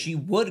 Exactly. she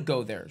would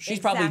go there. She's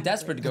probably Exactly.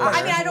 desperate to go I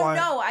there. mean, I don't Why-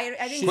 know. I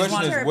didn't Question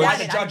talk to is, her why about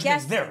the it. I'm judgment's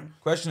guessing. there?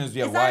 Question is,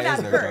 yeah, It's why not is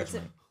about there her.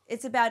 judgment?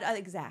 It's about,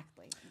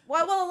 exactly.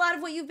 Well, a lot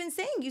of what you've been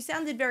saying, you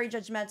sounded very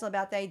judgmental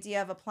about the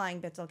idea of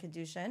applying Bittul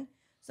Kedushin.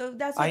 So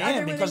that's what I other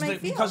am women because might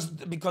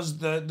feel. because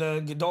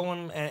the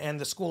Gedolim and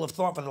the school of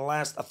thought for the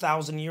last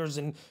 1,000 years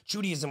in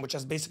Judaism, which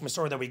has basic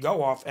Masorah that we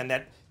go off and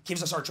that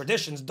gives us our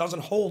traditions,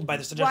 doesn't hold by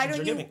the suggestions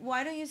you're giving.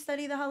 Why don't you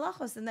study the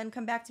halachos and then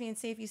come back to me and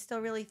say if you still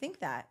really think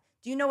that?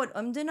 Do you know what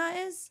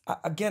umdana is?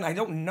 Again, I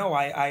don't know.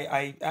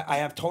 I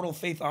have total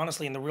faith,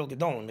 honestly, in the real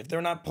Gedolim. If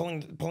they're not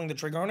pulling the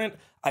trigger on it,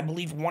 I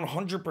believe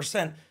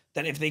 100%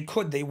 that if they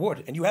could, they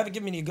would. And you haven't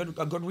given me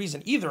a good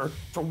reason either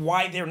for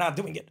why they're not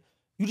doing it.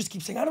 You just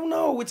keep saying, I don't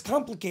know, it's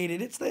complicated,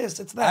 it's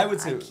this, it's that. I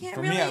would say, can't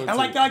for me, really- I would And say,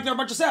 like they're a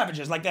bunch of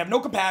savages. Like they have no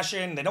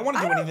compassion, they don't want to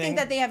I do don't anything. think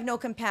that they have no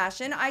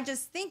compassion. I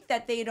just think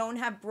that they don't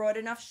have broad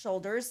enough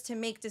shoulders to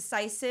make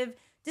decisive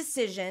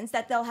decisions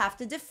that they'll have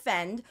to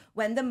defend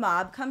when the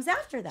mob comes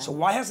after them. So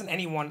why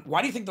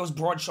do you think those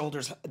broad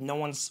shoulders, no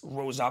one's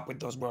rose up with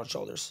those broad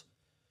shoulders?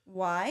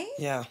 Why?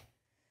 Yeah.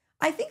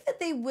 I think that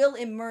they will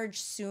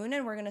emerge soon,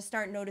 and we're going to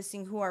start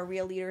noticing who our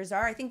real leaders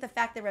are. I think the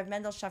fact that Rev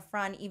Mendel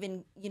Shafran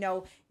even,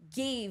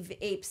 gave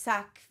a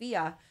psak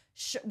kfiyah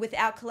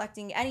without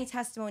collecting any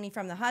testimony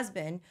from the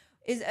husband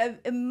is a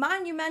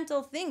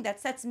monumental thing that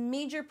sets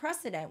major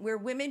precedent, where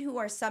women who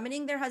are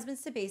summoning their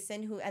husbands to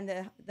Basin, and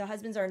the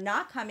husbands are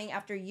not coming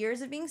after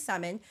years of being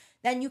summoned,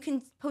 then you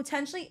can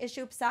potentially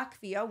issue psak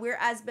kfiyah,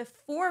 whereas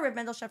before Reb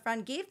Mendel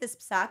Shafran gave this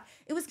psak,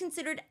 it was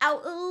considered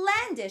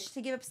outlandish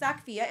to give a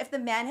psak kfiyah if the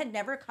man had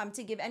never come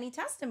to give any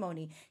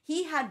testimony.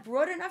 He had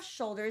broad enough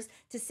shoulders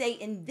to say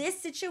in this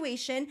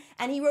situation,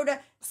 and he wrote a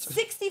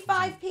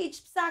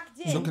 65-page psak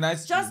din So can I-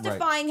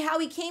 justifying how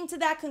he came to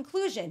that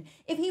conclusion.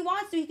 If he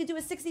wants to, he could do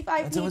a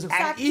 65-page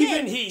psak And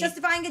even din he-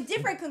 justifying a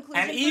different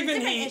conclusion And for a even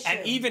different he issue.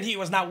 and even he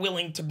was not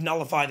willing to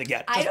nullify the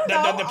get. I Just don't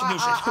know. the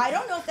Kedushin. I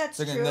don't know if that's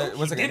Second, true.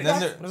 one second. It Then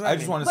is. there- What does that I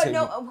just mean? want to But say,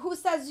 no, who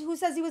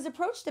says he was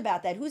approached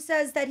about that? Who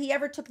says that he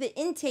ever took the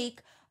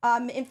intake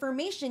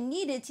information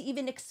needed to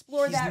even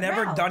explore He's that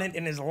never route? done it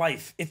in his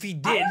life. If he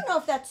did, I don't know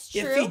if that's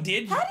true. If he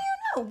did, how do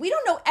you know? We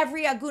don't know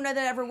every Agunah that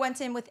ever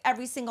went in with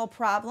every single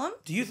problem.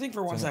 do you think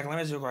for one second? Let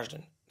me ask you a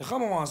question.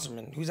 Nechama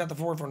Wasserman, who's at the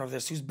forefront of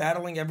this, who's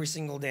battling every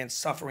single day and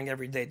suffering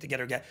every day to get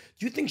her get,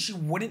 do you think she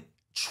wouldn't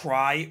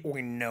try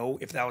or know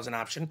if that was an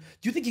option?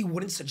 Do you think he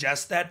wouldn't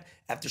suggest that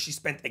after she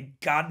spent a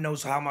God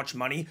knows how much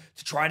money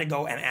to try to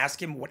go and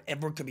ask him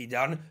whatever could be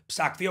done?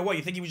 Psak Kfiyah, what,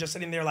 you think he was just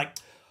sitting there like,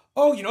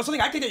 oh, you know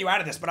something, I could get you out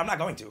of this, but I'm not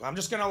going to. I'm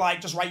just gonna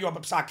just write you up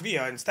a Psak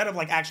Kfiyah instead of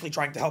actually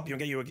trying to help you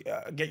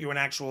and get you an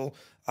actual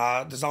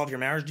dissolve your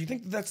marriage. Do you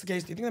think that's the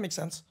case? Do you think that makes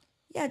sense?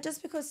 Yeah,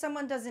 just because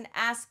someone doesn't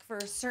ask for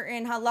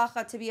certain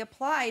halacha to be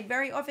applied,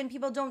 very often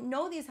people don't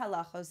know these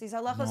halachos. These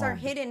halachos are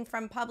hidden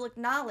from public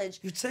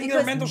knowledge. You're saying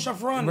they're Mendel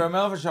Shafran.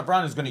 Ramel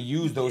Shafran is going to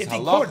use those If he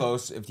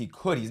halachos if he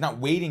could. He's not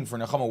waiting for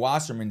Nechama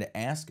Wasserman to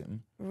ask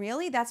him.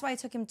 Really? That's why it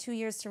took him 2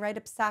 years to write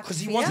a psak Because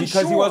he kfiyah? wasn't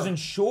Because he Sure. wasn't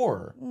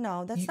sure.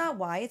 No, that's not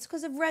why. It's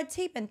because of red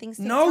tape and things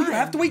take No, time. you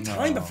have to wait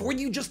time before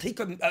you just take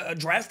a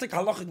drastic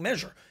halachic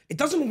measure. It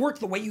doesn't work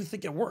the way you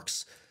think it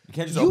works. You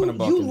can't just open a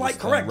book and just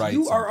correct. write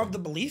You are something. of the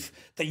belief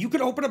that you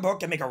could open a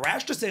book and make a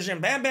rash decision,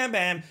 bam, bam,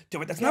 bam,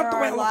 do it. That's There not the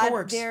are way a halacha lot-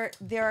 works.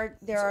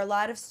 There are a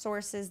lot of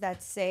sources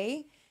that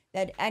say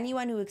that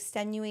anyone who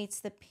extenuates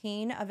the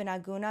pain of an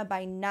aguna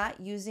by not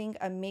using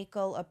a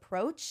makel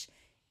approach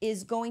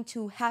is going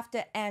to have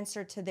to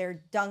answer to their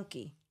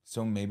donkey.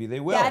 So maybe they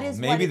will. That is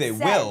maybe what they it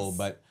will, says.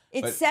 but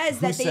It but says who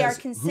that they are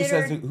says-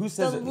 considered who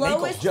says the it-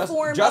 lowest just-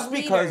 form just of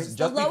because- leaders,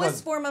 just the lowest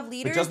because- form of but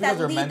leaders just that because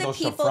they're lead the Mendel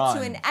people Shafran,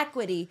 to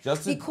inequity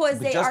just because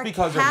they just are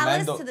because they're callous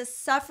Mendel- to the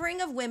suffering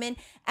of women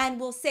and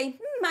will say,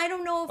 I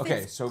don't know if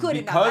Okay, it's so good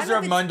enough. I because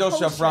don't know if Mendel it's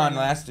kosher Shafran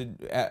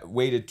enough."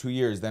 waited 2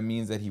 years, that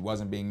means that he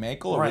wasn't being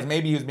makel, or Right.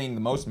 maybe he was being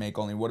the most makel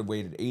and he would have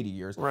waited 80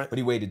 years, Right. but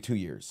he waited 2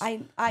 years.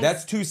 I-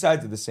 That's two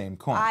sides of the same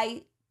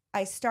coin.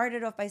 I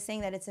started off by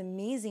saying that it's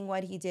amazing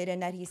what he did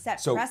and that he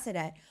set So-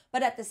 precedent.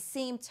 But at the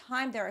same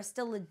time, there are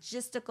still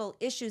logistical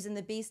issues in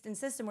the Basin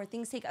system where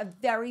things take a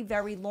very,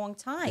 very long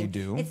time. They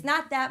do. It's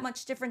not that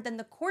much different than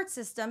the court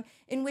system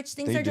in which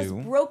things They are just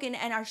do. broken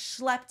and are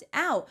schlepped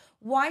out.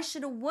 Why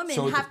should a woman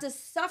So have to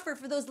suffer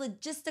for those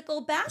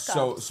logistical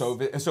backups? So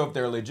if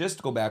they're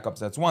logistical backups,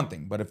 that's one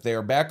thing. But if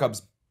they're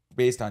backups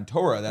based on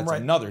Torah, that's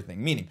Right. another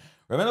thing. Meaning,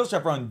 Mendel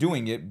Shafran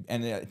doing it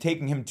and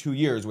taking him 2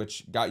 years,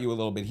 which got you a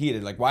little bit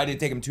heated. Like, why did it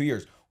take him 2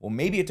 years? Well,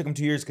 maybe it took him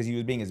 2 years because he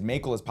was being as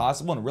makel as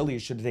possible, and really it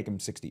should have taken him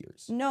 60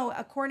 years. No,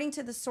 according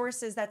to the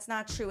sources, that's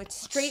not true. It's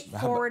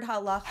straightforward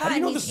halacha, do you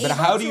know and this? he's But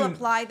able how do to you-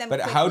 apply them but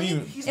quickly how do you-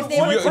 if they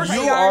would you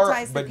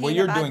prioritize the but what pain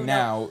you're of doing Agunah.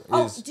 now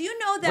Oh, is- do you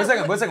know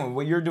that? One second.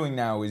 What you're doing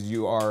now is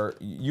you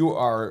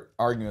are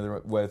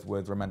arguing with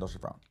Mendel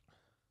Shafran.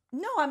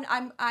 No,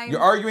 I'm You're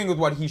arguing with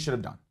what he should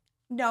have done.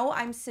 No,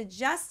 I'm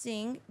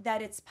suggesting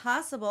that it's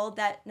possible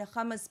that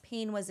Nechama's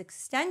pain was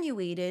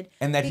extenuated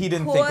And that he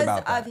didn't think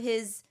about because that. of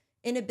his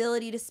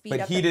inability to speed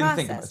But up he the didn't process.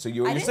 think about it. So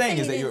you're saying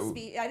is that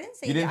I didn't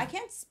say I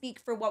can't speak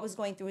for what was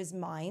going through his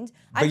mind.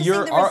 But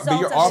you're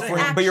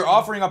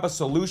offering up a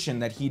solution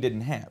that he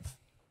didn't have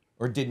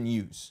or didn't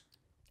use.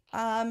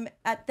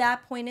 At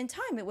that point in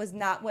time, it was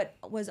not what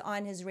was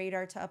on his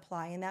radar to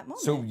apply in that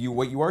moment. So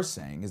what you are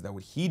saying is that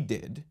what he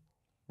did,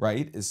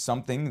 right, is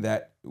something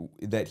that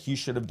he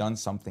should have done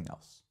something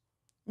else.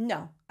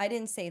 No, I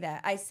didn't say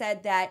that. I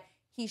said that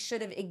he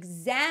should have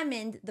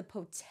examined the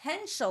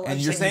potential. And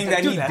you're saying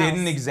that he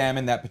didn't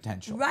examine that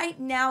potential. Right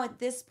now, at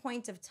this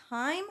point of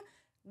time,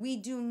 we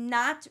do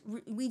not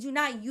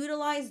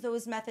utilize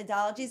those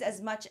methodologies as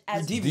much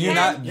as we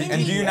can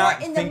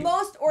in the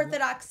most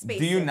orthodox spaces.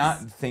 Do you not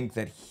think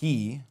that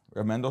he,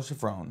 Mendel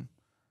Shafron,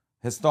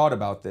 has thought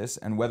about this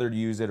and whether to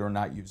use it or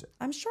not use it?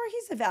 I'm sure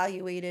he's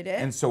evaluated it.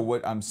 And so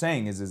what I'm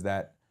saying is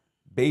that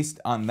based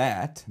on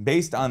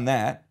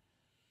that,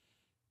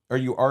 are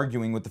you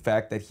arguing with the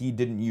fact that he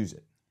didn't use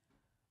it?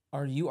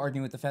 Are you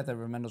arguing with the fact that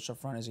Mendel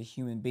Shafron is a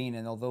human being,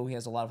 and although he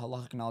has a lot of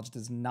halachic knowledge,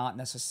 does not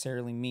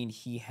necessarily mean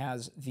he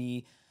has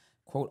the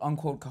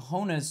quote-unquote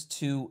cojones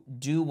to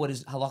do what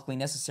is halachically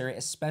necessary,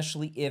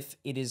 especially if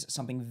it is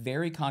something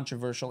very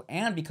controversial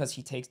and because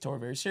he takes Torah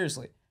very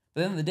seriously.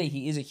 But at the end of the day,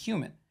 he is a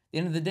human. At the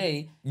end of the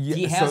day,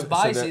 he has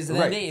biases. At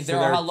the end of the day, if there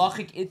are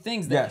halachic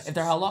things, if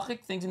there are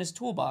halachic things in his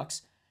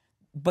toolbox,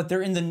 but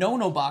they're in the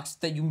no-no box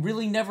that you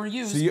really never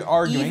use, so you're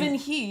arguing, even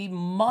he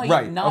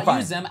might not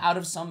use them out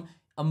of some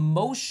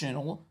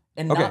emotional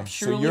and not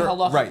purely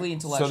halachically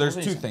intellectual. So there's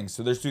reason. two things.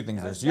 So there's two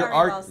things. That there.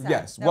 was very well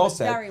said. Well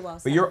said. Very well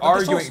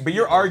said. But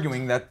you're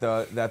arguing that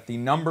the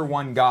number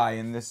one guy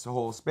in this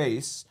whole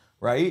space,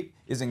 right,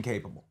 is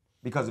incapable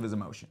because of his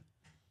emotion.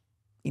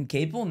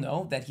 Incapable?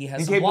 No, that he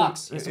has some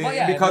blocks.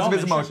 Because of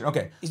his emotion.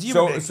 Okay. He's a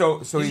human being. So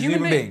he's a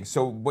human being.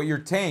 So what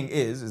you're saying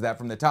is that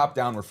from the top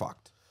down we're fucked.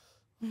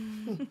 I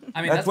mean,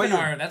 that's been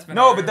our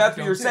but that's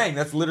what you're saying.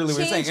 That's literally what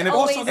you're saying.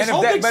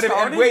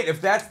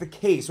 If that's the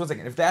case, one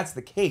second. If that's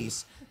the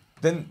case,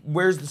 then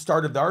where's the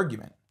start of the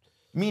argument?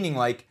 Meaning,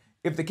 like,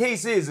 if the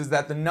case is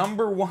that the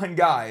number one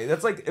guy,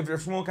 that's like if you're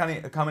Shmuel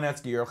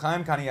Kamenetsky or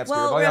Chaim Kanievsky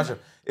or Baal Yasher,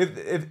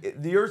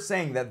 if you're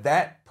saying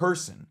that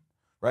person,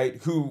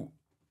 right, who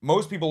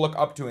most people look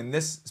up to in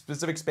this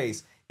specific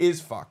space is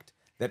fucked,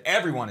 that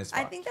everyone is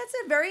fucked. I think that's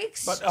a very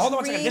extreme... But hold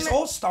on a second. This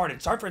all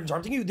started, sorry for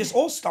interrupting you, this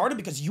all started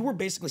because you were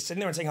basically sitting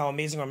there and saying how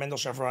amazing Mendel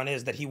Shafron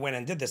is that he went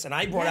and did this. And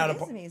I brought out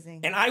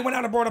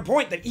a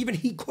point that even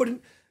he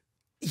couldn't,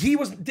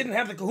 didn't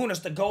have the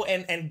kahunas to go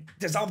and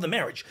dissolve the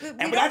marriage.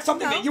 And that's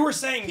something that you were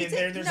saying.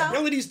 There's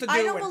abilities to do.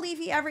 I don't believe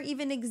he ever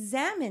even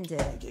examined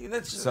it.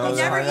 That's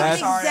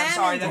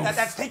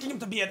taking him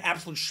to be an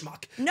absolute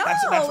schmuck. No,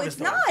 it's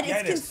not.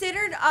 It's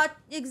considered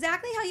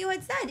exactly how you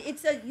had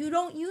said. You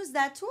don't use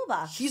that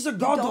toolbox. He's a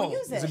gadol. Don't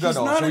use it. He's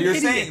not an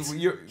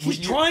idiot. He's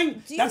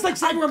trying. That's like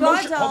saying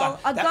emotion. Hold on.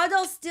 A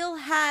gadol still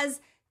has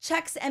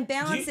checks and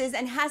balances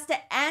and has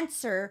to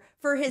answer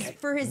for his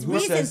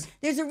reasons.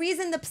 There's a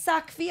reason the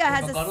psak fia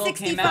has a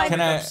 65.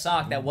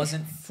 Psak that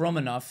wasn't from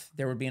enough,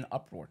 there would be an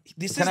uproar.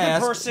 This is the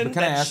person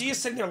that she is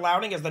sitting there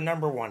lauding as the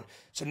number one.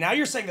 So now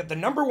you're saying that the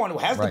number one who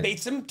has the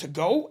Batsim to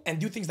go and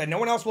do things that no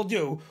one else will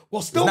do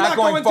will still not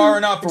going far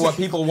enough for what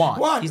people want.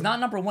 What? He's not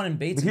number one in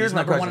Batsim. He's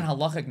number one in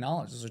halachic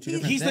knowledge. Those are two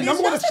different things. He's the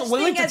number one that's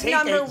willing to take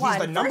it. He's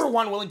the number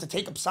one willing to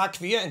take up psak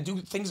fia and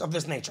do things of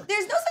this nature.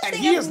 There's no such thing as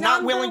he is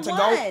not willing to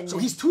go. So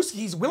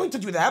he's willing to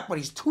do that, but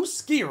he's too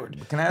scared.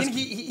 Can I ask?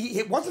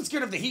 He wasn't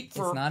scared of the heat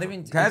for. It's not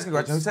even. Can I ask you a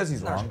question? Who says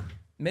he's wrong?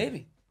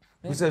 Maybe.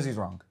 Who says he's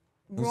wrong?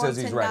 Who says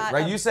he's right?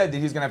 Right? You said that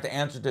he's gonna have to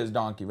answer to his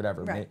donkey,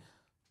 whatever. Right.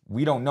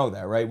 We don't know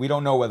that, right? We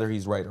don't know whether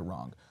he's right or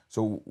wrong.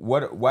 So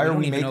what? Why are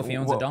we making? Know if he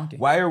owns a donkey.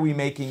 Why are we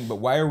making? But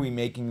why are we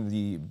making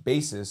the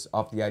basis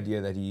off the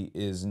idea that he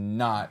is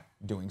not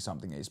doing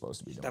something that he's supposed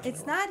to be doing?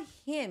 It's not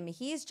him.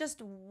 He's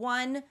just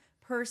one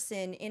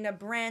person in a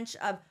branch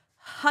of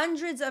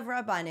hundreds of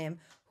rabbanim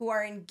who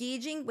are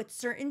engaging with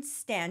certain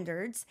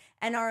standards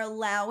and are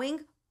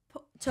allowing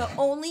to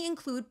only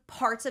include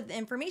parts of the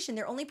information.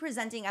 They're only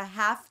presenting a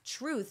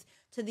half-truth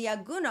to the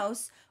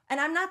agunos. And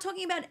I'm not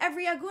talking about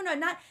every aguna,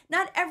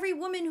 not every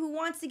woman who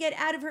wants to get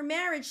out of her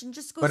marriage and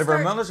just go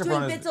start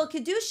doing bittul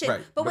kedushin.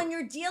 Right, but when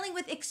you're dealing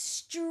with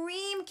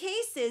extreme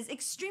cases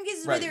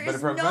where there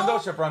is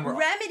no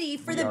remedy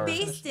for the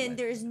Beis Din,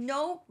 there is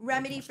no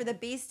remedy for the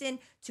Beis Din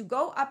to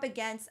go up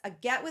against a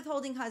get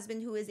withholding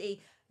husband who is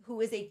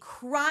a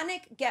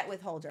chronic get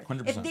withholder.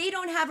 100%. If they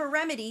don't have a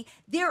remedy,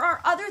 there are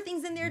other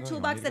things in their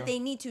toolbox that they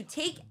need to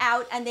take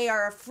out and they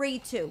are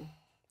afraid to.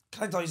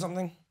 Can I tell you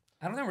something?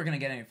 I don't think we're going to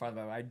get any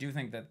farther, but I do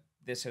think that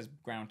this has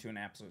ground to an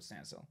absolute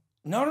standstill.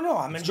 No.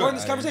 I'm enjoying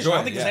this conversation. I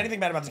don't think there's anything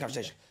bad about this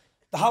conversation.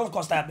 The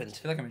Holocaust happened. I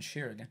feel like I'm in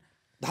sheer again.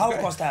 The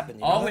Holocaust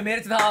happened. We made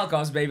it to the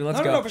Holocaust, baby.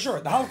 Let's go. No, for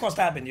sure. The Holocaust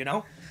happened,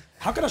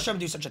 How could Hashem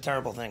do such a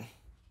terrible thing?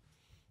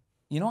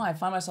 I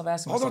find myself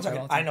asking Hold on a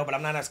second. I know, but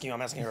I'm not asking you.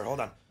 I'm asking her.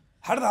 Hold on.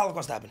 How did the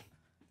Holocaust happen?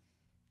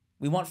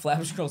 We want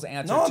Flatbush Girl's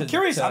answer. No, I'm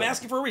curious. I'm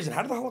asking for a reason.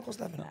 How did the Holocaust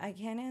happen? I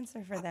can't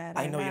answer for that.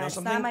 I know, you know It's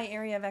something? not my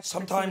area of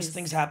expertise. Sometimes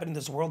things happen in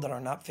this world that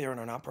are not fair and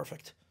are not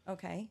perfect.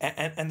 Okay.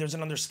 And there's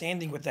an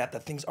understanding with that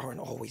things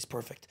aren't always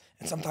perfect.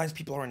 And sometimes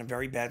people are in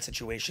very bad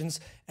situations,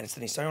 and it's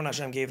the Nisayon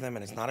Hashem gave them,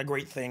 and it's not a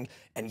great thing,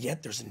 and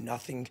yet there's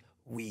nothing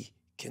we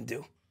can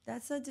do.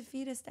 That's a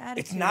defeatist attitude.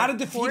 It's not a Of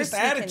defeatist course we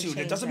can attitude. It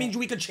change doesn't mean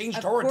we could change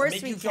Of Torah to course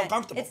make we you feel can.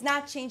 comfortable. It's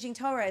not changing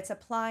Torah, it's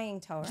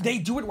applying Torah. They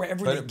do it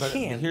wherever they can. But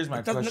here's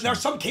my question. There are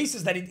some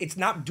cases that it's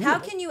not doable. How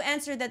can you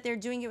answer that they're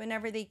doing it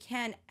whenever they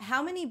can?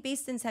 How many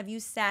basins have you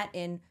sat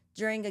in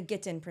during a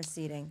Gittin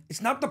proceeding?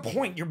 It's not the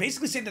point. You're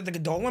basically saying that the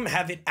Gedolim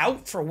have it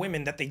out for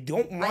women, that they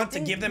don't want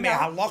to give them a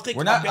halachic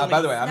We're not. ability.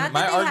 By the way, Not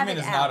my that they have argument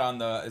it is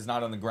out.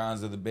 not on the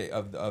grounds of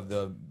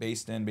the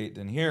based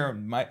in here.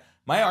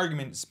 My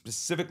argument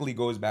specifically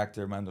goes back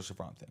to the Mendel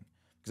Shafran thing,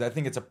 because I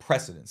think it's a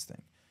precedence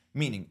thing.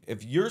 Meaning,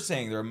 if you're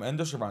saying there are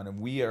Mendel Shafran and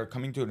we are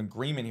coming to an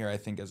agreement here, I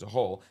think as a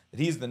whole, that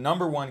he's the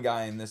 #1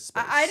 guy in this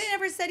space. I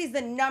never said he's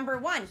the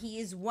 #1. He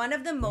is one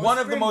of the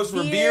most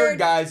revered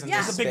guys in Yeah.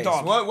 this He's a space. big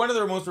dog. One of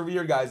the most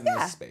revered guys in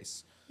this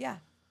space. Yeah.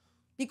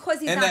 Because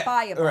he's And not that,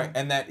 buyable. right,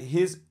 and that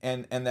his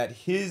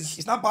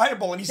He's not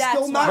viable, and he's That's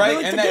still not why-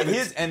 willing and to that give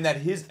his it.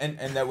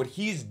 and that what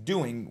he's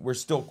doing, we're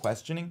still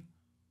questioning.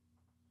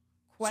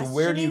 So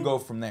where do you go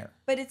from there?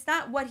 But it's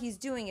not what he's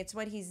doing, it's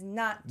what he's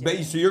not doing.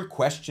 But so you're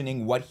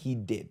questioning what he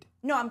did.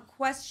 No, I'm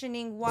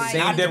questioning why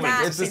Same he's difference.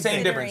 not It's the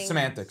same difference.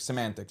 considering-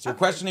 Semantics. You're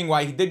questioning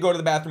why he did go to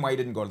the bathroom, why he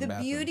didn't go to the The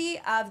bathroom. beauty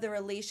of the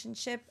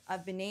relationship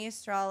of Bnei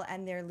Yisrael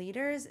and their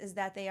leaders is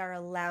that they are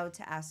allowed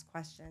to ask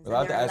questions. We're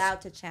allowed and they're to ask-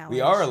 allowed to challenge.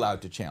 We are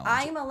allowed to challenge.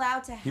 I am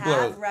allowed to People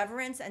have are-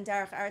 reverence and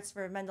derech arts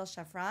for Mendel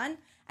Shafran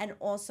and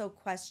also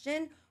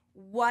question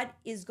what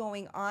is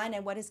going on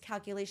and what his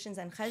calculations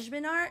and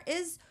cheshbon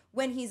is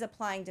when he's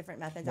applying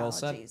different methodologies. Well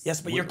said. Yes,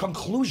 but your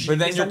conclusion But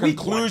then is your a weak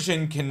one.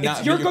 conclusion cannot.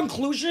 It's your but your-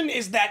 conclusion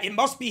is that it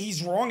must be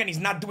he's wrong and he's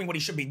not doing what he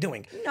should be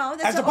doing. No,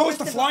 that's as an opposed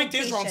to flying to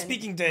Israel and oversimplification.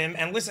 speaking to him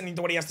and listening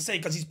to what he has to say,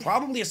 because he's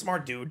probably a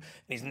smart dude and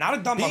he's not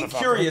a dumb Being motherfucker.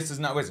 curious is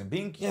not wisdom.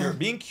 Being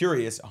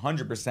curious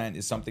 100%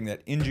 is something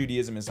that in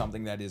Judaism is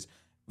something that is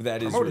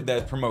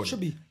Promoted. promoted. Should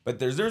be. But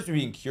there's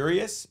being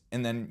curious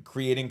and then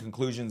creating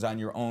conclusions on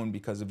your own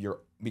because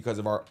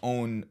of our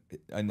own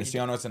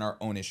nisyonos and our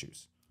own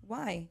issues.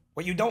 Why?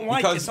 What you don't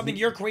like is something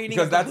you're creating.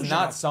 Because a that's conclusion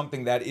not of.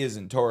 something that is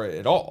in Torah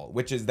at all,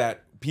 which is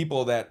that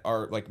people that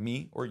are like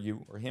me or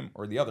you or him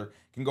or the other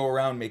can go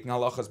around making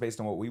halachas based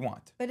on what we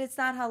want. But it's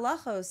not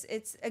halachos.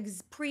 It's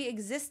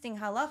pre-existing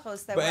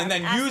halachos that. And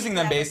then asking using for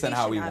them based on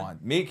how we application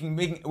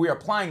of. want. We're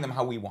applying them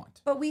how we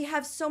want. But we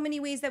have so many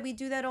ways that we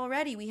do that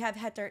already. We have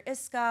heter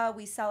iska.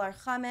 We sell our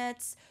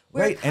chametz.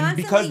 We're Right,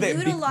 and constantly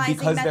utilizing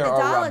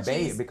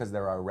methodologies. because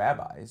there are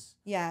rabbis,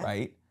 Yeah.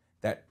 right,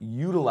 that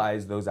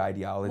utilize those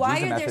ideologies Why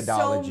and are there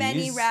methodologies. so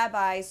many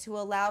rabbis who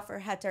allow for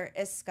heter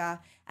iska,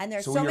 and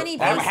there's so you're- many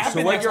That bases happened.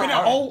 So what It's you're, been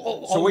a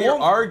what you're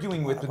long-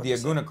 arguing with the what you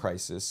said. Agunah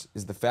crisis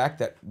is the fact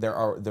that there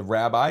are the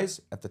rabbis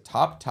at the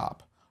top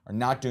are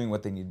not doing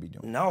what they need to be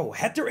doing. No,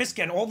 heter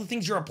iska and all the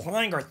things you're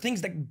applying are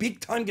things that big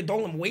time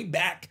Gedolim way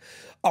back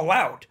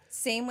allowed.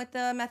 Same with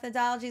the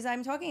methodologies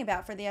I'm talking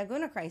about for the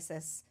Agunah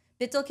crisis.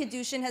 Bittul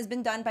Kedushin has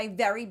been done by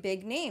very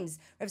big names.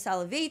 Rav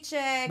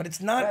Soloveitchik, But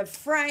it's not- Rav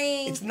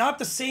Frank, It's not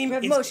the same.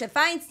 Rav it's- Moshe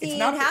Feinstein. it's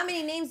not the- How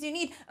many names do you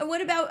need? And what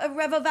about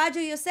Rav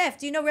Ovadia Yosef?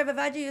 Do you know Rav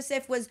Ovadia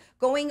Yosef was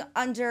going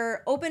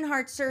under open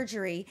heart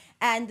surgery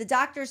and the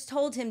doctors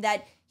told him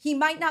that he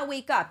might not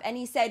wake up, and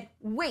he said,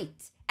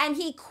 wait. And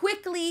he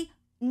quickly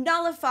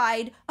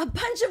nullified a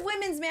bunch of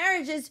women's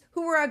marriages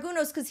who were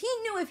agunos because he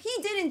knew if he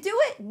didn't do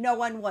it, no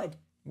one would.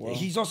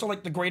 He's also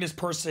like the greatest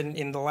person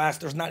in the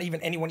last. There's not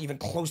even anyone even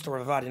close to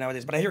Ravadi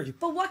nowadays. But I hear you.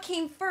 But what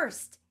came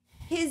first?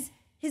 His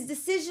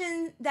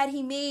decision that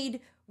he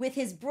made with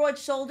his broad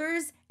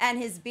shoulders and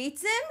his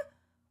beitzim?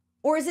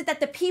 Or is it that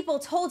the people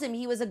told him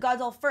he was a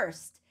gadol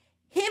first?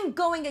 Him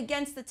going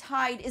against the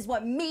tide is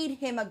what made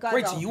him a gadol.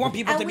 Right, so you want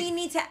people and to we be-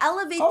 need to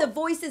elevate Oh. the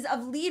voices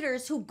of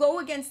leaders who go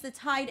against the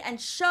tide and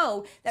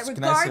show that So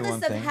can I say regardless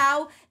one of thing?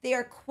 how they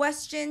are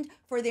questioned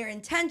for their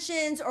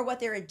intentions or what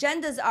their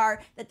agendas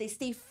are, that they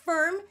stay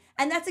firm.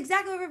 And that's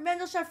exactly what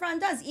Mendel Shafran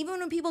does. Even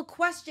when people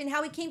question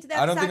how he came to that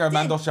I don't think psak our din,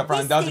 Mendel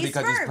Shafran he does it stays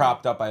because he's firm.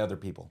 propped up by other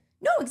people.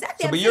 No,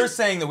 exactly. So, I'm but you're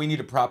saying- saying that we need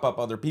to prop up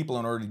other people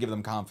in order to give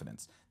them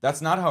confidence.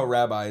 That's not how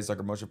rabbis like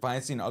Moshe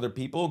Feinstein and other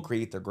people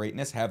create their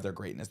greatness, have their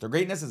greatness. Their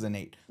greatness is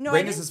innate. No, I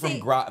Greatness didn't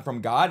is say-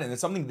 from God, and it's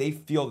something they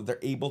feel that they're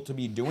able to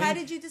be doing. How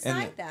did you and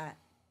decide that?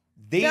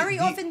 They, Very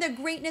often their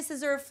greatness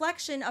is a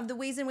reflection of the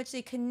ways in which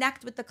they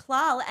connect with the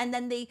klal, and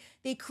then they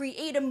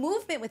create a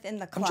movement within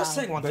the klal. I'm just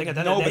saying one thing. At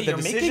the No, end of the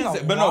but day, the you're making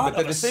decisions, a but no, lot but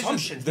the of decisions,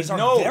 assumptions. the, These are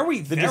no, very,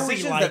 the very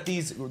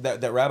decisions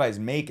that rabbis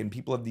make and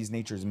people of these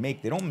natures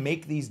make, they don't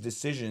make these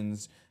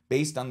decisions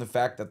based on the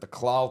fact that the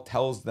klal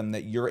tells them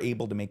that you're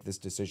able to make this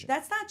decision.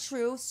 That's not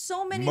true.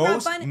 So many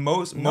Most rabbanim.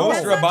 most No,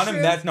 that's not rabbanim,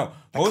 true. that's no.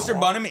 Most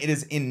klal. rabbanim, it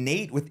is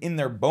innate within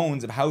their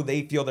bones of how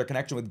they feel their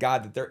connection with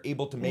God that they're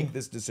able to make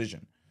this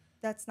decision.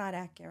 That's not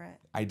accurate.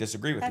 I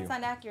disagree with you. That's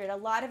not accurate. A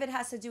lot of it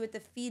has to do with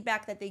the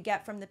feedback that they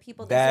get from the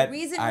people. That There's a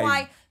reason I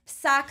why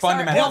psaks are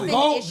fundamentally-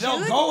 often issued.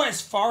 They'll go as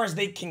far as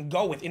they can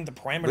go within the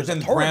parameters. Within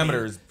of the Torah.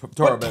 parameters, But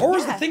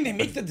Torah's Yeah. the thing. They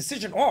make the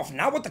decision off,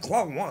 not what the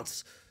klal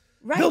wants.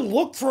 Right. They'll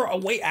look for a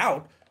way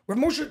out. Where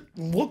Moshe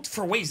looked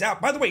for ways out.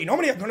 By the way, you know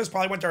how many Agunas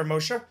probably went to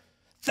Moshe?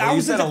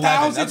 Thousands said and 11.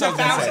 thousands That's and what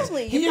I was gonna say. thousands.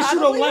 Probably. He You're issued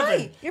probably 11.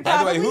 right. You're By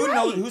the way, probably who right.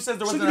 knows? Who says there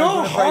So wasn't you know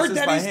an how hard crisis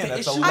that by is hand? to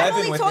That's issue? 11 I'm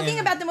only within. talking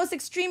about the most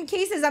extreme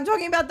cases. I'm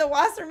talking about the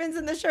Wassermans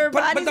and the Sherbanis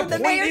the and the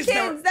point Mayor is that-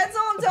 Kins. That's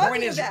all I'm The point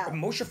talking is, about.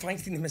 Moshe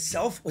Feinstein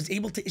himself was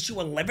able to issue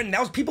 11. That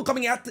was people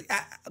coming to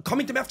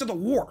him after the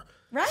war.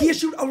 Right. He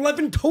issued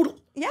 11 total.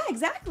 Yeah,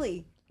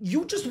 exactly.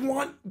 You just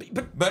want,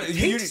 But it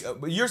takes-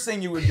 you're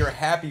saying you're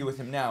happy with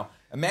him now.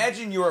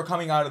 Imagine you were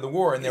coming out of the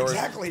war and there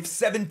Exactly. were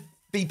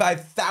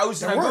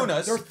 75,000 There were.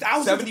 Agunas. There were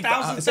thousands and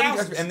thousands and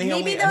thousands. And he Maybe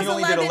only those did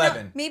 11.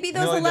 11. Maybe He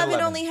those only did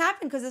 11 only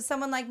happened because of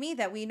someone like me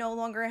that we no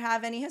longer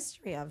have any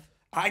history of.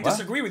 I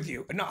disagree with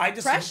you. No, I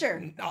disagree.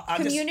 Pressure, I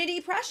community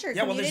pressure,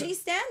 Yeah, well, there's community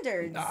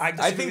standards. I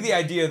disagree I think with the you.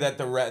 idea that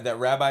that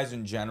rabbis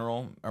in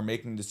general are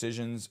making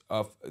decisions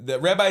of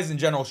that rabbis in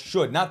general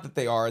should, not that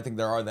they are. I think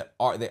there are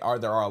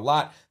a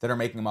lot that are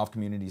making them off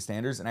community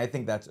standards, and I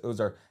think those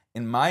are,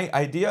 in my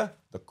idea,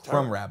 the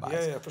crumb rabbis.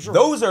 Yeah, for sure.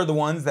 Those are the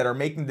ones that are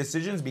making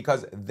decisions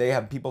because they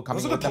have people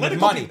coming Those are with the them with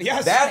political money. people,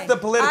 yes. That's the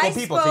Okay. political I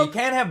people. So you spoke-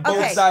 can't have both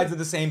okay. sides of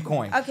the same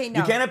coin. Okay, no.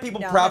 You can't have people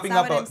No, propping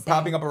that's up not what I'm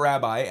propping saying. up a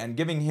rabbi and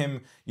giving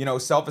him,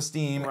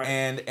 self-esteem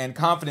Right. and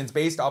confidence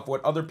based off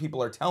what other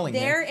people are telling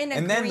They're him. in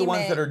and then the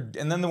ones that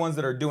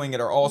agreement. are doing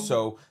it are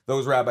also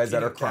those rabbis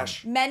that are crumb.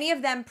 cash. Many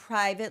of them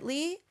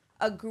privately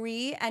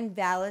agree and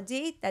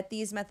validate that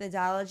these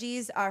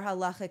methodologies are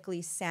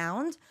halachically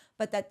sound,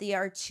 but that they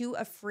are too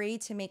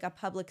afraid to make a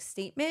public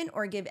statement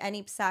or give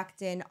any psak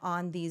din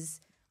on these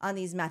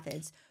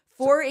methods.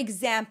 For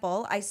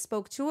example, I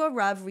spoke to a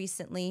Rav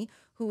recently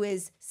who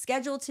is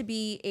scheduled to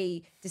be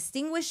a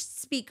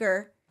distinguished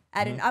speaker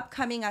at an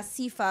upcoming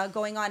asifa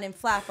going on in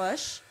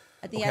Flatbush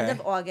at the end Okay.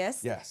 of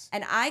August. Yes.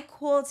 And I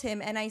called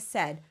him and I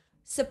said,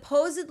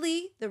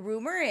 supposedly the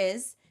rumor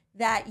is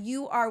that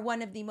you are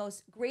one of the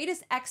most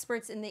greatest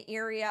experts in the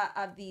area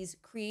of these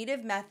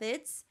creative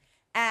methods.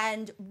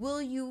 And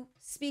will you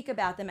speak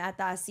about them at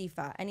the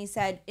Asifa? And he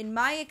said, in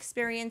my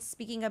experience,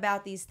 speaking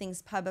about these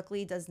things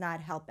publicly does not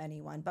help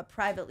anyone, but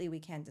privately we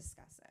can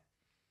discuss it.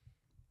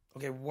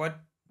 Okay, what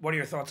are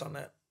your thoughts on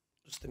that?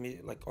 Just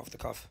immediately, like off the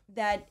cuff.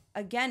 That,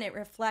 again, it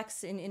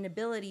reflects an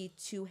inability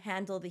to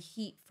handle the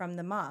heat from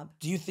the mob.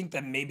 Do you think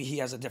that maybe he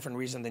has a different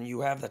reason than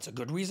you have? That's a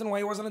good reason why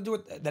he wasn't to do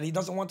it. That he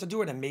doesn't want to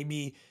do it, and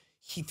maybe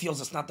he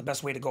feels it's not the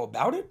best way to go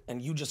about it,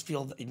 and you just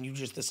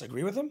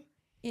disagree with him.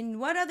 In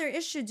what other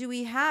issue do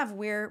we have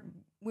where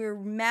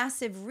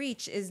massive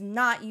reach is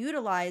not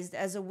utilized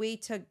as a way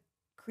to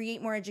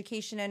create more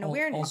education and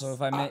awareness? Also,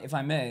 if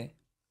I may,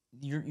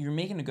 you're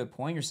making a good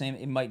point. You're saying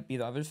it might be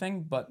the other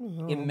thing, but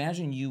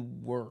imagine you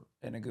were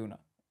an Agunah.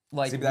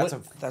 Like See, that's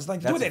what, That's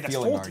like that's a that's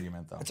feeling faulty.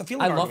 argument, though. It's a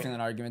feeling I argument. love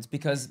feeling arguments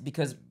because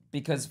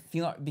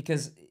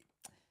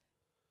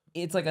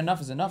it's like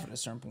enough is enough at a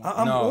certain point.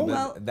 No,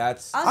 Well,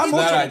 that's I'll give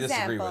that you I an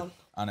disagree example. with.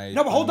 On a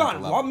No, but hold a on.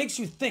 level. What makes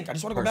you think? I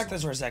just want to go back to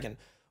this for a second.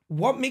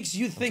 What makes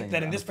you think saying that that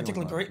in I'm this feeling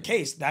particular about it.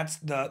 case, that's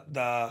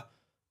the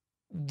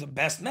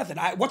best method?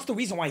 What's the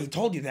reason why he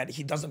told you that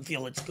he doesn't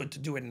feel it's good to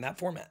do it in that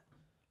format?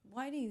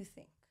 Why do you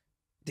think?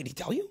 Did he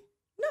tell you?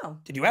 No,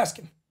 Did you ask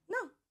him? no,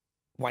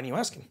 Why didn't you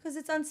ask him? because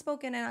it's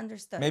unspoken and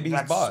understood. Maybe he's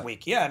That's bought.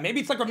 weak. Yeah, maybe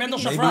it's like Mendel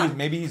Maybe Shafran.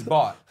 Maybe he's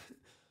bought.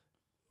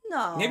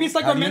 No. Maybe it's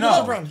like How do you Mendel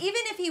know? Shafran.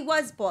 Even if he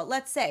was bought,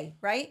 let's say,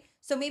 right?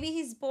 So maybe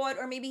he's bought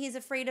or maybe he's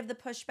afraid of the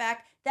pushback.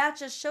 That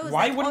just shows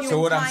Why that wouldn't you- So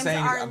what I'm oftentimes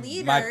saying, our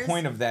leaders my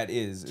point of that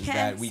is can't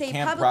that we say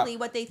can't publicly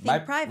what they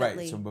think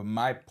privately. Right. So, but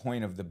my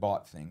point of the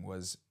bought thing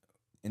was,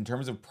 in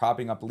terms of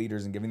propping up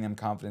leaders and giving them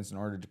confidence in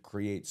order to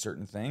create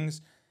certain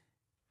things,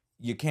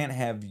 you can't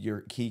have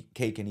your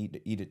cake and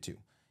eat it too.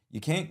 You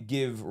can't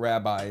give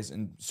rabbis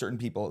and certain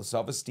people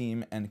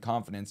self-esteem and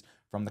confidence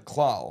from the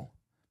klal,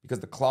 because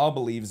the klal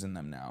believes in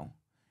them now.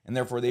 And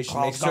therefore, they should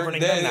make Klal's certain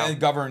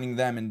governing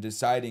them now. and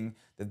deciding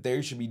that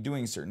they should be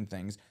doing certain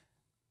things,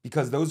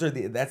 because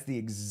that's the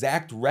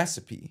exact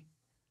recipe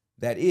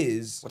that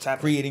is What's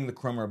happening? creating the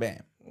Krum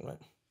Rabam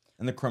Right.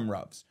 and the Krum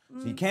Rubs.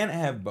 So you can't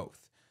have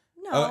both.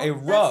 No, A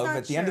that's Rav not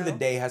at the end of the true.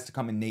 day has to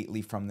come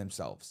innately from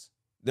themselves.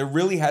 There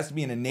really has to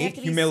be an They innate have to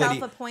be humility,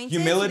 self-appointed?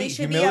 humility, They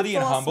should be a humility,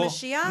 and false humble.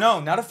 Mashiach?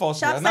 No, not a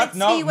false Mashiach. Shopsite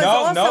No, Tzvi was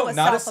also a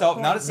not a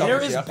self-appointed. self. There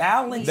is Mashiach.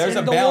 balance There's in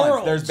a the balance.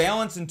 world. There's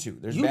balance in two.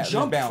 There's You there's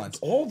jumped balance.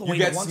 all the way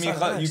you to get one side or the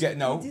smicha. You next. get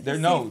no. You do There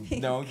the no same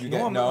thing. no. You No,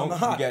 get I'm no.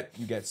 not.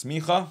 You get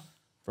smicha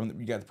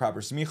you get the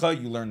proper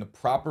smicha. You learn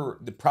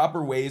the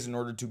proper ways in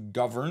order to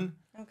govern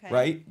Okay.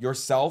 right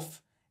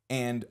yourself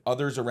and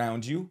others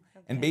around you.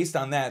 And based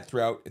on that,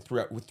 through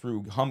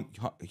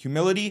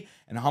humility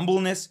and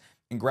humbleness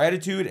and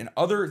gratitude and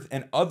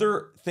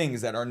other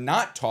things that are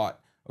not taught,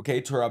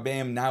 okay, to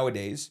Rabbeim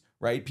nowadays,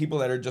 right? People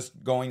that are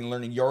just going and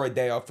learning Yoreh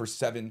Deah for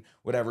 7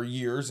 whatever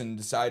years and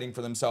deciding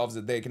for themselves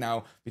that they can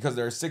now, because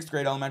they're a 6th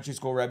grade elementary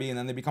school Rebbe and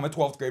then they become a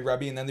 12th grade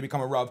Rebbe and then they become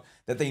a Rav,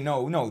 that they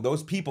know, no,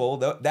 those people,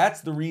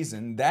 that's the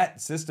reason,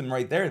 that system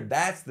right there,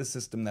 that's the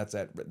system that's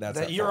at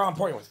you're fault. on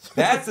point with.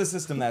 That's the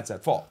system that's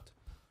at fault,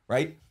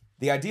 right?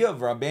 The idea of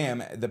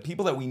Rabbeim, the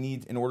people that we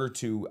need in order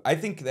to, I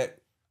think that,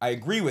 I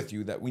agree with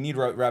you that we need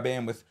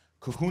Rabbeim with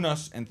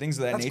kahunas and things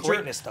of that That's nature.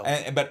 greatness, though.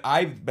 But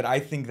I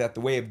think that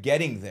the way of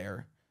getting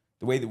there,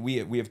 the way that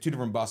we have 2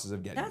 different buses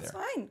of getting there. That's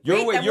fine.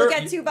 Your Great, then we'll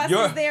get 2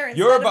 buses there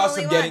instead of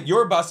only one.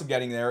 Your bus of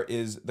getting there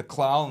is the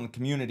klal and the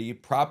community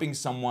propping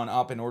someone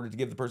up in order to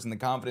give the person the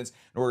confidence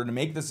in order to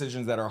make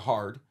decisions that are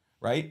hard,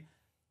 right?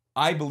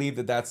 I believe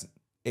that that's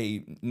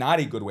not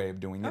a good way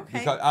of doing it. Okay.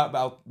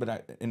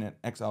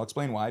 Because I'll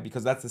explain why.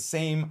 Because that's the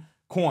same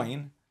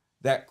coin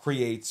that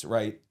creates,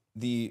 right,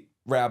 the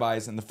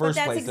rabbis in the first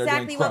place. But that's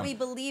exactly what we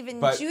believe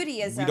in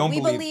Judaism.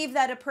 We believe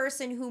that a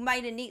person who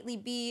might innately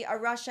be a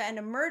Rasha and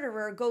a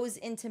murderer goes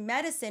into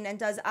medicine and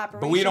does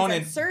operations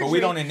and surgery. But we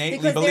don't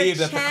innately believe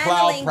that the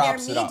klal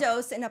props it up. Their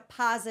midos in a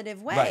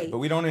positive way. Right, but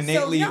we don't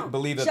innately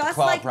believe that the klal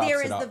props it up. Just like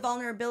there is the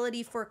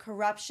vulnerability for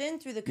corruption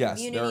through the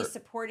community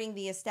supporting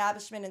the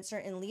establishment and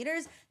certain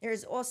leaders, there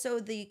is also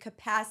the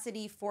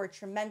capacity for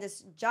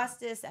tremendous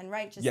justice and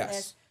righteousness.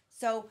 Yes.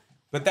 So.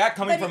 But that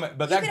coming from,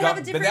 but that being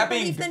governed,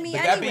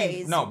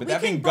 100%. But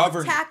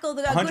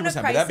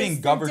that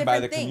being governed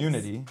by the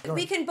community.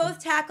 We can both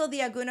tackle the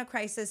Agunah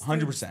crisis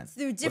 100%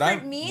 through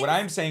different means. What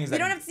I'm saying is that we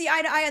don't have to see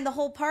eye to eye on the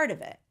whole part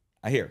of it.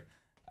 I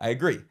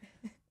agree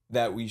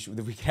that we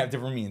can have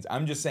different means.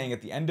 I'm just saying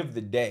at the end of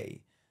the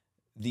day,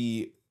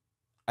 the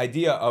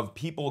idea of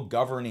people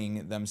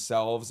governing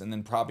themselves and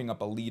then propping up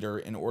a leader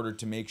in order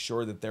to make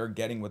sure that they're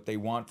getting what they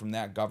want from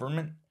that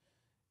government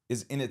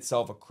is in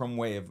itself a crumb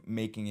way of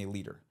making a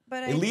leader.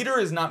 But a leader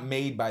is not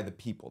made by the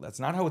people. That's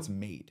not how it's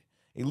made.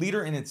 A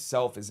leader in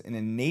itself is an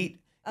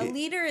innate... A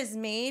leader is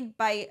made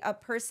by a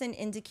person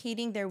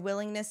indicating their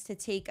willingness to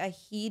take a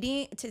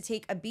beating,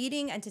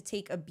 and to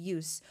take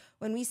abuse.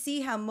 When we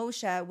see how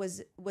Moshe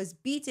was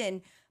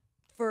beaten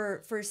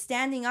for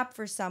standing up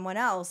for someone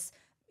else,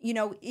 you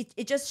know,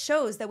 it just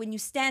shows that when you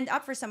stand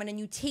up for someone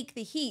and you take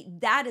the heat,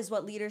 that is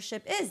what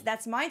leadership is.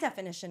 That's my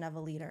definition of a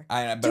leader.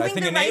 But I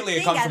think innately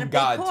it comes from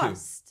God too.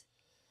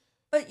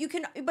 But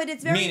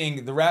it's very...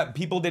 Meaning,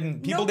 people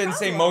didn't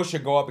say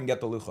Moshe go up and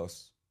get the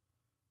luchos.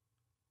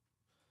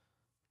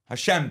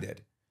 Hashem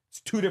did. It's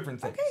 2 different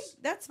things. Okay,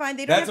 that's fine.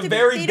 They don't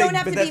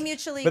have to be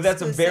mutually exclusive. But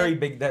that's a very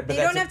big... They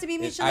don't have to be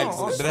mutually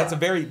exclusive. But that's a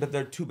very... But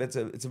they're 2... It's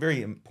a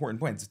very important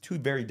point. It's 2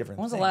 very different things.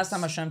 When was the last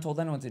time Hashem told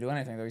anyone to do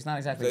anything, though? He's not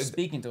exactly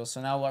speaking to us.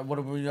 So now what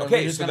are we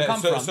just going to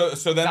come from?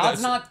 So then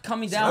God's not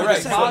coming down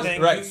with a boss.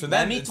 Right. So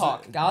then... Let me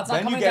talk. God's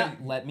not coming down...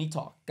 Let me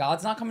talk.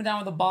 God's not coming down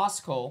with a boss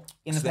call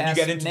in the past.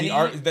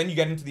 Then you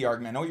get into the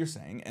argument. I know what you're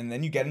saying. And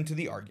then you get into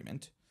the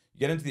argument.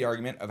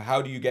 Of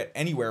how do you get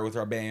anywhere with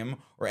Rabbeim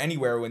or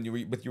anywhere with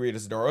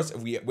Yeridus Doros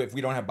if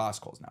we don't have bas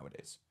calls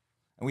nowadays,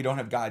 and we don't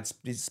have God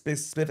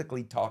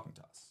specifically talking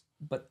to us.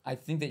 But I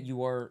think that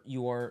you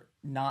are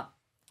not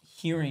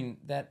hearing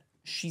that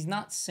she's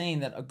not saying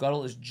that a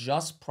gadol is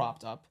just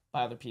propped up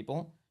by other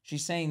people.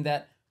 She's saying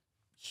that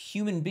some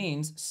human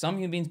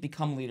beings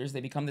become leaders.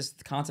 They become this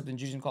concept in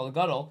Judaism called a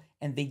gadol,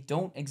 and they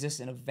don't exist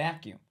in a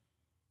vacuum.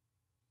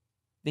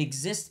 They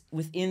exist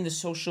within the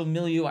social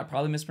milieu. I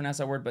probably mispronounced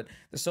that word, but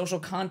the social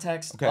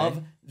context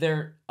of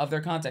their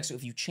context. So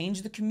if you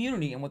change the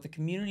community and what the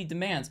community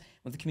demands,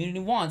 what the community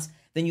wants,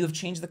 then you have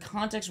changed the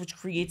context, which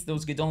creates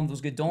those gedom.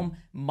 Those gedom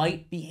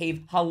might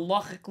behave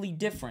halachically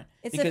different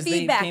because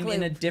they came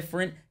in a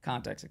different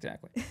context.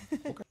 Exactly.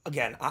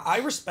 Again, I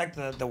respect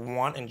the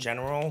want in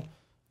general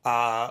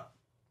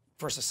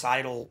for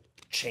societal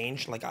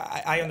change. Like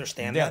I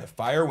understand that. Yeah, the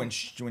fire when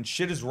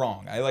shit is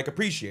wrong. I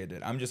appreciate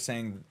it. I'm just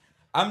saying.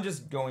 I'm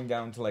just going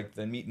down to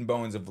the meat and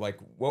bones of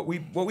what we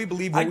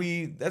believe.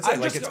 That's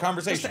it. It's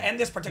conversation. Just to end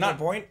this particular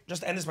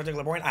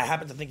point. I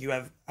happen to think you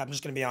have. I'm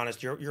just going to be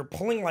honest. You're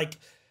pulling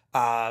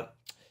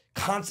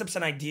concepts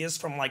and ideas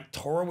from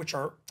Torah, which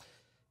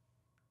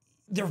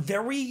they're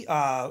very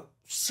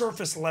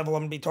surface level.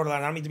 I'm going to be totally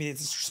honest. I don't mean to be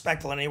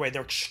disrespectful in any way.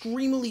 They're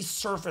extremely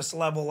surface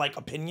level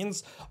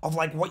opinions of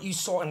what you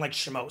saw in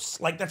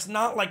Shemos. That's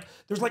not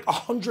there's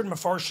 100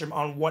 mefarshim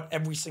on what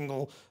every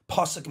single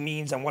pasuk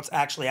means and what's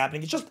actually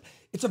happening.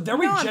 It's a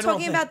very general thing. I'm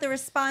talking about the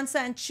responsa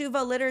and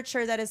tshuva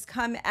literature that has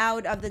come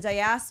out of the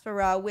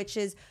diaspora, which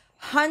is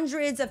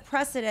hundreds of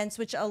precedents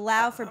which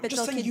allow for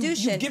bittul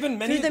kedushin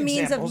through the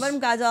means of Mem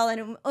Gadol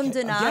and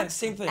Umdana. Again,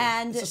 same thing.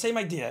 And it's the same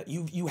idea.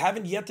 You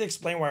haven't yet to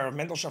explain why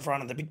Mendel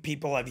Shafran and the big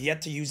people have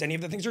yet to use any of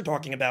the things you're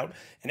talking about,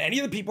 and any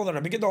of the people that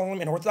are big Gedolim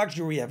in Orthodox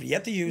Jewry have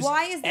yet to use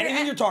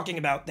anything you're talking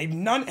about. They've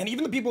none, and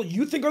even the people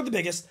you think are the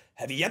biggest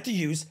have yet to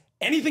use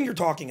anything you're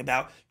talking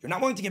about. You're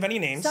not willing to give any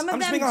names. Some of I'm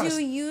just them being honest.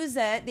 do use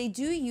it. They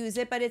do use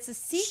it, but it's a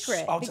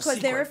secret Oh, it's a because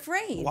they're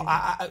secret. afraid.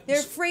 Well,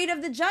 they're afraid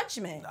of the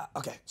judgment.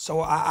 Okay,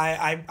 so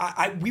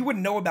we would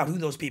know about who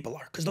those people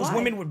are because those Why?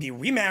 women would be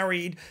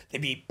remarried,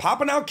 they'd be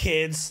popping out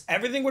kids,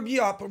 everything would be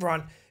up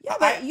front. Yeah,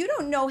 but you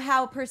don't know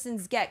how a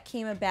person's get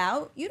came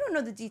about. You don't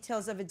know the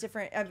details of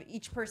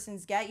each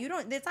person's get. You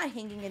don't. It's not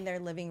hanging in their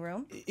living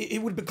room.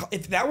 It would be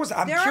if that was.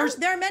 I'm There curious.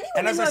 are many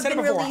and women as who I have said been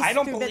before, released I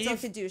don't through believe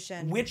Betzot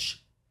Kedushin.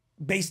 which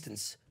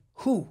Bastons.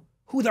 Who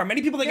there are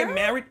many people that get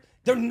married.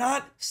 They're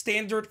not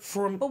standard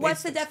from. But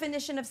what's the Bastons.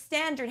 definition of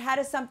standard? How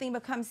does something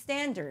become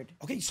standard?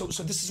 Okay, so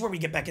this is where we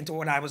get back into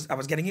what I was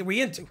getting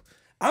into.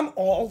 I'm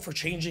all for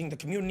changing the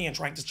community and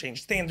trying to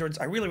change standards.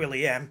 I really,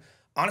 really am.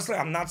 Honestly,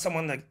 I'm not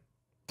someone that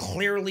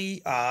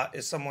clearly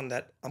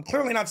I'm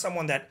clearly not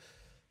someone that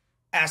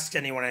asks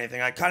anyone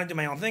anything. I kind of do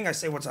my own thing. I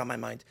say what's on my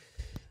mind.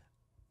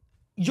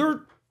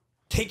 You're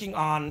taking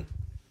on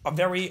a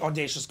very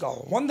audacious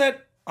goal, one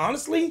that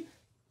honestly,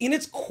 in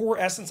its core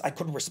essence, I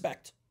could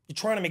respect. You're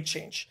trying to make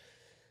change.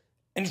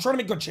 And you're trying to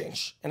make good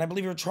change. And I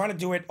believe you're trying to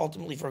do it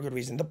ultimately for a good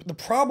reason. The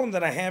problem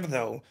that I have,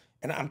 though,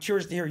 and I'm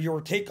curious to hear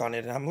your take on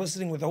it, and I'm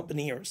listening with open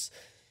ears,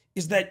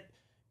 is that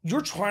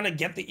you're trying to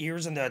get the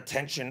ears and the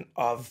attention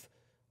of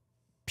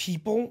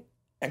people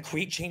and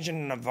create change in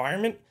an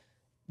environment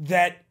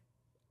that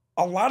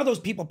a lot of those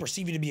people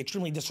perceive you to be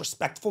extremely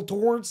disrespectful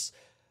towards.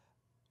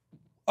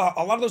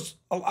 A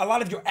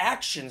lot of your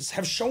actions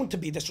have shown to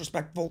be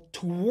disrespectful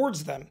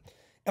towards them.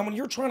 And when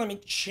you're trying to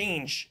make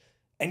change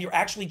and you're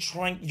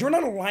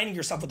not aligning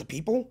yourself with the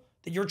people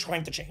that you're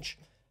trying to change.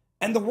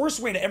 And the worst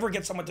way to ever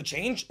get someone to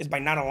change is by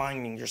not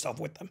aligning yourself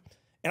with them.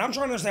 And I'm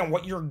trying to understand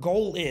what your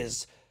goal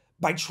is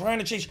by trying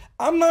to change.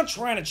 I'm not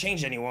trying to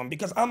change anyone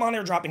because I'm on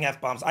here dropping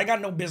F-bombs. I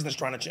got no business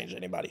trying to change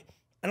anybody.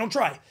 I don't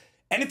try.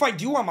 And if I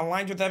do, I'm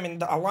aligned with them in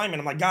the alignment.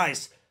 I'm like,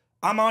 guys,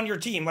 I'm on your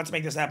team. Let's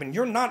make this happen.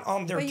 You're not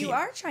on their team. But you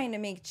are trying to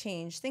make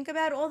change. Think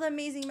about all the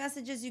amazing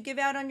messages you give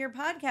out on your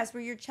podcast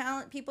where you're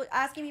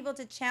asking people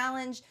to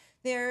challenge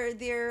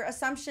their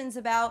assumptions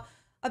about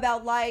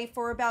life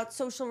or about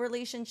social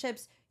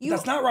relationships.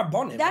 That's not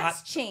rabbinic.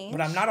 That's change. But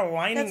I'm not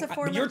aligning. That's a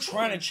form but you're of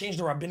trying to change. change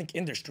the rabbinic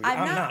industry.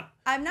 I'm not.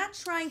 I'm not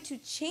trying to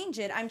change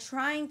it. I'm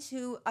trying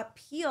to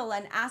appeal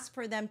and ask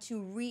for them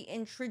to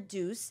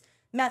reintroduce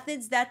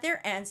methods that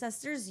their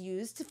ancestors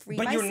used to free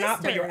my sisters.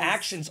 But your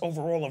actions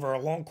overall over a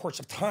long course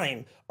of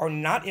time are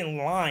not in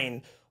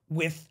line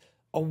with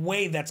a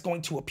way that's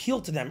going to appeal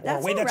to them or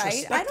a way that's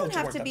respectful I don't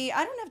have toward to them. be.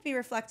 I don't have to be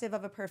reflective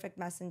of a perfect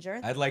messenger.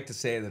 I'd like to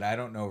say that I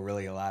don't know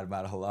really a lot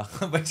about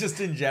halacha, but just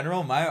in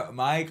general,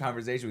 my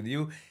conversation with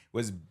you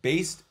was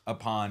based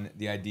upon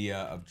the idea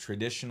of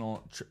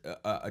traditional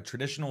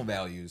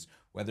values,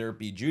 whether it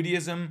be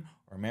Judaism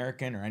or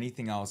American or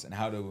anything else, and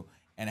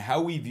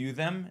how we view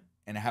them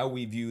and how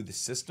we view the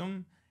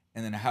system,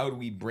 and then how do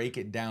we break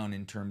it down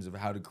in terms of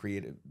how to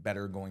create it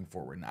better going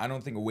forward. And I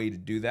don't think a way to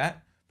do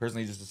that,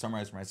 personally, just to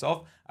summarize for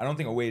myself, I don't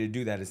think a way to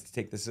do that is to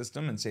take the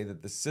system and say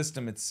that the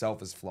system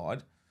itself is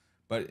flawed,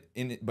 but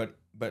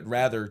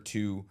rather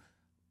to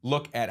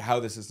look at how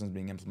the system is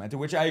being implemented,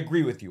 which I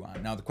agree with you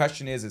on. Now, the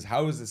question is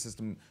how is the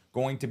system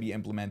going to be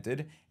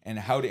implemented and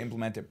how to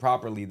implement it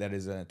properly that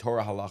is a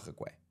Torah halachic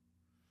way.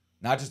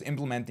 Not just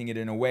implementing it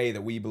in a way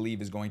that we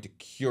believe is going to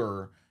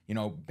cure,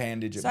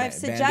 bandage a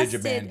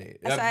Band-Aid.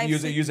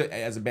 Use it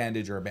as a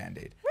bandage or a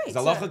Band-Aid. Right,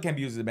 Because halacha can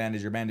be used as a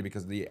bandage or a Band-Aid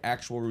because the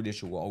actual root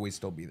issue will always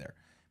still be there.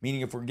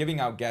 Meaning if we're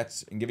giving out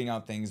gets and giving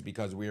out things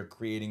because we are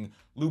creating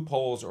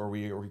loopholes or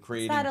we're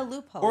creating... It's not a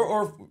loophole.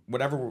 Or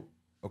whatever...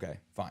 Okay,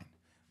 fine.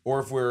 Or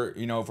if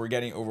we're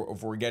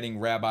getting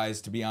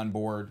rabbis to be on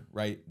board,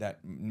 right?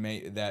 That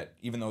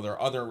even though there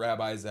are other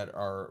rabbis that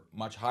are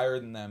much higher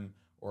than them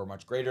or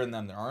much greater than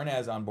them that aren't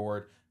as on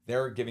board,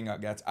 they're giving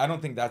out gets. I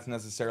don't think that's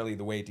necessarily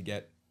the way to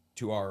get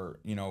to our,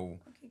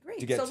 Okay, great.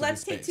 to get So to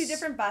let's the take space. two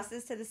different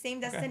buses to the same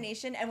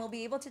destination, and we'll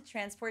be able to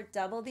transport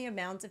double the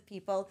amount of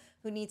people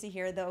who need to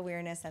hear the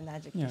awareness and the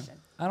education.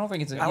 I don't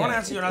think it's. I wanna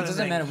ask you another It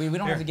doesn't thing. matter. We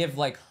don't have to give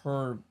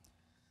her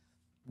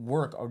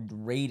work a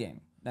rating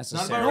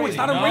necessarily. No, it's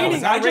not a No, rating.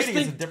 it's not I a just rating.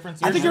 It's think a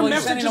difference. I think your Well, you're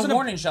message sending is a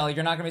warning shell.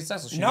 You're not going to be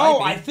successful. She No,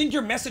 might I be. think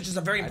your message is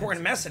a very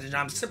important message, and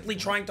I'm simply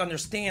trying to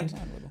understand.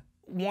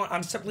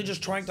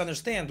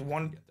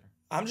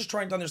 I'm just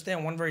trying to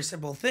understand one very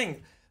simple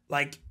thing,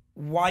 like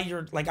why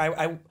you're like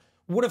I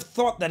would have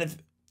thought that if. So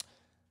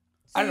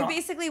I you don't know.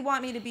 basically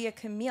want me to be a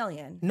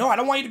chameleon. No, I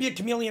don't want you to be a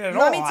chameleon at You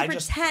all. want me to I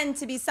just pretend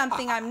to be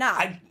something I'm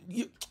not.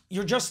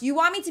 you're just. You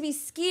want me to be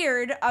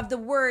scared of the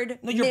word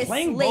No, you're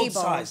playing both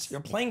mislabeled. sides. You're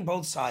playing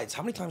both sides.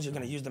 How many times are you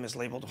going to use the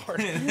mislabeled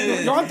word?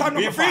 You're on time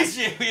We number 5.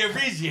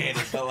 appreciate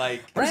it, but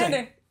like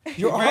Branding.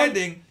 You're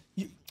branding.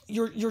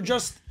 You're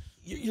just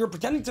you're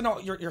pretending to know.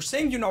 You're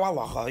saying you know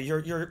halacha.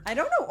 You're. I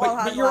don't know all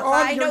but halacha.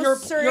 I know you're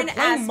certain you're playing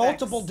aspects.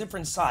 multiple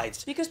different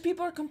sides. Because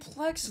people are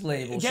complex,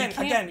 Laibel.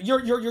 Again,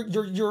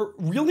 you're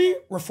really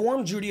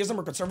Reform Judaism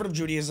or conservative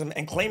Judaism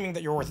and claiming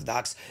that you're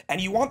Orthodox,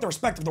 and you want the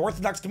respect of the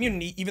Orthodox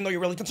community, even though you're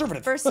really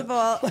conservative. First of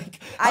all,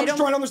 I'm just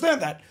trying to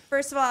understand that.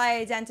 First of all, I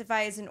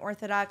identify as an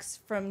Orthodox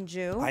from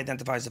Jew. I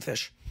identify as a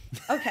fish.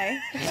 Okay.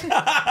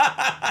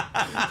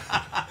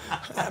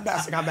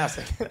 I'm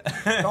messing.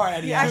 All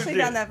right, You actually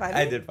found that funny?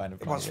 I did find it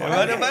funny. was funny.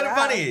 I found it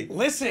funny.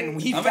 Listen,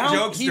 he I'm a found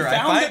jokester.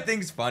 I find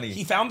things funny.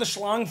 He found the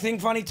schlong thing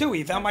funny too.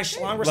 He found my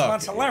schlong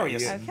response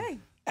hilarious. Okay.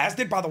 As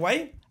did, by the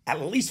way,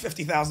 at least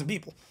 50,000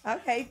 people.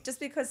 Okay. Just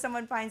because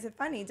someone finds it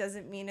funny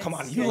doesn't mean it's Come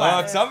on, you good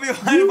laugh. Look, some people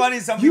find it funny,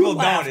 some you people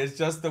laugh. don't. It's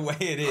just the way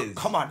it is.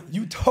 Come on,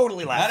 you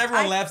totally laugh. Not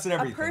everyone laughs at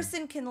everything. A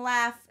person can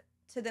laugh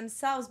to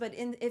themselves, but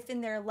if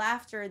in their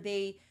laughter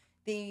they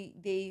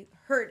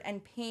hurt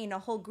and pain a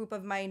whole group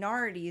of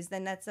minorities,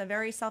 then that's a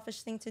very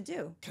selfish thing to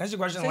do. Can I ask you a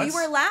question? So you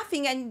were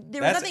laughing, and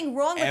there was That's nothing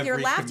wrong with your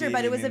every laughter,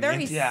 but it was a very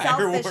comedian in the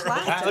selfish world.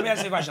 laughter. Let me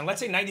ask you a question. Let's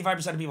say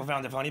 95% of people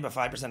found it funny, but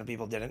 5% of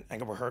people didn't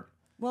and were hurt.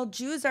 Well,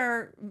 Jews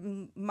are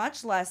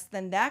much less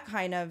than that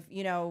kind of,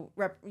 in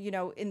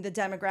the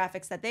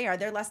demographics that they are.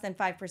 They're less than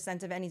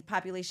 5% of any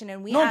population,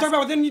 and I'm talking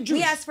about within Jews.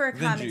 We ask for Within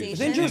Jews. accommodation.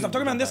 Within Jews. I'm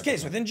talking about in this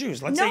case, within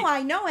Jews. Let's say. No,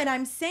 I know, and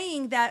I'm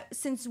saying that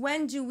since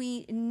when do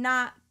we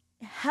not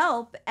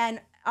help and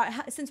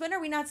since when are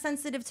we not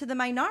sensitive to the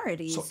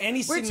minorities? So any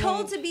We're single-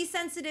 told to be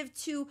sensitive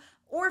to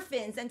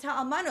orphans and to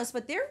almanos,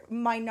 but they're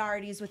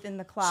minorities within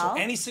the klal. So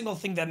any single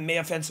thing that may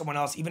offend someone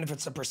else, even if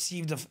it's a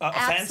perceived offense,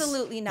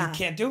 Absolutely not. You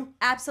can't do?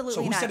 Absolutely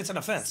So who not. said it's an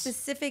offense?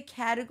 Specific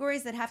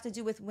categories that have to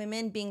do with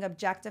women being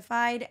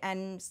objectified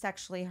and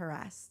sexually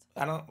harassed.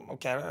 I don't.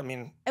 Okay. I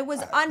mean, It was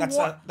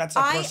that's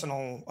a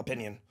personal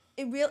opinion.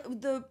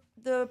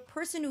 The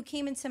person who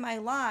came into my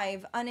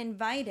live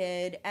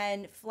uninvited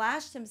and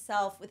flashed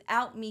himself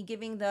without me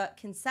giving the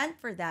consent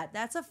for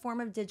that's a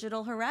form of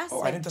digital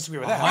harassment. Oh, I didn't disagree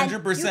with that.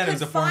 100%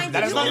 is a form of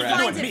That has digital nothing to do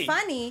find with it me.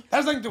 funny. That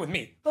has nothing to do with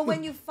me. But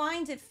when you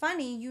find it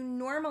funny, you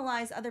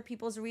normalize other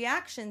people's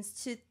reactions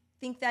to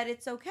think that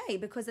it's okay,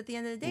 because at the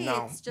end of the day,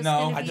 No. it's just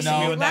No, going to be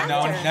disagree with that.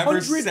 laughter. never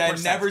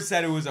 100%.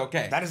 said it was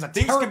okay. That is a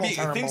things terrible, could be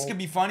terrible- things could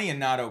be funny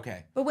and not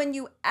okay. But when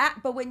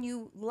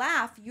you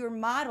laugh, you're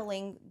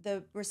modeling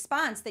the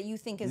response that you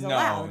think is No,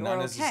 allowed not,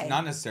 or okay.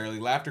 not necessarily.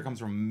 Laughter comes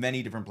from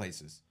many different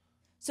places.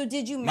 So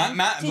did you Laughter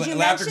mention can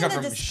the come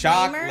from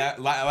shock. disclaimer?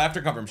 Laughter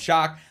can come from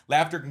shock.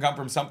 Laughter can come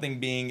from something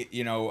being,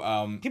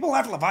 People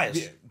laugh at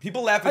Levias.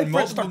 people laugh My in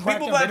friends multiple. start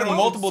cracking People up. laugh They in don't-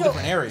 multiple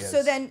different areas.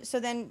 So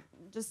then,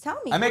 just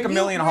tell me. I make were a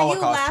million you,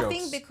 Holocaust were you laughing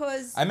jokes.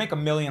 because I make a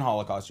million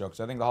Holocaust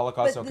jokes. I think the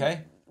Holocaust's but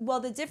okay.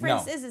 The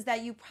difference No. is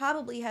that you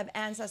probably have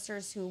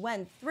ancestors who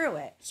went through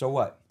it. So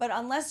what? But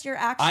unless you're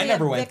actually I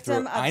never a went through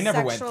victim it. of I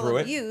never went sexual through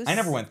abuse, it. I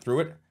never went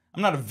through it.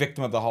 I'm not a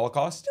victim of the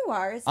Holocaust. You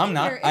are. It's I'm in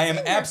not. your- I it's am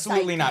in your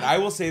absolutely not. psyche. I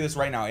will say this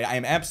right now. I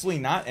am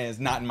absolutely not, and it's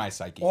not in my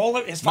psyche.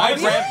 As My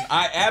far as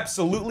I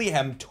absolutely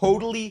am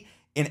totally,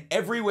 in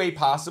every way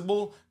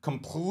possible,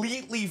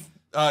 completely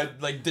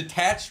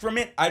detached from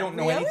it. I don't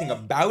know Really? anything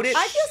about it.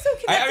 I feel so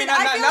connected. I mean, I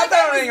not feel that like I I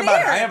know was anything about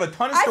it. there. I have a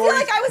ton of I feel stories.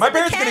 like I was My at the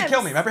parents gonna camps.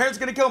 kill me. My parents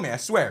gonna kill me. I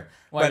swear.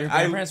 Why, your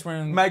grandparents were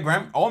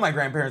in- all my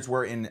grandparents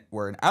were in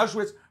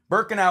Auschwitz,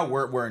 Birkenau,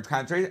 were in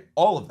concentration.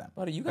 All of them.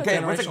 Buddy, you got okay,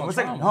 generational one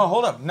second.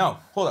 trauma. No,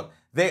 hold up.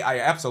 I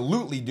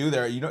absolutely do.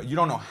 There, you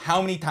don't know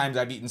how many times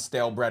I've eaten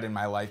stale bread in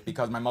my life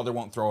because my mother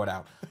won't throw it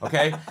out.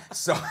 Okay,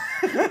 so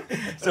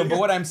but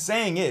what I'm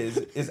saying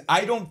is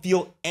I don't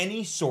feel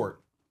any sort,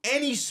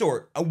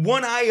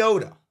 one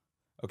iota.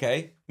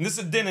 Okay, and this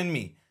is din in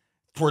me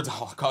towards the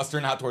Holocaust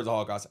or not towards the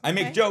Holocaust. I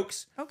make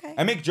jokes. Okay.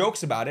 I make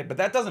jokes about it, but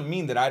that doesn't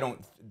mean that I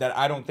don't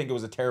think it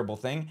was a terrible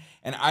thing,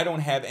 and I don't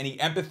have any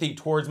empathy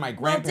towards my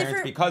grandparents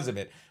different- because of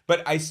it.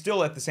 But I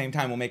still, at the same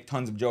time, will make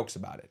tons of jokes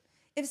about it.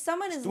 If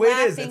someone is The way it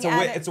is,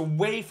 laughing it's a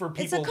way for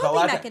people. It's a coping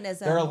lot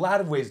mechanism. There are a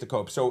lot of ways to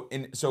cope. So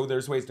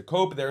there's ways to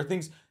cope. There are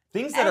things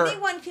that are.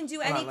 Anyone can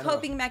do any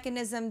coping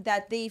mechanism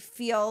that they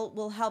feel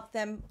will help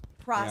them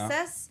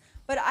process.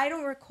 But I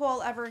don't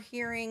recall ever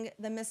hearing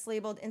the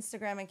Mislaibeled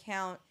Instagram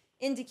account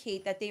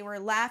indicate that they were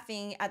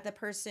laughing at the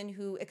person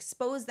who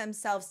exposed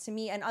themselves to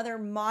me and other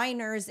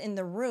minors in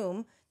the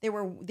room. There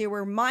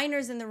were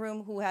minors in the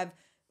room who have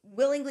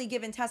willingly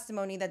given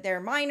testimony that they're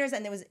minors,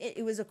 and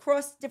it was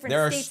across different There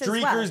are states as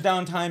well. streakers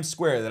down Times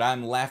Square that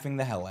I'm laughing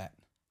the hell at.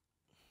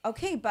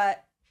 Okay,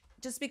 but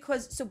just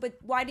because but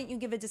why didn't you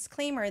give a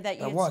disclaimer that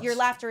what? your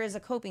laughter is a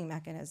coping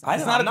mechanism?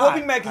 It's not a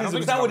coping mechanism.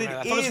 It's not what it I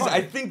thought it was is. funny.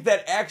 I think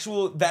that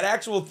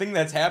actual thing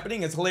that's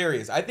happening is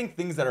hilarious. I think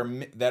things that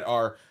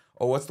are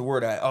what's the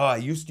word? I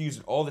used to use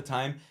it all the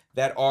time.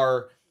 That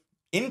are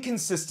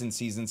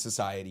inconsistencies in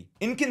society.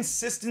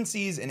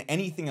 Inconsistencies in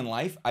anything in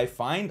life, I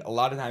find a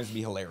lot of times to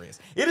be hilarious.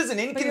 It is an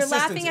inconsistency. you're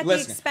laughing at the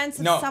expense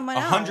of someone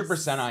else.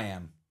 100% I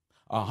am.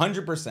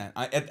 100%.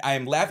 I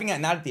am laughing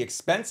at not at the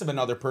expense of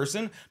another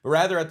person, but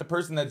rather at the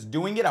person that's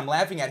doing it. I'm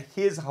laughing at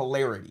his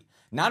hilarity,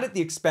 not at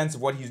the expense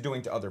of what he's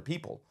doing to other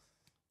people.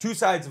 Two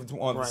sides of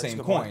the same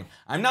coin.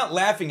 I'm not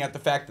laughing at the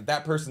fact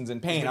that person's in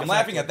pain. I'm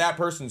laughing at that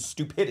person's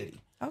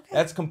stupidity. Okay.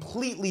 That's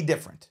completely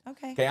different.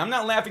 Okay. I'm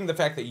not laughing at the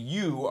fact that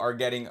you are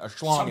getting a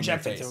schlong in your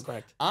Subjective face. to it,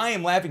 correct. I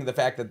am laughing at the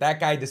fact that that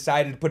guy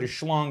decided to put his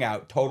schlong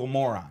out. Total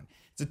moron.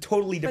 It's a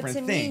totally different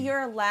But to thing. me,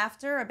 your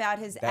laughter about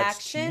his That's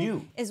action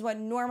you. is what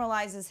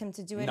normalizes him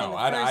to do it No, in the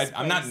I'm first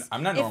not. place.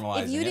 I'm not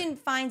normalizing If you it. didn't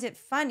find it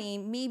funny,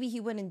 maybe he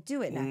wouldn't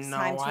do it next No,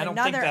 time to I don't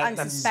think another that's-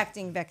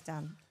 unsuspecting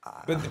victim.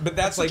 But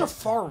that's like such a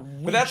far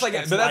But that's like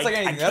reach anything.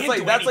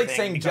 That's like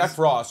saying because- Jeff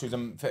Ross, who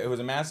was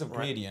a massive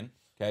comedian,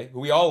 okay, who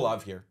we all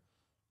love here,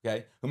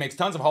 okay, who makes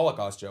tons of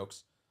Holocaust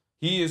jokes.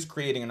 He is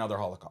creating another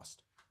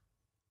Holocaust.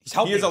 He's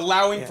helping. He is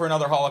allowing for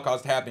another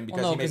Holocaust to happen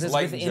because Well, no, he makes because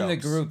light it's jokes. within the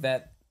group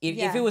that if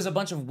Yeah. it was a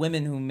bunch of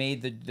women who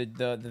made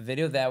the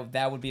video,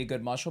 that would be a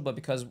good muscle. But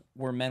because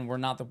we're men, we're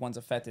not the ones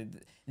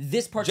affected.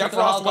 This particular Jeff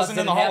Ross Holocaust wasn't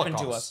in didn't the happen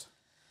Holocaust. to us.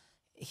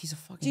 He's a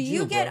fucking Do you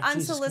Jew, get bro.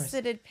 Jesus Christ.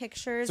 unsolicited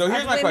pictures? So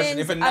here's of my question: women's-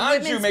 if a of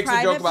non-Jew women's makes a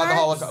joke private about the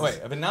parts?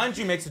 Holocaust, if a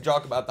non-Jew makes a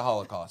joke about the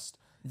Holocaust,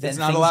 Then it's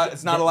not things allowed. get-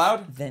 It's not then-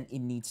 allowed. Then it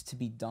needs to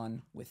be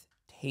done with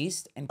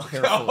taste and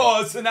carefully.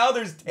 Oh, so now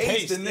there's taste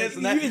Taste. in this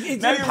and that.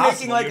 It's now you're impossible.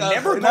 making like You're a.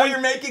 never Now going-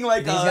 you're making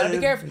like He's a. gotta be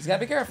careful. He's gotta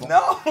be careful.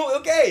 No,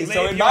 okay.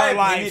 So Live in your my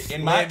life.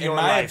 opinion, Live your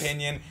life.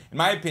 in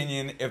my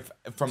opinion, if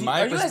from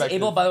my Are you guys perspective,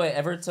 able, by the way,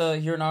 ever to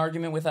hear an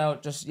argument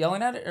without just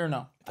yelling at it, or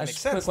no? makes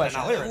Just sense, quick then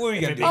question. I'll hear it. what are we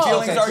gonna If do? it-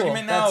 Feelings okay, cool.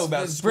 argument now That's- about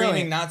that's screaming,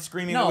 brilliant. not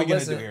screaming. No, what are we gonna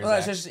listen, do here, well,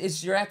 it's Zach?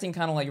 just you're acting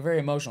kind of like very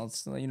emotional.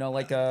 It's, you know,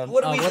 like What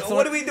are we? what's the-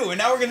 What are we doing?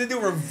 Now we're gonna do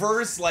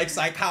reverse like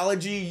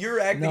psychology. You're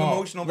acting No,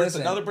 emotional versus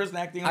listen, another person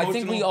acting emotional. I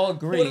think we all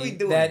agree What are we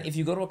doing that here? if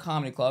you go to a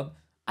comedy club,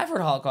 I've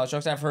heard Holocaust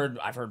jokes. I've heard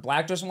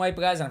black jokes from white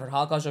guys, and I've heard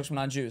Holocaust jokes from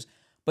non-Jews.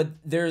 But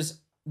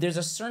there's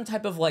a certain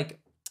type of like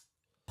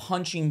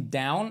punching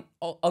down.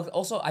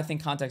 Also, I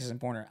think context is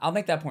important. I'll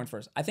make that point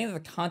first. I think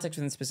that the context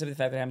within specific the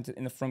fact that it happened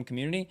in the Frum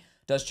community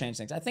does change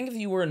things. I think if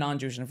you were a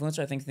non-Jewish influencer,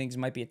 I think things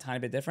might be a tiny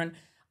bit different.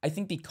 I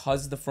think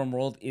because the Frum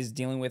world is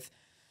dealing with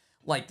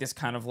like this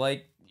kind of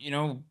like, you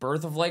know,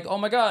 birth of like, oh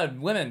my God,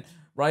 women,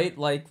 right?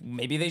 Like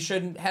maybe they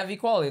shouldn't have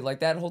equality, like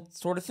that whole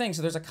sort of thing.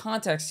 So there's a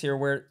context here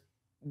where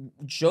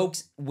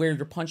jokes where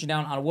you're punching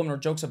down on a woman or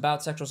jokes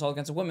about sexual assault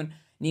against a woman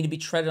need to be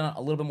treaded on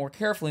a little bit more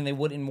carefully than they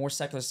would in more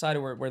secular society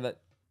where that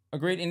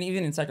agreed. And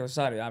even in secular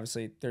society,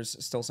 obviously, there's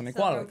still some Still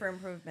equality. room for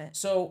improvement.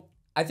 So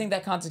I think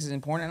that context is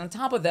important. And on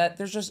top of that,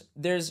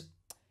 there's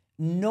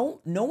no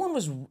one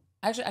was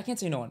actually, I can't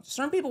say no one.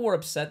 Certain people were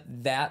upset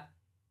that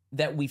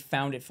we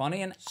found it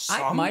funny. And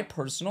Some? my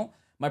personal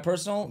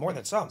More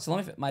than some. so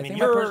let me. I mean, My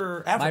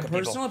you're my African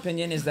personal people.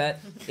 opinion is that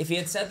if he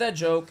had said that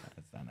joke,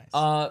 That's not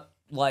nice.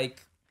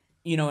 like,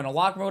 you know, in a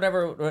locker room or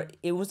whatever,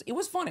 it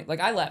was funny. Like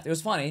I laughed. It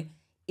was funny.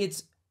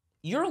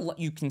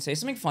 You can say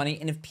something funny,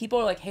 and if people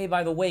are like, hey,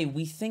 by the way,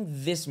 we think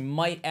this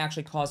might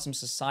actually cause some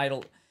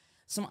societal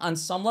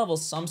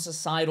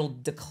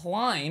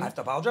decline. I have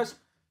to apologize.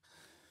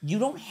 You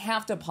don't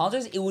have to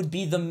apologize. It would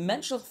be the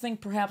mental thing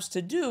perhaps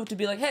to do to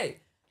be like, hey,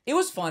 it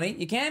was funny.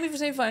 You can't even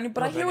say funny,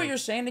 but I hear what you're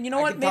saying, and you know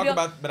I what? can Maybe talk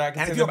about, but I can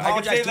And say if you that, I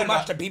can say apologize too that much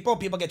about, to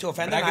people get too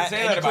offended. But I can say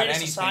and that you about create a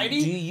anything. society.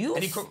 Do you-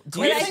 And you do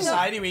create you a think-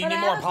 society where you but need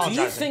I more have a question. Do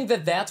apologizing. you think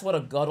that that's what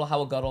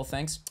how a guttural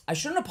thinks? I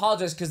shouldn't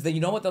apologize because you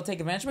know what? They'll take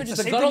advantage of me. It's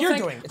Just the a same thing guttural you're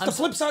think, doing. It's I'm the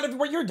flip side of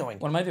what you're doing.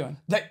 What am I doing?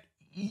 That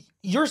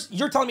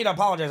you're telling me to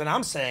apologize, and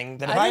I'm saying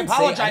that if I I didn't say- I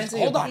apologize, didn't say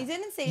hold you- on. He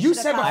didn't say you you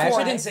should said before. I apologize.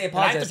 actually didn't say that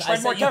I have apologize. to I tread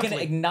said more you can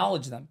carefully.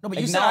 acknowledge them. No, but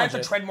you said I have to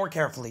Acknowledge it. tread more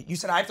carefully. You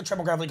said I have to tread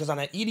more carefully because on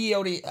an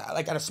idiot,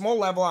 like at a small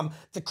level, I'm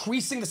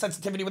decreasing the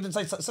sensitivity within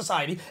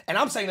society. And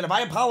I'm saying that if I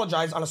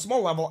apologize on a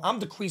small level, I'm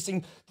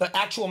decreasing the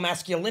actual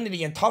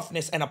masculinity and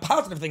toughness and a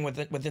positive thing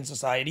within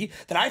society.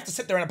 That I have to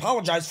sit there and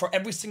apologize for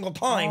every single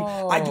time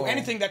I do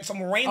anything that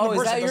some random Oh, is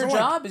person that your doesn't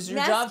job? like. Is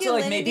your job to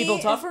like make people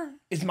Masculinity tougher?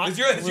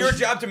 It's your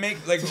job to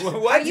make like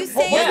what? Are you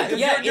saying-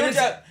 Your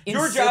job. In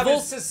Your job civil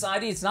is.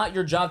 society, it's not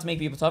your job to make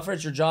people tougher.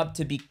 It's your job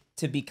to be kind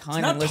It's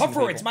and not listen to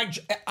tougher. It's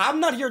people. I'm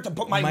not here to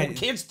put my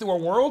kids through a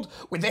world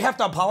where they have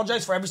to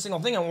apologize for every single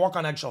thing and walk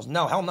on eggshells.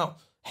 No, hell no.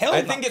 Hell I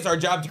no. think it's our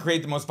job to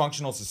create the most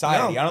functional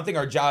society. No. I don't think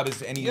our job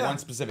is any Yeah. one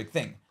specific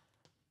thing.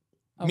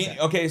 I mean,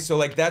 okay, so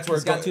like that's where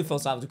It's it got goes. too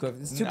philosophical.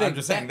 It's too big. I'm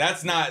just saying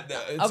that's not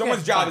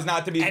someone's job fine. is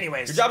not to be.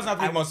 Anyways, your job is not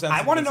to be the most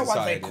sensitive. I wanna in know one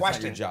society. big It's not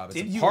question. your job. It's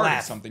Did a you part laugh?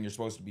 of something you're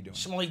supposed to be doing.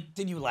 Shmuley,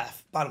 did you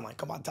laugh? Bottom line,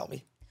 come on, tell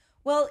me.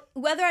 Well,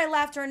 whether I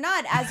laughed or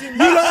not, as you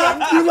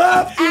mentioned,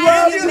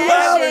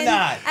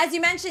 as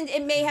you mentioned,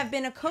 it may have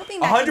been a coping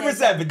mechanism.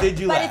 100%, but did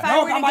you But laugh? if I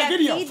No, were to on my get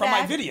video, feedback, from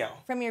my video.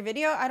 From your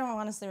video, I don't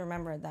honestly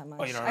remember it that much.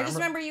 Oh, you don't I just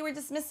remember? remember you were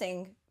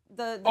dismissing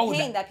the Oh,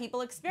 pain the- that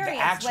people experience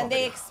actual when they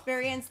video.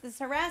 experience this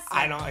harassment.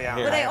 I know, yeah.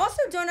 But I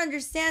also don't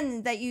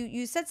understand that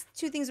you said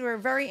two things that were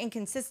very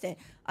inconsistent.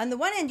 On the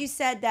one end, you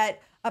said that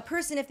a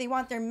person, if they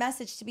want their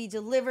message to be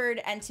delivered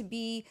and to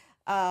be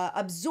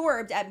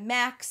absorbed at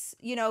max,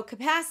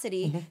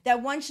 capacity,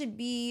 that one should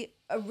be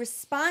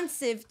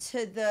responsive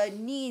to the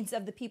needs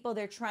of the people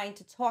they're trying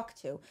to talk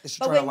to. should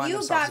But try to when align you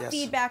themselves, got yes.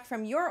 feedback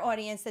from your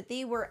audience that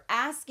they were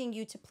asking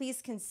you to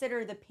please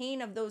consider the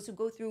pain of those who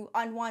go through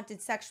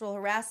unwanted sexual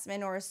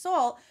harassment or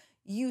assault,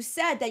 you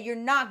said that you're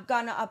not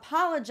gonna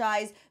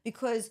apologize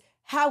because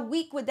how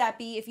weak would that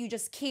be if you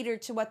just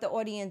catered to what the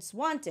audience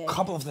wanted?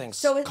 Couple of things.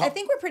 So I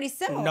think we're pretty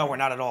similar. No, we're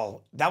not at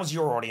all. That was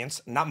your audience,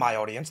 not my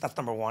audience. That's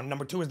number one.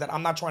 Number two is that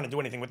I'm not trying to do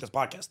anything with this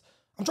podcast.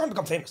 I'm trying to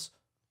become famous.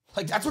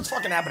 Like, that's what's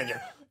fucking happening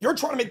here. You're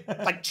trying to make,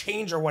 like,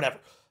 change or whatever.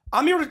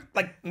 I'm here to,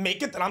 like,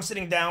 make it that I'm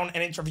sitting down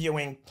and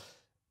interviewing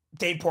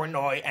Dave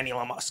Portnoy and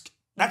Elon Musk.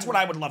 That's what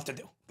I would love to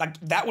do. Like,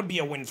 that would be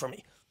a win for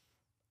me.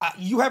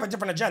 You have a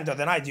different agenda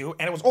than I do,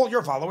 and it was all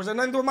your followers, and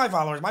nothing to do with my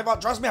followers.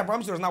 Trust me, I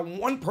promise you, there's not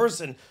one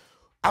person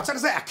outside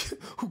of Zach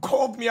who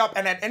called me up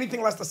and had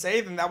anything less to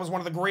say. Then that was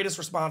one of the greatest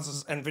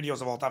responses and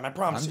videos of all time. I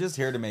promise. I'm just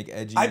here to make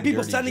edgy. I had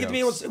people dirty sending it to me.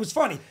 It jokes. was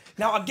funny.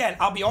 Now again,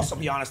 I'll also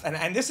be honest,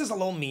 and this is a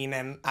little mean,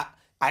 and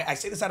I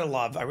say this out of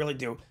love. I really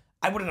do.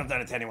 I wouldn't have done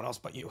it to anyone else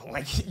but you.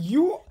 Like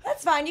you.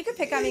 That's fine. You can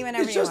pick on me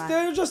whenever you want.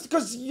 It's just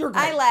because you're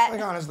great.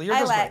 Like honestly, you're I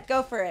just let. great.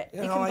 Go for it.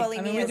 You know, can like, bully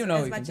I mean, me we do know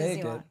as you much can as take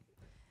you it. want.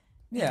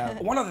 Yeah.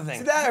 One other thing.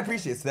 See, that I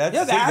appreciate. So that's,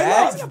 Yeah, see,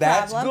 that-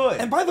 that's yeah. good.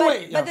 And by the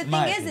way, But the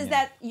my thing opinion. is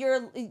that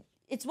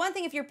it's one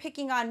thing if you're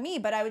picking on me,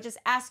 but I would just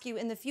ask you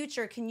in the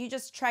future, can you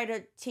just try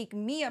to take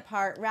me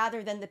apart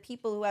rather than the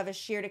people who have a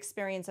shared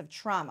experience of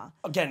trauma?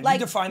 Again, like,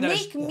 you define that as-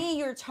 make me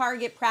your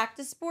target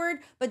practice board,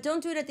 but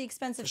don't do it at the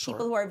expense of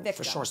people who are victims.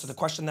 For sure. So the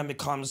question then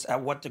becomes,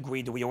 at what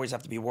degree do we always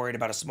have to be worried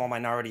about a small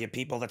minority of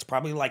people? That's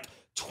probably like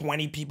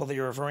 20 people that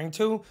you're referring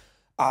to,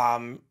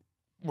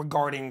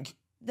 regarding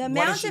The what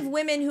amount is she- of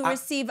women who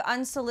receive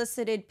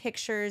unsolicited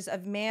pictures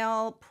of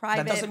male that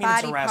private doesn't mean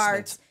it's body harassment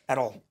parts, at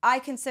all. I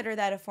consider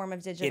that a form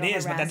of digital It is,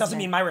 harassment. but that doesn't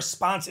mean my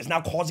response is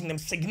now causing them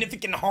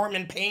significant harm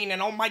and pain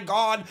and oh my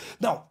God.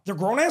 No, they're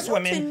grown-ass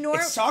women.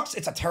 It sucks.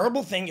 It's a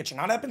terrible thing. It should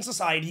not happen in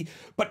society.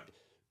 But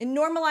it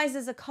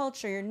normalizes a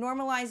culture. You're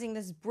normalizing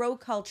this bro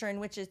culture in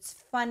which it's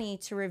funny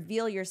to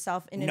reveal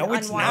yourself in no, an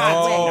it's unwanted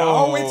not. way.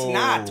 No, it's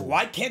not.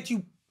 Why can't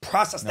you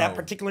process that No.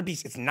 particular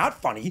piece? It's not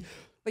funny.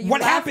 But you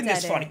What laughed happened at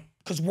is it. funny.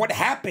 Because what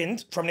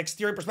happened from an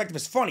exterior perspective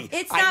is funny.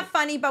 It's not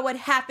funny, but what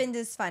happened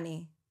is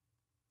funny.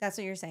 That's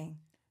what you're saying.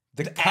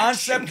 The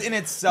concept action. in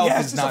itself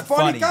Yes, is it's a not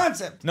funny funny.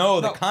 concept.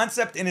 No, the No.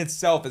 concept in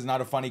itself is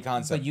not a funny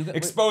concept. you-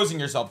 Exposing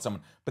yourself to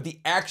someone. But the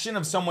action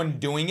of someone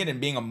doing it and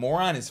being a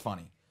moron is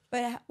funny.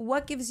 But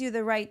what gives you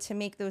the right to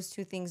make those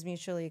two things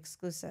mutually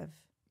exclusive?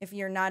 If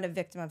you're not a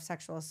victim of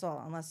sexual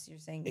assault, unless you're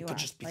saying you It could are.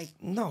 just be Like,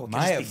 no. It could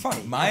My just be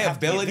funny. my You have to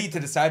be a ability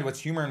victim. to decide what's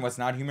humor and what's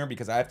not humor,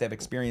 because I have to have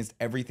experienced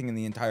everything in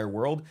the entire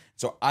world.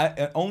 So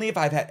I only if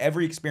I've had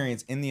every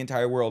experience in the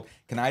entire world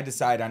can I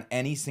decide on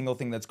any single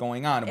thing that's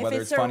going on, if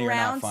whether it's it's funny or not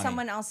around funny.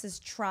 someone else's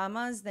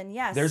traumas, then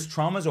yes. There's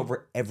traumas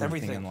over everything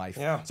Everything, in life.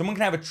 yeah. Someone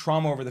can have a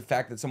trauma over the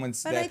fact that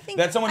someone's But I think-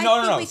 that someone I no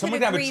think no no we someone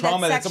could can have a agree that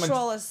trauma that sexual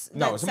someone is-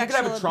 no that someone can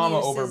have a sexual trauma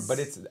abuse over, is but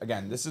it's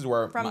again this is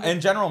where from the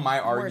in general my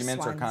worst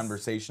arguments or ones.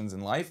 conversations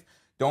in life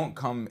don't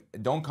come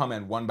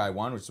in one by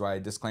one, which is why I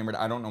disclaimed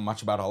I don't know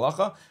much about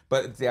halacha,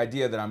 but it's the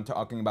idea that I'm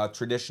talking about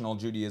traditional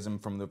Judaism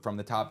from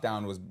the top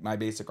down was my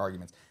basic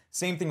arguments.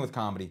 Same thing with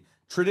comedy.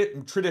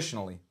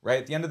 Traditionally, right?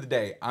 At the end of the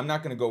day, I'm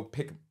not going to go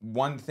pick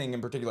one thing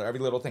in particular, every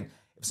little thing.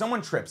 If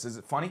someone trips, is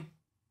it funny?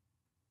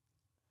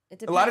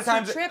 It A lot of depends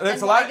times, who tripped it's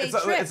and a why lot. they It's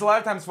a tripped. lot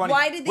of times funny.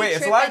 Why did they Wait, trip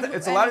it's a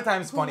lot of and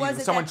times who funny was if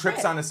it someone that trips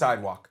tripped? on a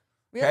sidewalk.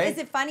 Really? Okay? Is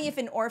it funny if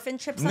an orphan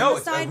trips No, on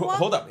the sidewalk?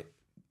 hold up.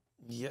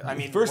 Yeah, I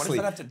mean, Firstly,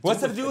 what's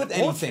that have to do with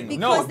anything? orphan?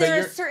 No, Because but there are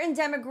you're- certain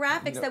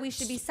demographics that we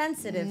should be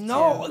sensitive to.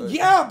 No,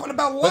 yeah, but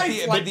about But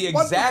life. the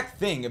what exact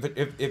thing,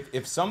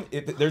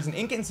 if there's an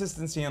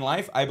inconsistency in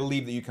life, I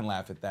believe that you can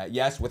laugh at that.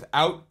 Yes, with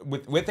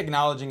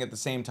acknowledging at the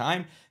same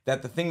time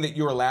that the thing that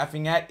you are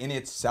laughing at in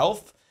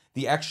itself,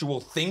 the actual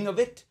thing of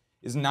it,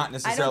 is not I don't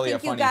necessarily a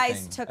think you funny guys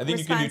thing. took I think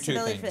you can do two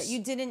responsibility for that. things.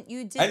 You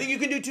didn't. I think you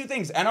can do two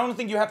things, and I don't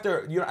think you have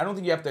to. I don't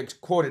think you have to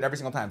quote it every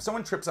single time.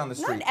 Someone trips on the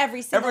street.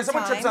 every single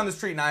Someone trips time. on the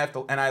street,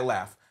 and I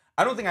laugh.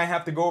 I don't think I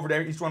have to go over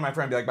to each one of my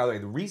friends and be like, by the way,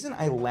 the reason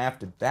I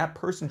laughed at that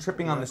person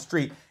tripping on the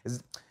street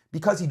is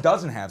because he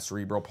doesn't have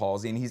cerebral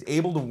palsy and he's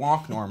able to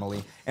walk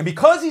normally. And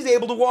because he's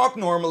able to walk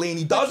normally and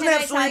he doesn't can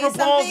have I tell you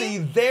cerebral palsy,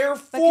 something?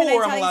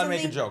 therefore I'm allowed to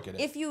make a joke at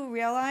it. If you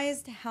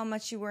realized how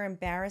much you were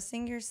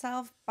embarrassing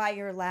yourself by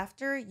your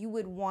laughter, you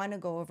would want to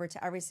go over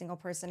to every single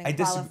person and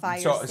qualify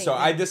your statement. So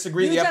I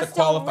disagree that You you have to just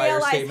don't qualify your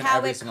realize statement how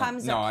every it single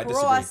comes No, I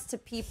across disagree.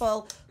 to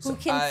people who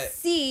can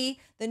see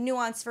the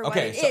nuance for what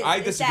Okay, it so is. I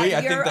Is disagree. that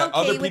I think you're that okay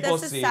other with people a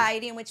see-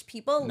 society in which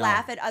people No.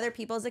 laugh at other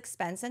people's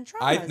expense and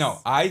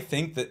traumas. I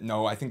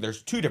think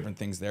there's two different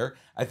things there.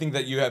 I think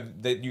that you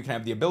can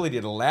have the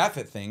ability to laugh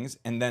at things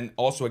and then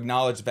also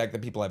acknowledge the fact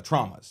that people have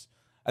traumas.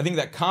 I think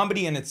that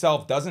comedy in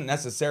itself doesn't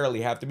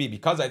necessarily have to be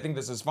because I think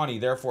this is funny,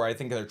 therefore I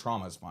think their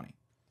trauma is funny.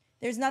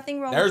 There's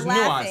nothing wrong There's with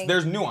nuance. laughing.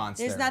 There's nuance.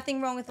 There's there.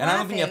 nothing wrong with and laughing. I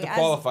don't think you have to as-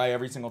 qualify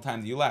every single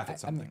time that you laugh at I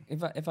something.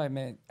 mean, if I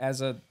may,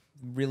 as a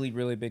really,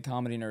 really big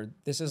comedy nerd,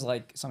 this is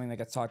like something that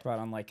gets talked about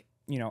on like,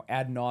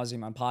 ad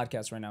nauseum on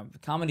podcasts right now.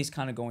 Comedy's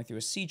kind of going through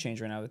a sea change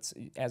right now. It's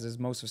as is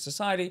most of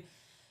society.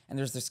 And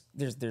there's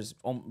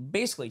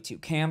basically two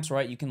camps,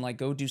 right? You can like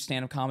go do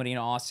stand-up comedy in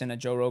Austin at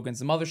Joe Rogan's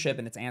The Mothership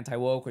and it's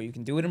anti-woke, or you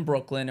can do it in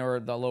Brooklyn or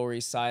the Lower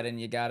East Side and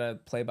you gotta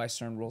play by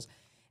certain rules.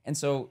 And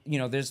so,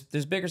 there's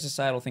bigger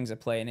societal things at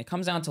play. And it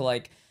comes down to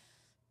like,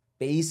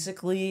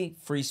 basically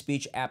free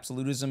speech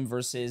absolutism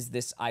versus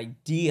this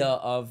idea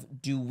of,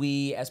 do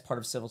we as part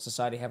of civil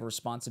society have a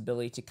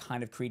responsibility to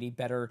kind of create a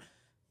better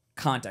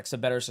context, a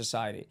better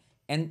society?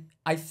 And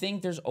I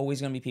think there's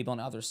always going to be people on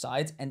other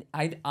sides, and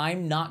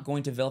I'm not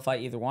going to vilify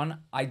either one.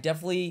 I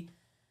definitely,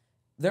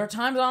 there are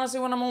times, honestly,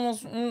 when I'm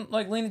almost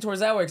like leaning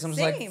towards that way, because I'm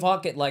just like,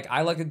 fuck it, like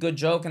I like a good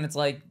joke, and it's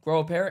like, grow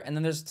a pair. And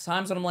then there's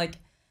times when I'm like,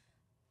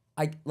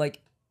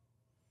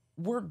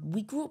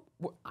 we grew up,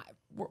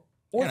 we're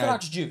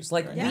Orthodox Jews.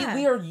 Like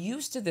we are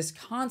used to this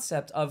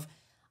concept of,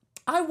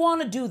 I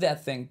want to do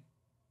that thing,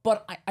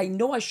 but I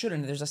know I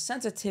shouldn't. There's a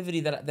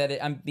sensitivity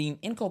that I'm being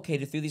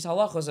inculcated through these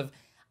halachos of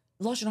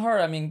Lashon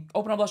Hara. I mean,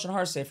 open up Lashon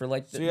Hara safer,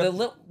 like the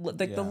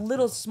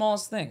little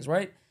smallest things,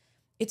 right?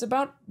 It's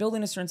about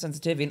building a certain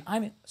sensitivity, and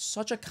I'm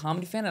such a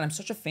comedy fan, and I'm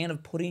such a fan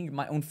of putting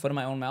my own foot in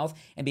my own mouth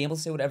and being able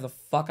to say whatever the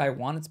fuck I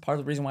want. It's part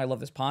of the reason why I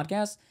love this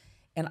podcast,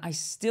 and I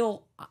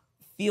still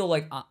feel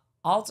like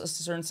I'll a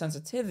certain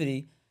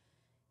sensitivity.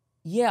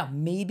 Yeah,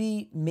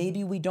 maybe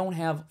we don't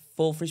have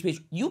full free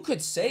speech. You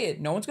could say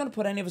it. No one's going to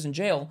put any of us in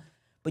jail,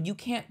 but you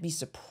can't be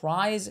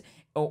surprised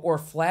or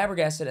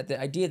flabbergasted at the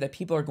idea that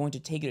people are going to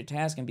take you to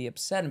task and be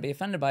upset and be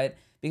offended by it,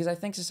 because I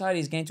think society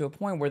is getting to a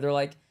point where they're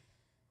like,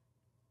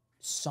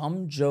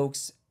 some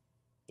jokes,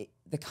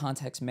 the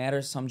context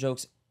matters. Some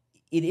jokes,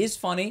 it is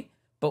funny,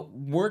 but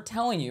we are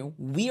telling you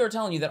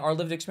that our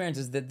lived experience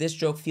is that this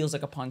joke feels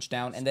like a punch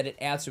down and that it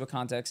adds to a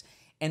context.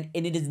 And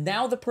it is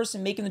now the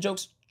person making the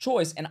joke's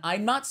choice. And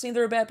I'm not saying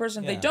they're a bad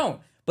person if they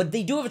don't, but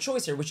they do have a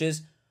choice here, which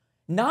is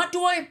not,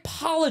 do I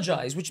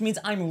apologize, which means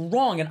I'm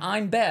wrong and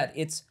I'm bad.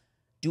 It's,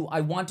 do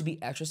I want to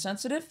be extra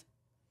sensitive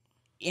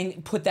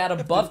and put that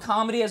above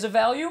comedy as a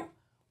value?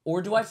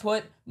 Or do I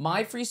put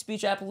my free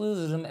speech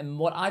absolutism and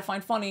what I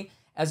find funny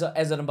as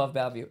an above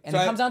value? And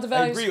so it comes down to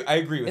values. I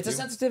agree with you. It's a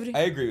sensitivity. I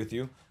agree with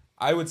you.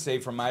 I would say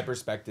from my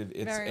perspective,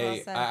 it's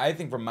Very well I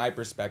think from my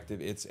perspective,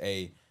 it's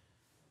a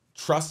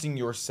trusting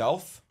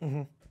yourself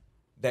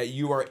that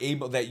you are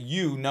able, that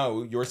you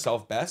know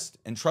yourself best,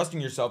 and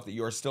trusting yourself that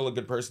you are still a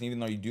good person even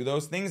though you do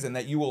those things, and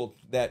that you will,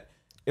 that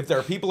if there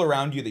are people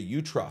around you that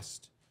you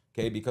trust,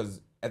 okay, because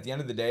at the end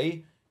of the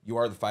day, you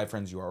are the 5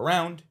 friends you are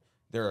around.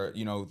 There are,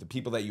 the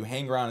people that you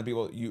hang around, and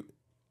people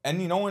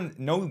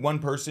no one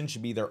person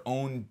should be their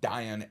own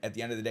Dayan at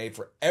the end of the day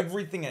for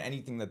everything and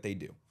anything that they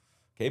do.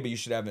 Okay, but you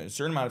should have a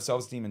certain amount of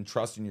self-esteem and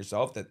trust in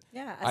yourself that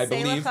I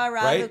believe,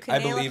 right? I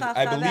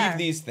believe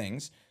these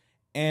things.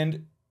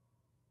 And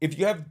if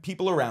you have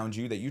people around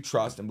you that you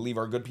trust and believe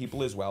are good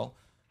people as well,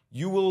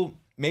 you will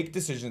make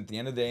decisions at the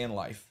end of the day in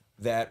life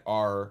that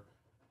are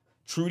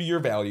true to your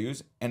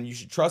values, and you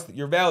should trust that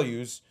your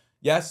values,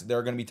 yes, there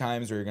are going to be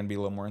times where you're going to be a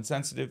little more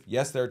insensitive.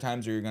 Yes, there are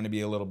times where you're going to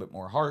be a little bit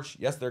more harsh.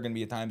 Yes, there are going to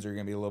be times where you're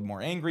going to be a little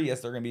more angry.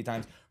 Yes, there are going to be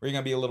times where you're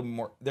going to be a little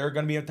more, there are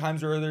going to be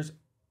times where there's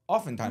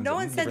oftentimes. No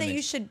one said that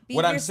you should beat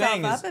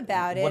yourself up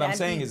about it. What I'm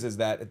saying is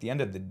that at the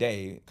end of the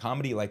day,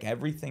 comedy, like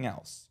everything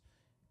else,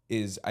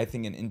 is, I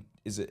think,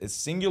 is a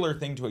singular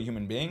thing to a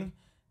human being,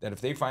 that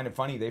if they find it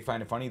funny, they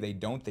find it funny. They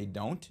don't, they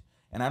don't.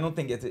 And I don't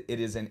think it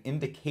is an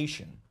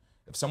indication.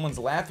 If someone's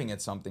laughing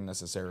at something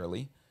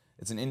necessarily,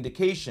 it's an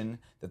indication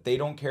that they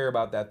don't care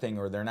about that thing,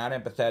 or they're not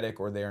empathetic,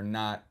 or they are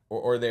not,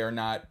 or they are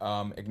not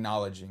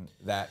acknowledging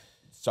that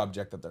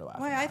subject that they're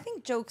laughing at. I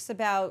think jokes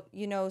about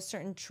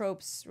certain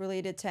tropes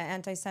related to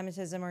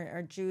anti-Semitism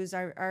or Jews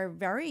are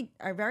very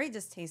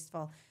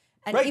distasteful.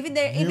 And right. even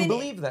you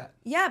believe that.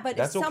 Yeah, but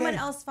that's if someone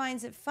okay. else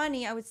finds it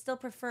funny, I would still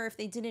prefer if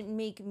they didn't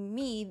make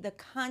me the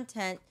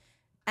content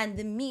and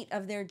the meat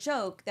of their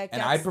joke that gets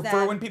And I prefer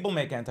them. when people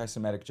make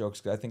anti-Semitic jokes,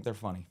 because I think they're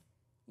funny.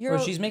 Well,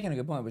 she's making a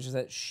good point, which is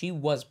that she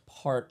was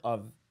part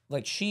of,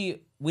 we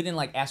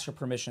didn't ask her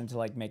permission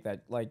to make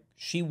that,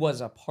 she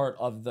was a part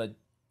of the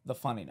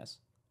funniness.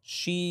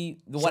 Every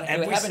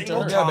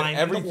single time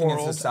in the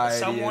world,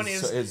 someone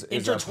is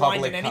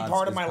intertwined in any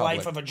part of my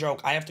life of a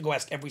joke, I have to go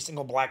ask every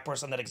single black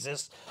person that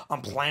exists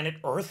on planet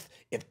Earth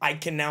if I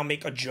can now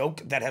make a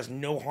joke that has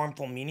no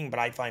harmful meaning but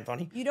I find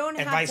funny. You don't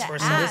and have vice to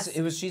versa. ask.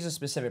 She's a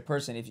specific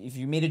person. If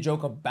you made a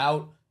joke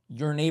about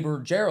your neighbor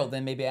Gerald,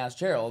 then maybe ask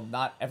Gerald.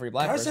 Not every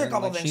black person. Can I say a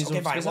couple things?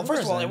 Okay, fine. Well,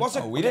 first of all, it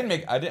wasn't. We didn't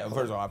make. First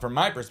of all, from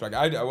my perspective,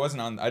 I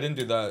wasn't on. I didn't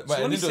do the. So I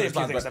didn't do the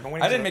response.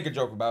 I didn't make a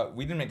joke about.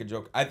 We didn't make a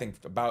joke. I think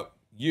about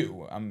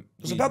you. It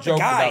was about the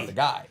guy. About the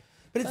guy.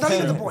 But it's not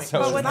even the point.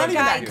 But what the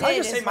guy did Can I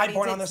just say is my what he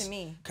point did on this? to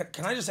me.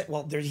 Can I just say?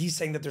 Well, he's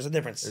saying that there's a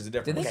difference. There's a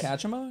difference. Did they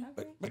catch him? A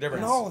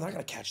difference. No, they're not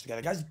gonna catch the guy.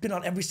 The guy's been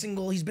on every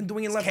single. He's been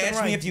doing it left and right.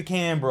 Catch me if you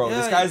can, bro.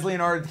 Yeah, this guy's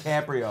Leonardo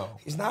DiCaprio.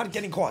 He's not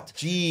getting caught.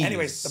 Jeez.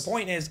 Anyways, the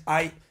point is,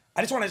 I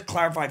just want to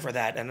clarify for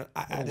that, and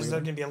this is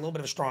going to be a little bit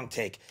of a strong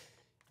take.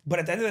 But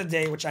at the end of the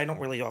day, which I don't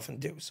really often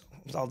do, so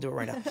I'll do it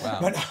right now. Wow.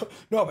 But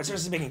but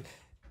seriously speaking,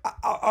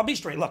 I'll be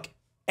straight. Look,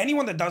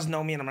 anyone that does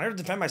know me, and I'm not going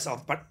to defend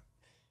myself, but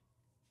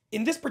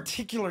in this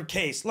particular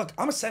case, look,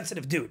 I'm a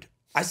sensitive dude.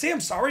 I say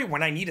I'm sorry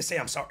when I need to say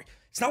I'm sorry.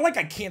 It's not like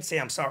I can't say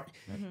I'm sorry.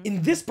 Mm-hmm.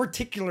 In this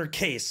particular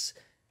case,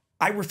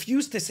 I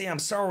refuse to say I'm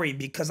sorry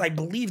because I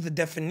believe the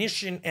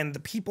definition and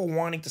the people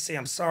wanting to say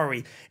I'm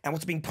sorry and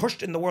what's being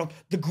pushed in the world,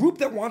 the group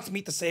that wants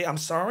me to say I'm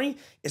sorry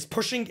is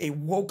pushing a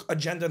woke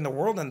agenda in the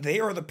world, and they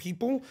are the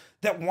people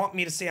that want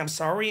me to say I'm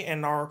sorry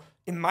and are,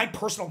 in my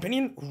personal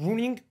opinion,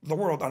 ruining the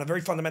world on a very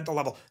fundamental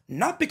level.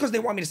 Not because they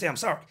want me to say I'm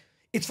sorry.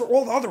 It's for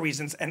all the other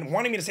reasons, and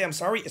wanting me to say I'm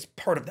sorry is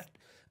part of that,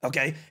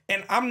 okay?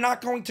 And I'm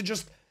not going to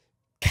just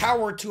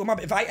cower to them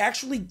up. If I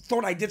actually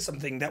thought I did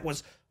something that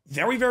was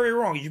very, very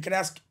wrong, you could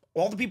ask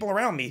all the people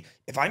around me,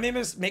 if I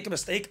make a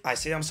mistake, I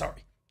say I'm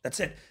sorry. That's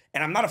it.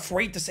 And I'm not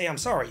afraid to say I'm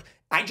sorry.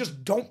 I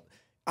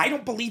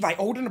don't believe I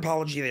owed an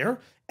apology there.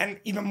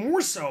 And even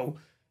more so,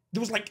 there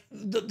was like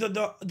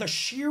the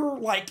sheer,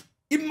 like,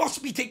 it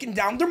must be taken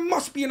down. There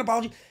must be an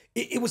apology.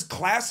 It was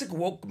classic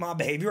woke mob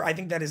behavior. I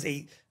think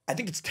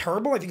it's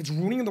terrible. I think it's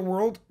ruining the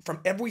world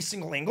from every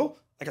single angle.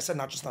 Like I said,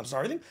 not just I'm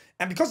sorry thing.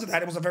 And because of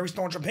that, it was a very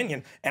staunch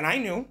opinion. And I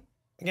knew,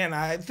 again,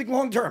 I think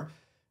long term,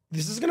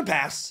 this is going to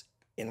pass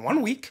in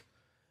 1 week.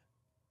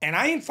 And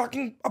I ain't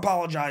fucking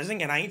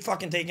apologizing, and I ain't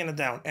fucking taking it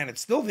down. And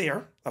it's still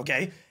there,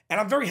 okay? And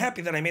I'm very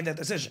happy that I made that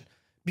decision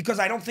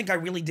because I don't think I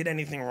really did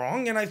anything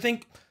wrong. And I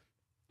think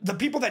the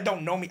people that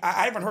don't know me,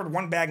 I haven't heard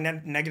one bad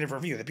negative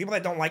review. The people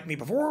that don't like me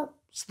before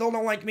still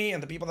don't like me,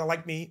 and the people that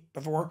liked me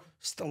before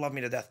still love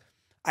me to death.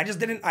 I just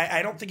didn't,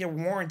 I don't think it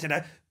warranted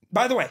it.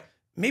 By the way,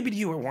 maybe to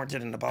you it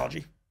warranted an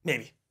apology.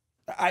 Maybe.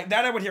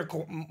 I would hear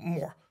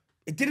more.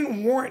 It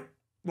didn't warrant,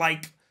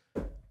 like,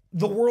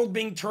 the world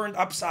being turned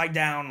upside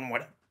down and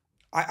whatever.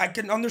 I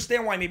can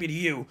understand why maybe to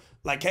you,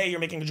 like, hey, you're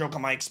making a joke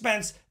on my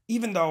expense,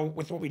 even though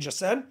with what we just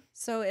said.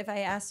 So if I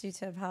asked you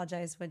to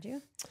apologize, would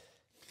you?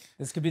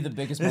 This could be the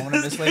biggest moment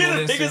of mislabeled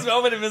history. Biggest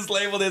moment of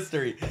mislabeled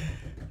history.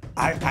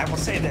 I will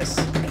say this.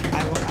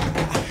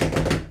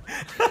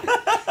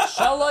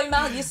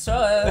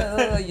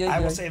 I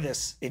will say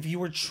this. If you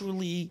were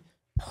truly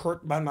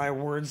hurt by my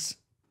words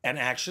and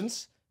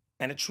actions,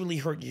 and it truly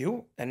hurt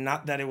you, and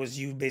not that it was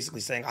you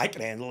basically saying I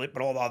can handle it,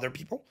 but all the other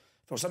people,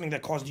 if it was something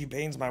that caused you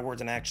pains, my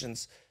words and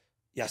actions,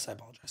 yes, I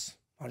apologize.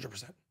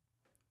 100%.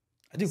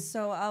 I do.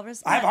 So I'll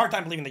respect. I have a hard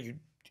time believing that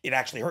it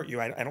actually hurt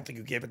you. I don't think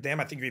you gave a damn.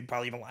 I think you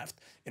probably even laughed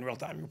in real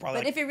time. You probably.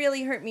 But if it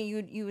really hurt me,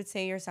 you would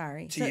say you're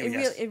sorry. To you,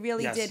 yes. It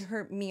really Yes. did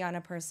hurt me on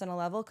a personal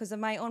level because of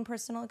my own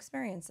personal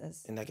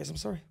experiences. In that case, I'm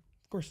sorry.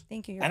 Of course.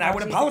 Thank you. Your And I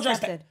would apology is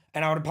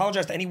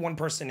apologize accepted. to any one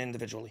person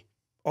individually.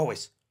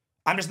 Always.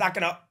 I'm just not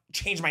gonna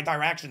change my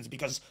directions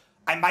because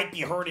I might be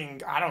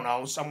hurting, I don't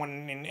know,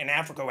 someone in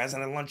Africa who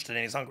hasn't had lunch today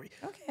and is hungry.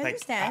 Okay, I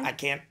understand. I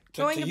can't.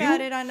 Going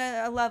about it on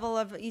a level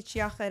of each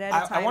yachid at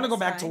a time. I want to go is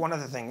back to fine. one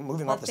other thing,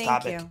 moving Well, off this thank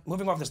topic. you.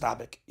 Moving off this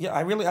topic.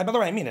 Yeah, by the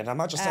way, I mean it. I'm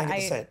not just saying it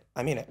to say it.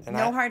 I mean it. And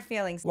No hard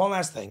feelings. One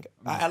last thing.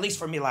 At least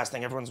for me, last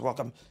thing. Everyone's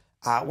welcome.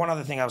 One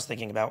other thing I was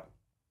thinking about.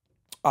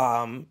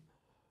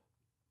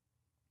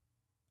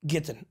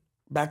 Gittin.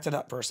 Back to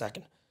that for a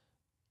second.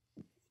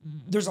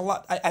 There's a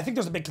lot. I think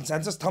there's a big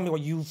consensus. Tell me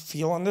what you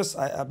feel on this.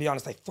 I'll be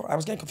honest. I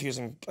was getting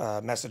confusing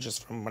messages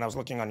from when I was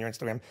looking on your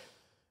Instagram.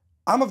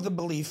 I'm of the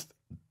belief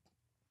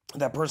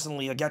that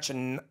personally a get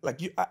should,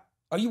 like,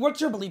 what's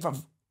your belief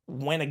of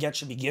when a get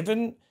should be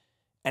given,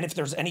 and if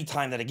there's any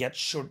time that a get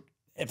should,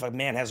 if a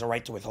man has a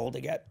right to withhold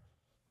a get?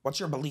 What's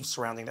your belief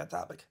surrounding that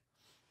topic?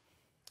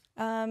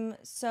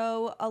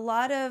 So a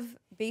lot of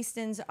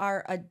Basins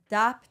are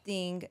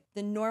adopting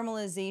the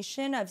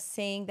normalization of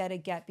saying that a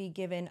get be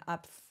given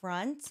up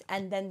front,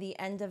 and then the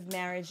end of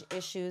marriage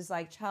issues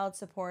like child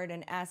support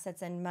and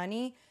assets and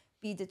money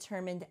be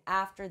determined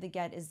after the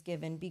get is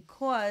given,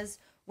 because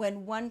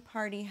when one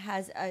party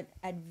has an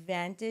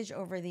advantage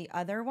over the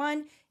other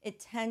one, it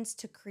tends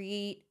to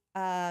create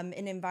an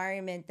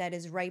environment that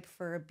is ripe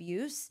for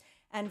abuse.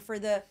 And for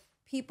the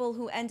people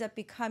who end up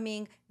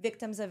becoming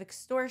victims of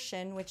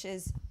extortion, which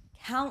is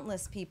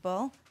countless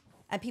people,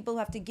 and people who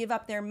have to give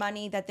up their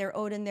money that they're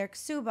owed in their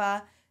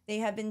ksuba, they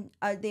have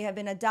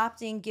been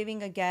adopting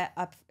giving a get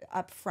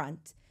up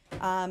front.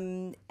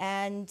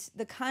 And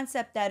the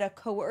concept that a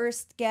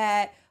coerced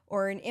get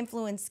or an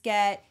influence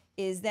get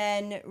is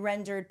then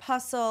rendered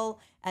puzzle,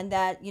 and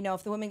that, you know,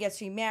 if the woman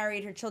gets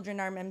remarried, her children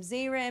are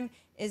mamzerim,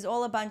 is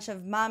all a bunch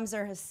of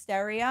mamzer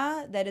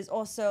hysteria that is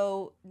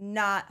also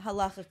not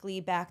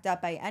halachically backed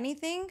up by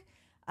anything.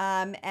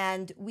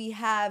 And we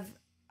have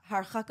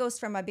harchakos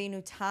from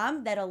Abenu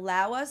Tam that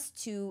allow us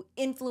to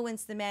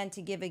influence the man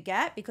to give a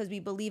get because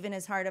we believe in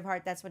his heart of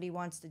heart that's what he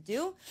wants to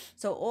do.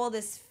 So all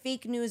this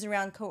fake news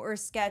around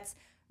coerced gets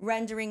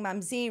rendering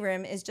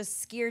mamzerim is just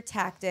scare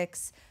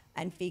tactics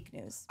and fake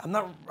news.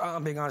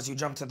 I'm being honest, you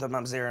jumped to the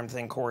mamzerim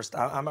thing, coerced.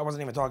 I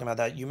wasn't even talking about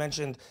that. You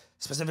mentioned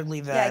specifically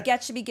that... Yeah, a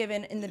get should be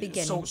given in the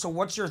beginning. So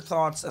what's your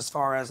thoughts as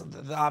far as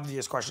the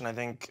obvious question, I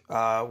think,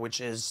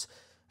 which is...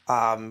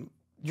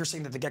 you're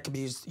saying that the get could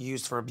be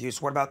used for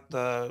abuse. What about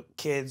the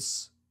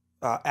kids,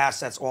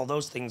 assets, all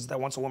those things that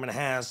once a woman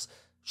has,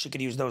 she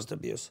could use those to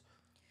abuse?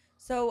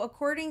 So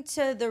according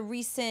to the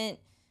recent,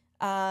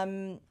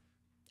 I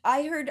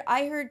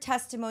heard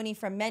testimony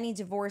from many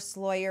divorce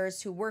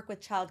lawyers who work with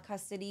child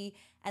custody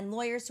and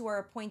lawyers who are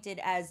appointed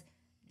as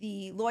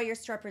the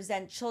lawyers to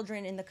represent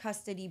children in the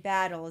custody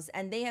battles,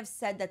 and they have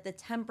said that the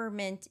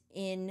temperament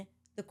in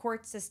the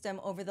court system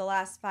over the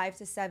last 5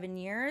 to 7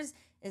 years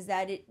is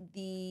that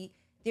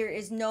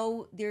there's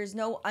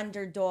no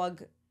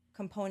underdog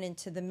component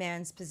to the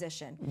man's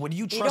position. Would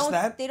you trust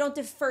that? They don't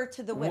defer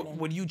to the women.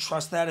 Would you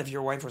trust that if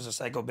your wife was a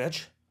psycho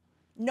bitch?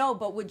 No,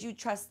 but would you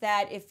trust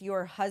that if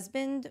your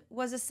husband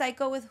was a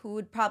psycho who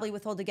would probably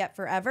withhold a get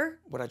forever?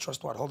 Would I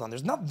trust what? Hold on.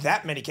 There's not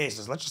that many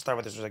cases. Let's just start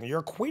with this for a second.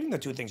 You're equating the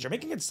two things. You're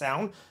making it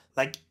sound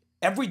like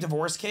every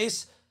divorce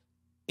case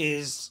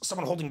is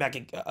someone holding back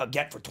a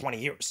get for 20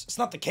 years. It's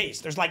not the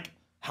case. There's like,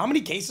 how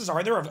many cases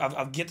are there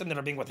of get that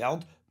are being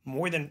withheld?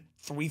 More than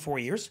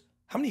 3-4 years?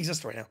 How many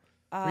exist right now?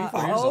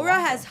 3-4 years. ORA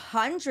has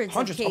hundreds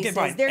of cases. Okay,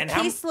 fine. Their And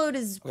caseload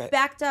is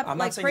backed up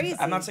like crazy.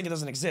 I'm not saying it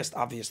doesn't exist,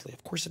 obviously.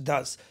 Of course it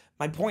does.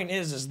 My point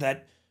is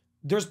that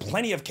there's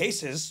plenty of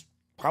cases,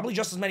 probably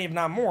just as many, if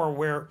not more,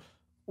 where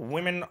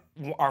women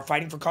are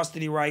fighting for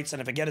custody rights,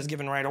 and if a get is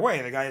given right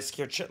away, the guy is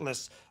scared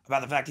shitless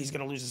about the fact he's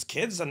going to lose his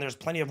kids, and there's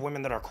plenty of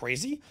women that are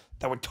crazy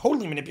that would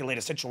totally manipulate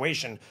a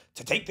situation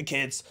to take the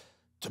kids,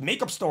 to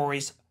make up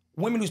stories,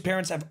 women whose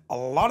parents have a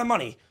lot of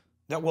money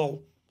that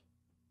will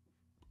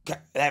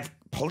have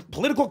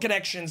political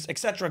connections,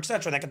 etc.,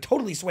 that could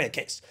totally sway a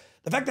case.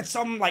 The fact that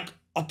some like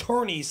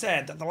attorney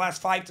said that the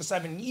last 5 to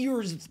 7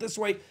 years it's this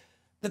way,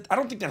 that I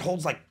don't think that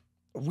holds like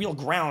real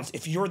grounds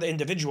if you're the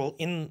individual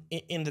in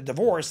the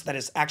divorce that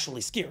is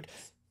actually scared.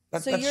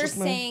 So you're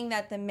saying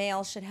that the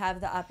male should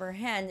have the upper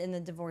hand in the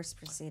divorce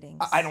proceedings?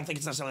 I don't think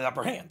it's necessarily the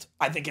upper hand.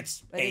 I think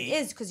it's But it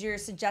is, because you're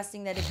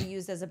suggesting that it be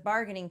used as a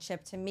bargaining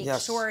chip to make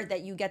sure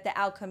that you get the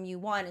outcome you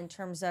want in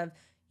terms of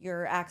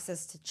your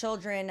access to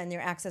children and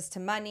your access to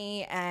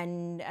money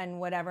and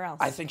whatever else.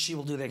 I think she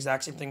will do the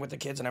exact same thing with the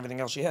kids and everything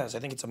else she has. I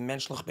think it's a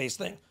menschlich-based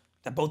thing,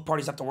 that both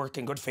parties have to work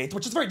in good faith,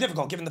 which is very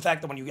difficult given the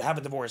fact that when you have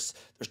a divorce,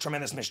 there's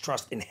tremendous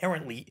mistrust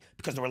inherently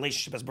because the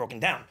relationship has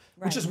broken down.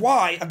 Right. Which is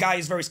why a guy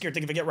is very scared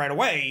to give a get right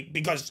away,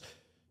 because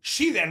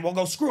she then will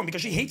go screw him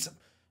because she hates him.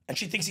 And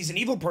she thinks he's an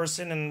evil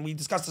person, and we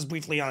discussed this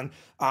briefly on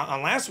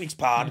last week's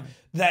pod,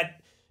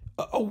 that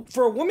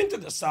for a woman to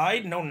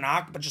decide, no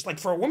knock, but just like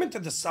for a woman to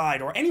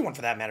decide, or anyone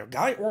for that matter,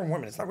 guy or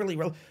woman, it's not really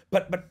real,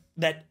 but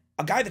that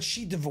a guy that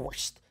she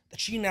divorced, that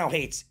she now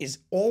hates, is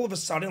all of a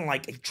sudden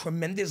like a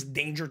tremendous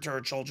danger to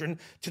her children,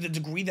 to the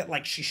degree that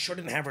like she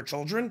shouldn't have her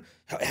children,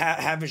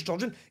 have his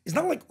children, is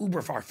not like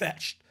uber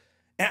far-fetched.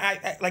 And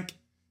I like,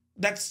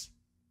 that's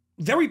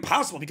very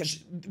possible,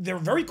 because they're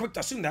very quick to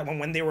assume that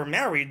when they were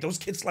married, those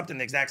kids slept in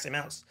the exact same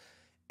house.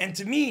 And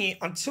to me,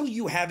 until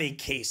you have a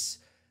case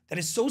that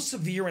is so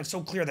severe and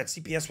so clear that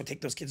CPS would take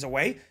those kids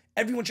away,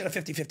 everyone should have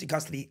 50-50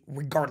 custody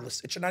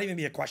regardless. It should not even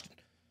be a question.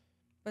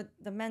 But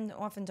the men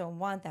often don't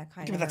want that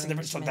kind of that's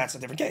arrangement. So that's a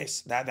different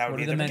case. That would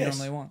be a different case. What do the men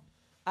normally want?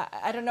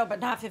 I don't know, but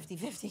not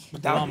 50-50.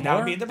 But that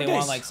would be a different case. They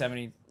want like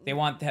 70. They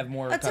want to have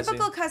more custody.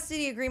 Typical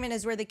custody agreement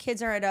is where the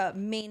kids are at a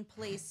main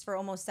place for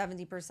almost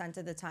 70%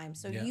 of the time.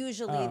 So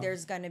usually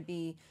there's going to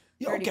be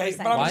 30%.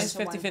 But why is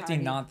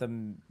 50-50 not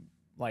the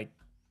like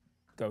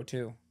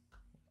go-to?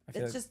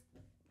 It's just,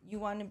 you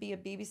want to be a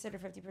babysitter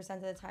 50%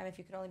 of the time if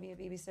you could only be a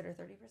babysitter 30% of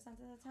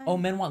the time? Oh,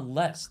 men want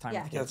less time.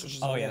 Yeah.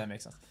 That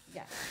makes sense.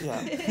 Yeah.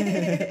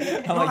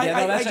 Yeah. I'm like,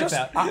 that checks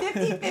out.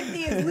 50-50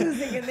 is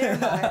losing in their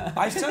mind.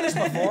 I've said this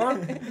before.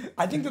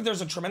 I think that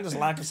there's a tremendous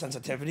lack of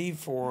sensitivity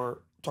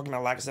for, talking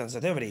about lack of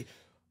sensitivity,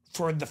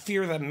 for the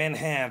fear that men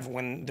have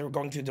when they're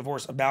going through a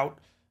divorce about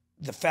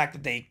the fact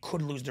that they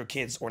could lose their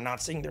kids or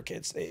not seeing their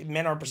kids.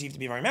 Men are perceived to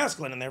be very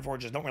masculine and therefore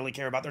just don't really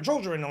care about their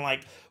children, and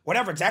like,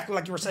 whatever, exactly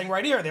like you were saying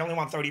right here, they only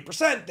want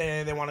 30%,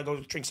 they want to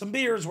go drink some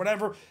beers,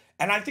 whatever.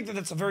 And I think that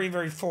that's a very,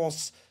 very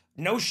false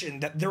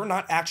notion that they're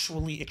not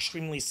actually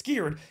extremely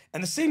scared.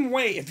 And the same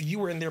way, if you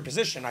were in their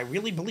position, I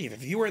really believe,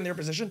 if you were in their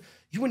position,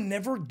 you would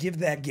never give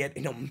that get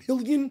in a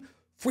million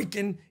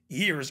freaking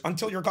years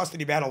until your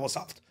custody battle was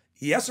solved.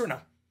 Yes or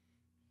no?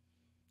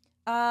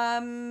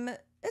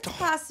 It's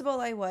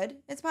possible I would.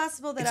 It's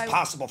possible that It's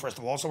possible, first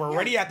of all. So we're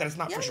already at that. It's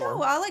not for sure.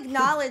 No, I'll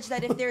acknowledge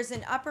that if there's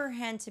an upper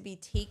hand to be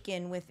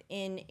taken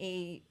within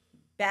a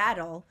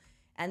battle,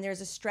 and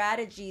there's a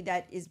strategy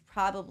that is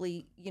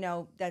probably,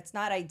 that's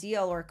not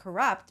ideal or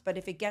corrupt, but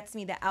if it gets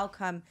me the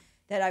outcome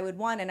that I would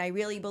want, and I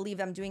really believe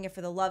I'm doing it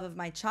for the love of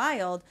my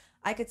child,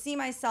 I could see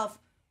myself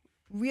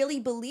really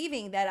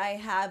believing that I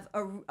have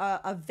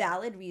a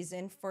valid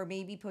reason for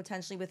maybe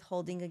potentially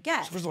withholding a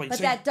get. So but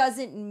that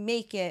doesn't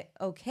make it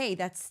okay.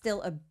 That's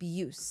still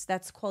abuse.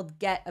 That's called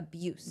get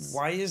abuse.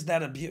 Why is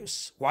that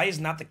abuse? Why is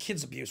not the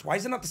kids abuse? Why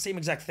is it not the same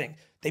exact thing?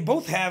 They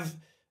both have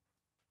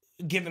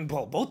give and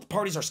pull. Both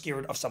parties are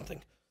scared of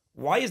something.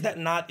 Why is that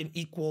not an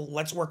equal,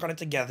 let's work on it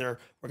together,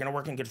 we're going to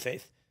work in good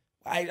faith?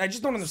 I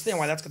just don't understand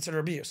why that's considered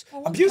abuse.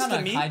 Well, abuse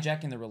to me...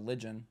 hijacking the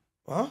religion.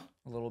 Huh?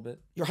 A little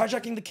bit. You're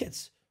hijacking the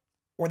kids.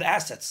 Or the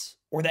assets,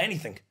 or the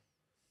anything.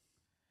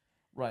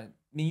 Right.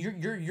 I mean,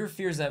 your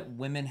fear is that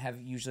women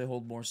usually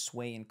hold more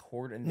sway in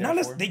court, and not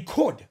as they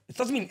could. It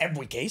doesn't mean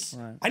every case.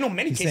 Right. I know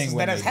many cases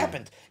that has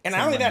happened, and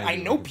not only that, I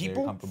know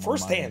people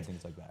firsthand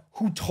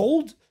who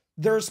told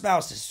their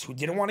spouses who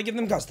didn't want to give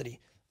them custody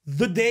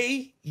The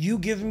day you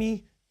give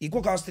me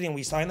equal custody and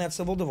we sign that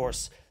civil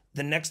divorce,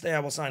 the next day I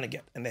will sign a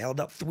get. And they held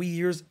up 3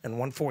 years and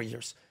won 4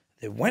 years.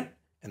 They went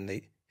and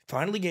they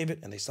finally gave it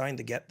and they signed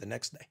the get the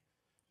next day.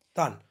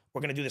 Done. We're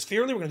going to do this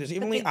fairly. We're going to do this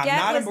evenly. But the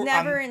get was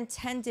never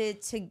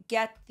intended to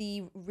get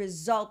the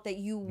result that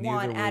you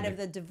want out of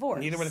the divorce.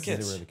 Neither were the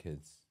kids. Neither were the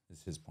kids,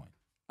 is his point.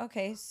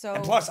 Okay, so...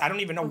 And plus, I don't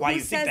even know why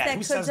you think that.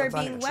 Who says that kids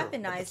are being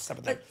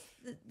weaponized? But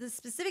the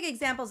specific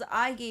examples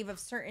I gave of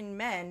certain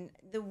men,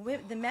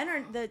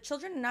 the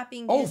children are not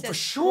being used for as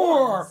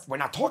sure. pawns. We're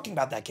not talking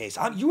about that case.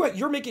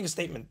 You're making a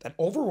statement that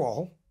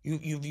overall,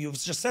 you've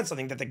just said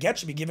something that the get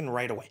should be given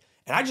right away.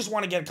 And I just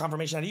want to get a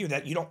confirmation out of you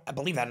that you don't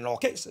believe that in all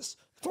cases.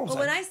 Well,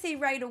 when I say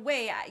right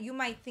away, you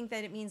might think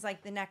that it means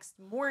like the next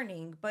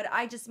morning, but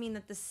I just mean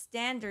that the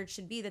standard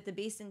should be that the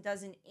basin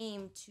doesn't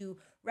aim to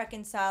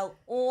reconcile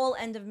all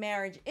end of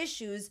marriage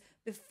issues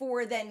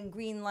before then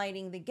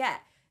green-lighting the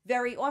get.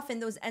 Very often,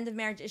 those end of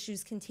marriage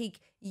issues can take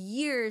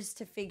years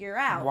to figure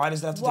out. Why does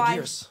that have to take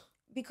years?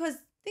 Because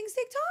things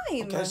take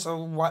time. Okay,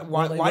 so why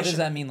what does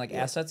that mean? Like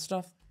asset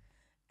stuff?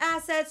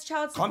 Assets,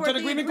 child support,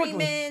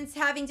 agreements,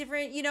 having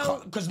different,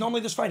 Because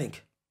normally there's fighting.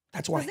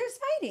 That's why. Because there's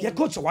fighting. Yeah,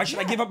 good. So why should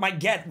I give up my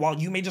get while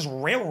you may just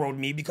railroad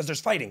me because there's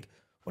fighting?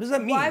 What does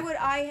that mean?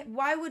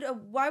 Why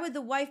would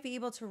the wife be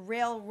able to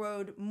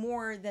railroad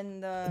more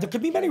than the? There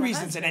could be many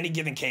reasons in any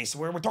given case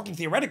where we're talking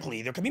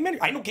theoretically. There could be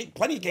many. I know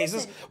plenty of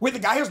cases where the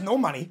guy has no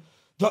money.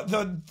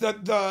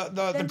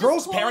 The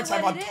girl's parents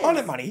have a ton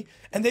of money,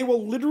 and they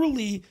will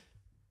literally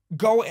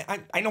go.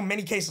 I know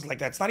many cases like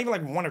that. It's not even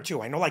like one or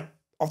two. I know like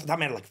off the top of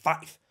my head like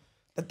 5.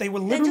 That they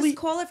would literally... Then just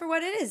call it for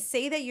what it is.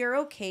 Say that you're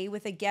okay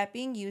with a get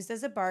being used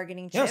as a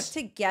bargaining chip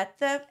to get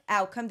the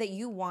outcome that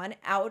you want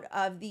out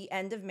of the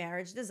end of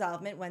marriage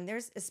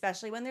dissolvement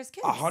especially when there's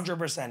kids.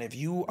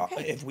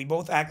 100%. If we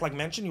both act like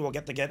mentioned, you will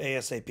get the get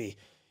ASAP.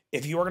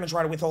 If you are going to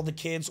try to withhold the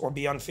kids or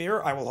be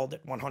unfair, I will hold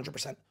it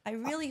 100%. I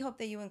really hope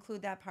that you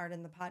include that part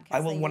in the podcast. I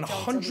will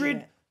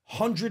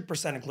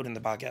 100% include in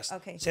the podcast.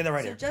 Okay. Say that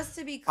right here. So just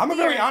to be clear, I'm a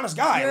very honest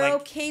guy. You're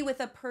okay with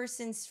a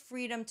person's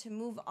freedom to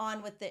move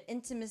on with the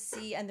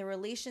intimacy and the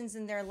relations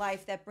in their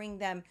life that bring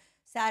them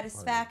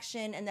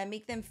satisfaction and that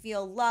make them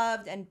feel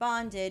loved and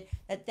bonded,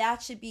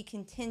 that should be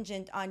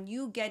contingent on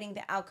you getting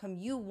the outcome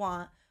you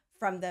want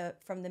from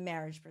the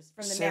marriage.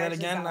 Say that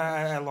again.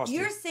 I lost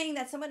you. You're saying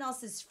that someone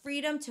else's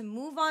freedom to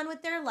move on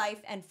with their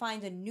life and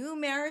find a new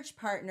marriage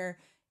partner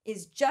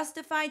is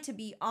justified to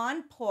be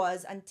on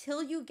pause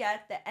until you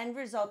get the end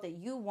result that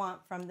you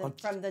want from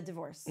the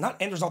divorce. Not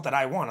end result that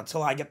I want,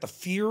 until I get the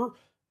fear,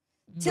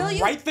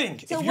 right thing.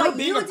 If you're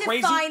being a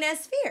crazy... define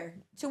as fear.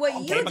 To what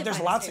you define but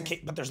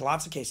there's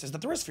lots of cases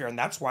that there is fear, and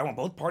that's why when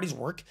both parties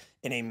work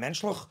in a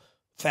menschlich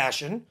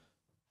fashion,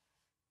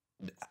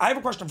 I have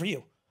a question for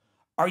you.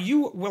 Are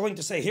you willing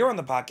to say here on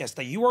the podcast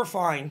that you are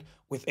fine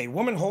with a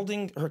woman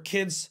holding her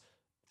kids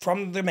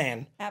from the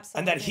man, absolutely,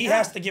 and that he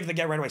has to give the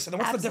get right away? So then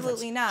what's the difference?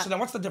 Absolutely not. So then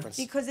what's the difference?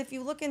 Because if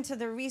you look into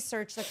the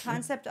research, the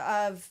concept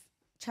of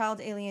child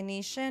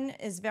alienation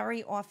is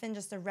very often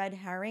just a red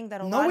herring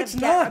that a lot of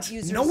get abusers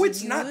use. No,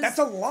 it's not. That's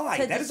a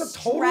lie. That is a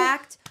total...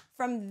 distract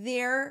from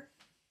their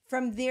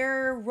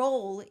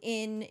role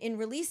in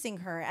releasing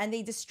her, and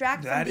they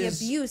distract from the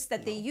abuse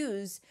that they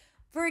use.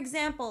 For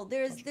example,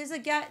 there's a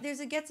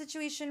get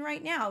situation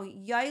right now.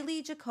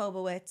 Yaeli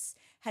Jacobowitz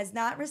has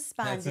not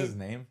responded. That's his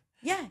name?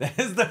 Yeah. That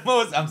is the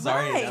most... I'm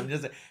sorry. Right. I'm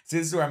just... See,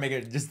 this is where I make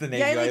it... Just the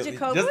name Yaeli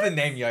Jacobowitz? Just the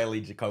name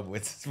Yaeli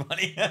Jacobowitz is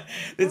funny.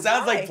 It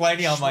sounds like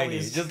Pliny Almighty.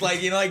 Just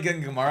like, like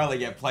in Gemara,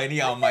 like, yeah,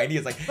 Pliny Almighty.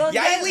 It's like,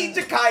 Yaeli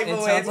Jacobowitz.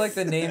 It sounds like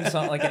the name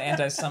like an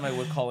anti-Semite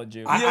would call a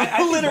Jew.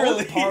 I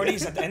literally...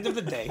 parties at the end of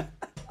the day...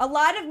 A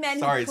lot of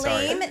men who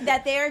claim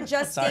that they're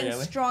just staying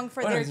strong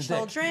for their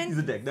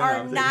children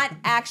are not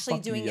actually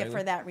doing it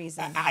for that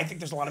reason. I think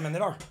there's a lot of men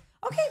that are.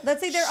 Okay, let's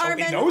say there are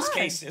men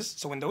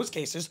in those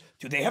cases,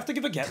 do they have to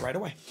give a get right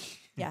away?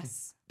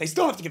 Yes. They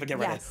still have to give a get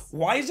right away.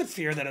 Why is it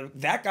fear that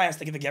that guy has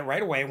to give a get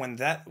right away when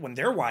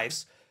their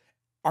wives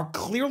are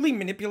clearly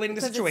manipulating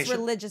the situation? Because it's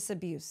religious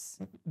abuse.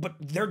 But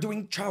they're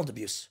doing child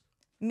abuse.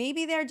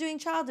 Maybe they're doing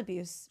child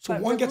abuse. So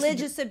but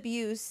religious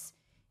abuse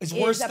is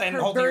worse than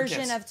holding your kids.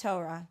 Perversion of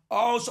Torah.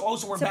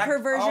 So we're back. It's a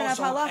perversion of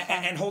halacha.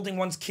 And holding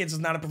one's kids is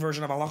not a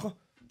perversion of halacha?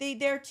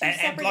 They're two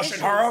separate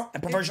issues.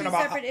 And perversion of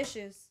separate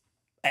issues.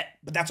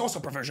 But that's also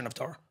perversion of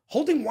Torah.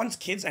 Holding one's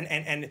kids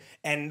and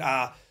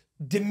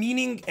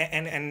demeaning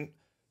and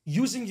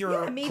using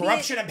your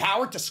corruption and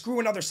power to screw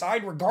another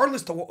side,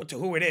 regardless to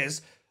who it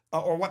is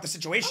or what the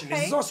situation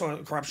is also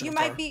a corruption of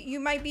Torah. You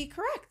might be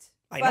correct.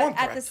 I know I'm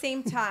correct. At the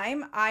same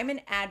time, I'm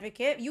an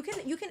advocate. You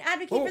can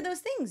advocate for those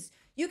things.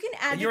 You can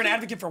advocate. But you're an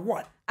advocate for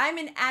what? I'm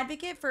an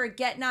advocate for a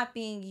get not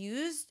being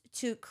used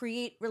to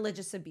create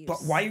religious abuse. But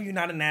why are you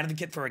not an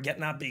advocate for a get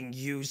not being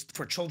used,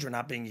 for children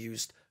not being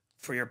used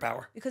for your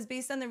power? Because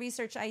based on the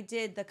research I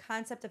did, the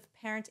concept of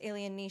parent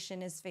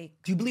alienation is fake.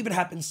 Do you believe it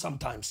happens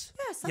sometimes?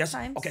 Yeah, sometimes.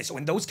 Yes? Okay, so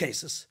in those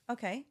cases,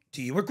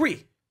 do you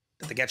agree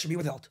that the get should be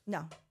withheld?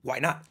 No. Why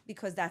not?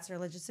 Because that's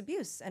religious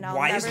abuse, and I'll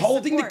Why never is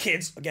holding support. the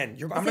kids again?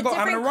 I'm It's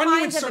gonna a run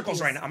you in different circles kind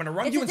of right now. I'm gonna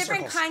run abuse. you in It's a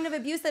different circles. kind of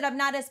abuse that I'm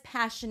not as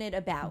passionate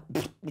about.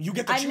 You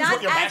get to I'm choose not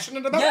what you're as-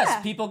 passionate about. Yes,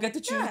 Yeah. people get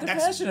to choose what they're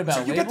That's- passionate about.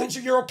 So you get Laibel. to, so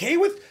you're okay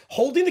with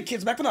holding the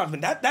kids back from the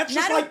husband. That's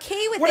just Not like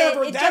okay with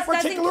whatever. it. It that just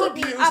doesn't particular keep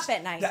me abuse, up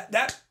at night.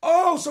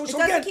 So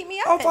doesn't again, keep me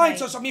up oh at fine. night.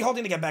 So me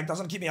holding the get back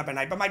doesn't keep me up at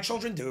night, but my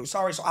children do.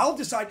 Sorry. So I'll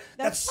decide.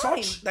 That's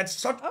fine.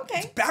 such Okay.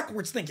 it's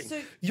backwards thinking.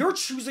 So- You're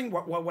choosing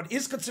what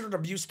is considered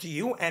abuse to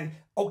you and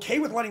okay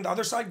with letting the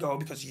other side go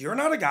because you're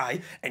not a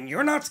guy and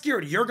you're not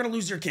scared you're gonna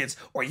lose your kids,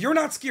 or you're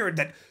not scared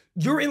that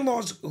your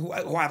in-laws who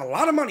have a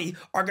lot of money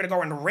are going to go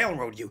and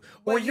railroad you.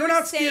 Or What you're you're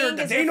not scared saying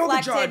that is they know the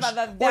reflective judge. of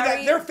a Or that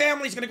very- their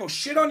family's going to go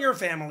shit on your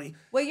family.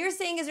 What you're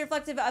saying is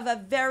reflective of a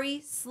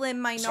very slim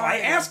minority. So I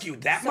ask you,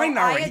 that So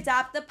minority- I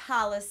adopt the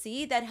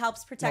policy that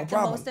helps No protect the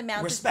problem. most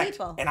amount Respect. of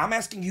people. And I'm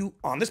asking you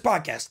on this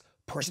podcast,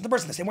 person to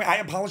person, the same way I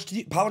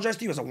apologize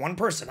to you as a one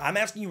person. I'm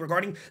asking you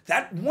regarding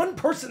that one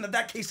person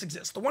that case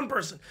exists. The one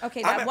person.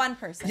 Okay, I'm that one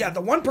person. Yeah,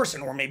 the one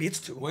person, or maybe it's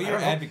two. What I you're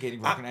don't know.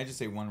 advocating for, can I just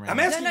say one random?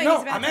 I'm asking, No, no,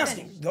 he's about I'm to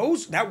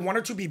asking that one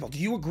or two people, do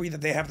you agree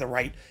that they have the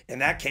right in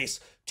that case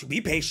to be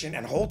patient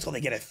and hold till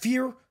they get a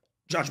fair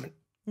judgment?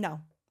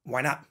 No,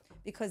 Why not?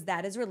 because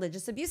that is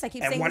religious abuse. I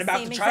keep And saying what the about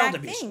same the child exact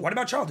abuse? thing. What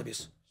about child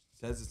abuse?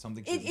 Says it's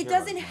something. she It care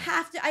doesn't about.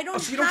 have to. I don't Oh,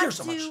 so you don't care have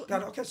so to. much. No,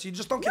 okay, so you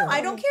just don't care. No,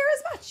 I don't care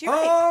as much. You're Oh,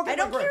 right. okay, I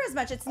don't great. care as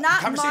much. It's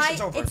not my.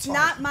 Conversation's over. It's It's fine.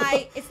 not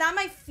my. It's not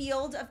my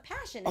field of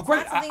passion. It's Oh, great.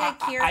 not something I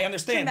care I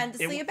understand.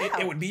 tremendously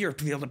about. It would be your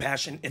field of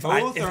passion if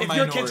Both if are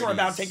your kids were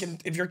about minorities.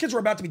 if your kids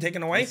were about to be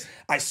taken away.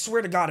 I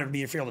swear to God, it would be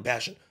your field of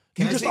passion.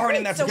 Can You I just say- aren't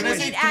in that So we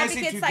situation. need can I say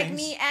advocates two like things?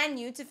 me and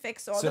you to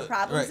fix all the So,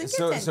 problems right, in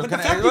so- kittens. so But can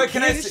the I- fact what you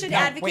can I can't- say- should no,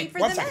 advocate wait, for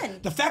one the second. men.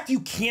 The fact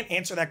you can't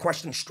answer that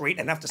question straight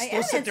and have to I still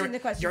am sit there. answering the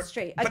question you're-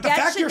 straight. A But the get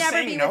fact should you're never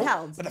saying be no.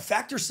 withheld. But the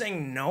fact you're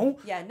saying no.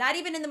 Yeah, not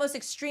even in the most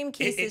extreme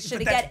cases should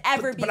a but that's- get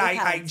ever be But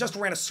withheld. I just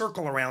ran a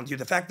circle around you.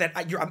 The fact that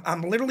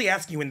I'm literally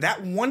asking you in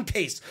that one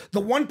case,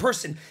 the one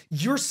person,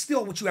 you're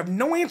still, which you have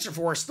no answer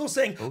for, is still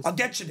saying a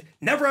get should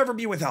never ever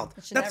be withheld.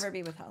 It should never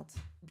be withheld.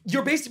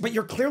 You're basically, but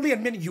you're clearly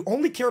admitting you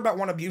only care about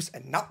one abuse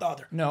and not the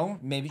other. No,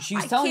 maybe she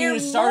was I telling you care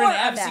to start an more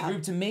advocacy about-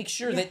 group to make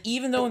sure that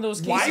even though in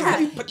those Why cases, would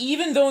you- but-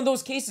 even though in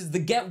those cases the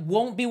get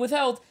won't be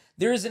withheld,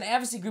 there is an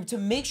advocacy group to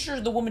make sure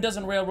the woman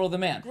doesn't railroad the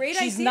man. Great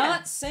She's idea.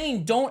 not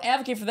saying don't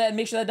advocate for that and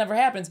make sure that never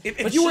happens. If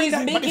but you were in she's that-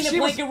 but making if a she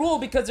was- blanket rule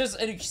because there's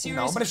a serious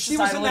No, but if she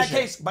was in societal that issue.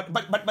 case, but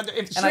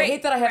if And I she,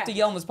 hate that I have to Correct.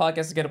 yell in this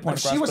podcast to get a point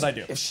if across, she was, but I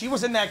do. if she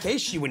was in that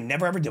case, she would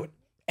never ever do it,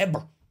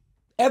 ever.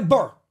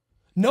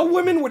 No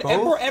women would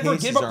Both ever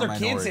cases give up are their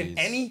kids in minorities.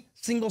 any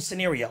single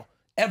scenario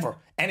ever,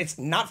 and it's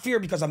not fair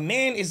because a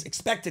man is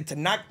expected to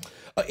not.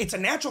 It's a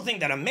natural thing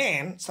that a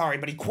man, sorry,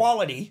 but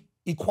equality,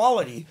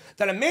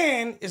 that a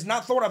man is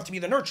not thought of to be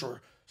the nurturer.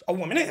 A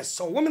woman is.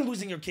 So a woman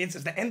losing your kids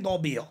is the end all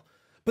be all.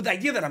 But the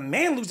idea that a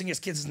man losing his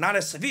kids is not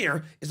as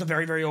severe is a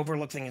very, very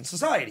overlooked thing in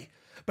society.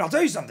 But I'll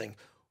tell you something.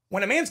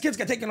 When a man's kids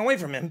get taken away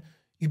from him,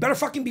 you better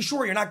fucking be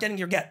sure you're not getting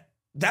your get.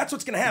 That's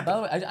what's going to happen. By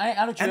the way, I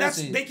out of And that's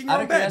curiosity, making your out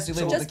own of bed. curiosity,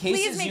 So- Laibel, Just the cases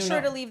please make you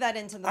sure know, to leave that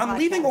into the I'm podcast.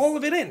 leaving all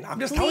of it in.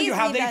 I'm just telling you Please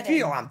how leave they that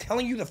feel. in. I'm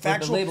telling you the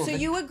factual. Laibel, So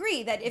you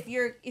agree that if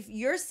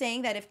you're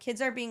saying that if kids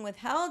are being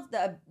withheld,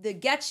 the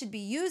get should be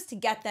used to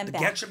get them The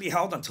back. get should be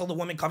held until the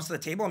woman comes to the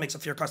table and makes a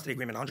fair custody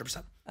agreement 100%.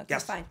 Okay,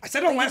 Yes. fine. I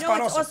said it on But last you know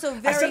pod it's also.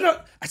 also I said very-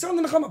 it on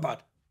the Nechama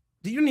pod.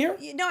 You didn't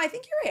hear? No, I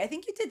think you're right. I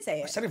think you did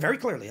say I it. said it very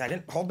clearly. I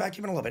didn't hold back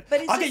even a little bit.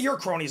 But it's I'll get just- your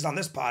cronies on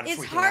this pod. It's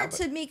freaking hard out,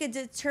 to make a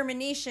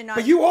determination on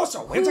But you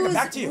also- wait a who's second,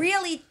 back to you.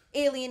 really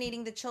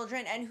alienating the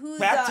children and who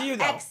Back the to you,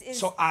 though. ex is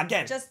So,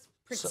 again, just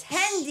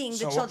pretending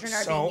the children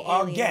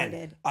are being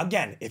alienated.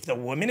 Again, if the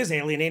woman is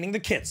alienating the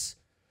kids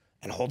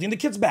and holding the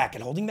kids back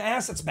and holding the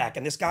assets back,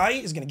 and this guy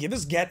is going to give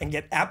his get and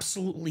get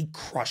absolutely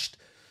crushed,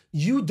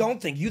 you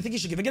think he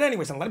should give a get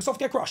anyways and let himself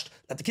get crushed.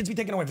 Let the kids be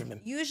taken away from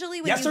him. Usually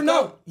when Yes you or go,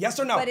 no? Yes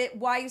or no? But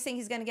why are you saying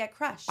he's going to get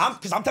crushed?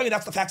 Because I'm telling you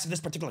that's the facts of this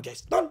particular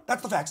case. No,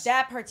 that's the facts.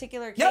 That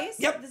particular Yep, case?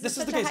 yep. This This is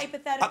is such the a case.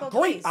 hypothetical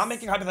Great. case. I'm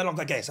making a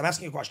hypothetical case. I'm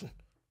asking you a question.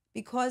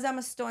 Because I'm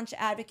a staunch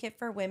advocate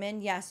for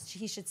women, yes,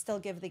 he should still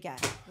give the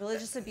get.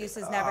 Religious abuse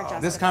is never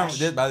justified.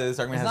 This by the way, this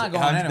argument It's has not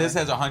going anywhere. this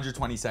has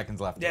 120 seconds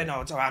left. Yeah,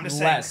 no, it's all right. I'm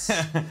just Less.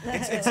 saying.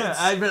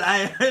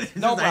 It's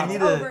No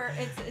problem. over.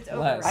 It's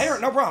over. Less. I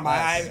heard no problem.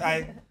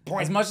 I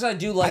point. As much as I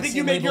do like I think seeing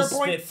you made your Laibel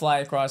point. spit fly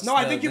across. No,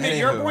 I think you made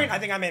your Anywho. point. I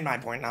think I made my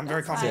point. And I'm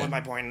very comfortable fine. with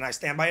my point, and I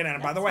stand by it.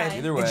 And by the way, fine.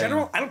 Either in way.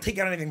 general, I don't take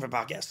out anything from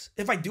podcasts.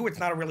 If I do, it's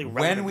not a really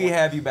relevant When we point.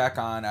 have you back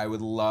on, I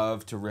would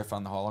love to riff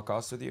on the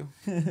Holocaust with you.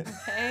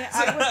 Okay,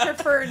 I would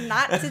prefer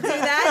not to do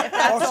that if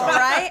that's Also, all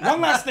right.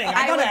 one last thing. I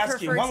I gotta would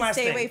ask you prefer one to last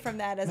stay thing. away from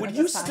that as Would much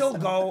you as still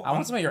possible. go? I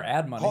want some of your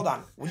ad money. Hold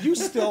on. Would you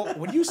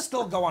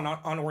still go on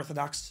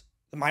unorthodox,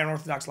 my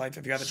unorthodox life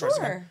if you had the choice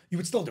again? Sure. You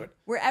would still do it.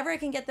 Wherever I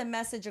can get the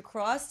message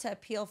across to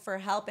appeal for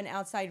help and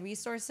outside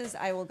resources,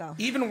 I will go.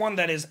 Even one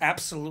that is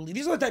absolutely,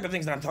 these are the type of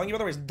things that I'm telling you,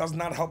 otherwise, does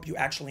not help you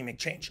actually make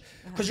change.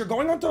 Because you're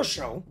going onto a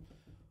show,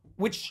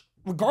 which,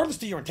 regardless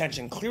to your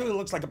intention, clearly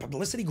looks like a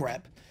publicity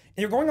grab.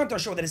 And you're going onto a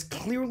show that is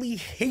clearly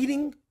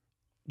hating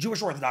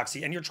Jewish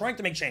orthodoxy, and you're trying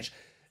to make change.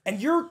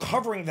 And you're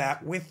covering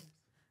that with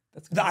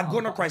the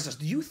Agunah crisis,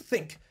 do you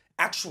think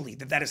actually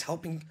that is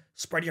helping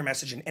spread your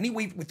message in any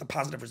way with a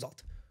positive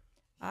result?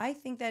 I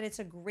think that it's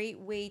a great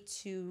way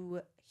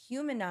to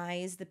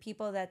humanize the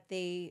people that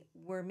they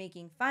were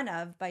making fun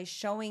of by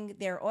showing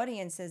their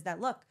audiences that,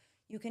 look,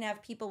 you can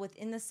have people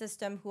within the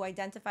system who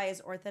identify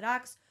as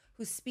Orthodox,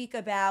 who speak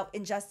about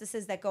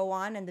injustices that go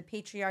on in the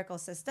patriarchal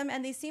system,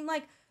 and they seem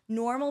like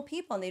normal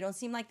people, and they don't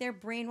seem like they're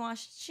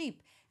brainwashed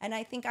sheep. And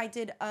I think I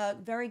did a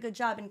very good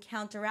job in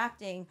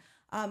counteracting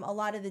a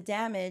lot of the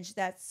damage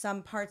that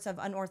some parts of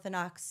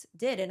unorthodox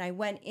did. And I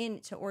went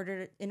in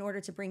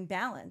order to bring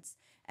balance.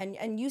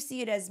 And you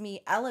see it as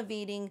me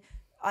elevating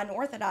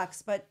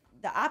unorthodox, but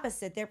the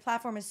opposite. Their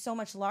platform is so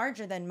much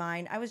larger than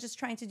mine. I was just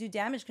trying to do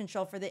damage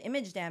control for the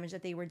image damage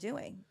that they were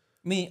doing.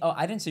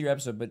 I didn't see your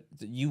episode, but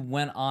you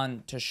went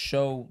on to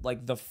show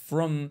like to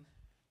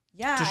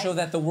show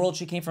that the world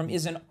she came from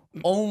isn't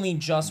only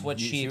just what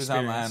she was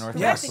on my experienced.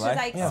 unorthodox Because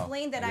I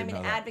explained that I'm an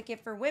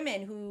advocate for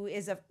women who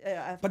is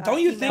But don't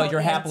you think? But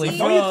you're happily But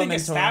don't you think from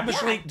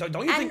establishing?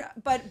 Don't you think?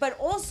 But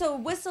also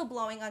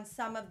whistleblowing on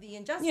some of the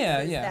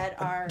injustices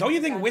that are. Don't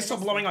you think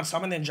whistleblowing on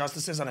some of the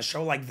injustices on a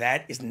show like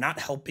that is not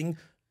helping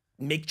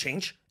make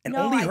change and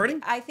only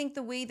hurting? I think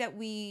the way that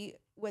we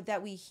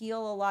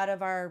heal a lot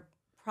of our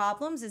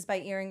problems is by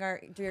airing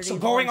our dirty. So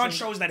going on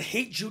shows that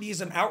hate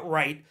Judaism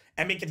outright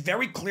and make it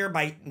very clear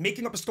by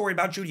making up a story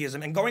about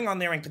Judaism and going on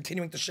there and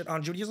continuing to shit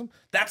on Judaism,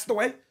 that's the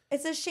way?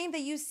 It's a shame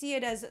that you see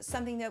it as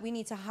something that we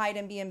need to hide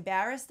and be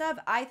embarrassed of.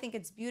 I think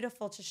it's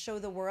beautiful to show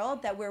the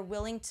world that we're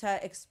willing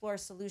to explore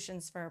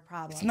solutions for a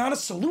problem. It's not a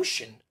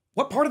solution.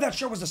 What part of that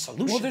show was a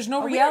solution? Well, there's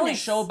no reality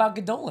show about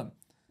Gedolim.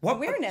 What?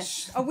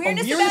 Awareness Of about what?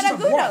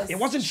 Agunahs. It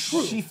wasn't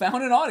true. She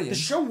found an audience.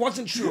 The show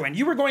wasn't true, and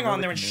you were going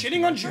on there and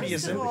shitting on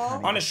Judaism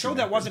on a show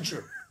that wasn't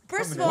true.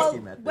 First of all,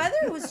 whether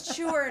it was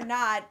true or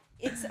not,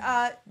 it's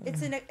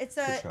an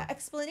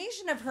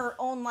explanation of her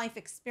own life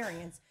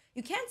experience.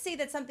 You can't say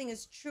that something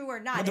is true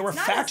or not. But there were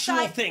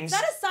factual things. It's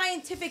not a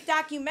scientific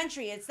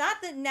documentary. It's not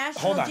the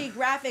National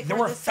Geographic. There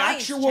or were the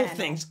Science factual Channel.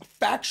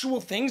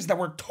 things that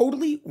were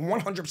totally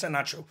 100%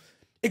 not true.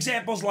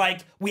 Examples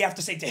like we have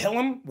to say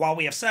Tehillim while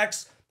we have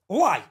sex.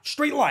 Lie,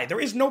 straight lie.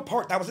 There is no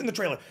part that was in the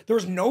trailer. There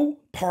is no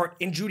part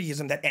in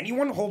Judaism that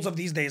anyone holds of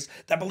these days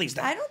that believes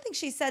that. I don't think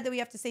she said that we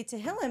have to say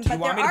Tehillim. Do but you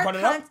want me to put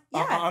it up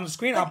on the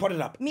screen? I'll put it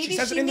up. Maybe she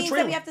says she it in the means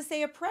trailer. that we have to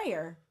say a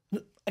prayer.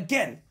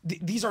 Again,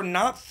 these are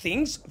not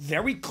things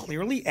very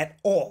clearly at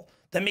all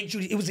that make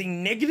Judaism. It was a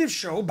negative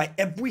show by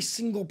every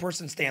single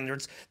person's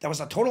standards. That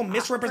was a total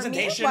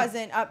misrepresentation. For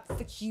me, it wasn't a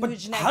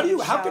huge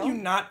negative How show. could you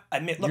not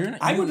admit? Look,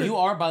 you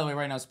are, by the way,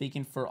 right now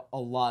speaking for a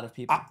lot of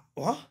people.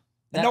 What?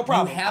 No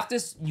problem.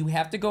 You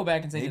have to go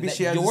back and say Maybe that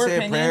she had your to say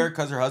opinion, a prayer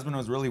because her husband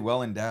was really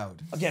well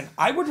endowed. Again,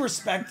 I would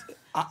respect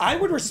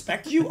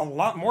you a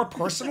lot more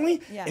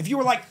personally if you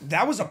were like,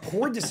 that was a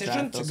poor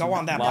decision to go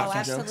on that No, podcast.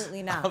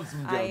 absolutely not.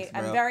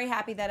 I'm very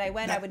happy that I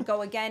went. I would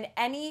go again.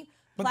 Any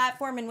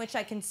platform in which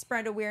I can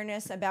spread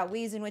awareness about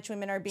ways in which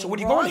women are being So would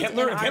you go on wronged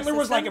Hitler? in If our Hitler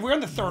was like, system? if we're in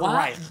the Third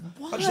Reich.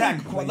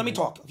 Zach, let me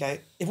talk,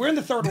 okay? If we're in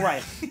the Third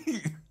Reich.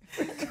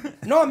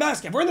 No, I'm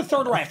asking. If we're in the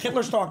Third Reich,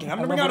 Hitler's talking. I'm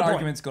going to bring out a point.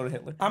 Arguments go to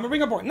Hitler. I'm going to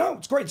bring up a point. No,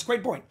 it's great. It's a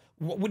great point.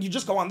 Would you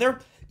just go on there?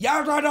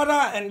 Yeah, da, da,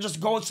 da, and just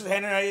go to the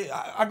hand and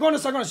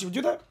Agunah, you would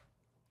do that?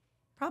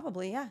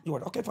 Probably, yeah. You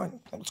would. Okay, fine.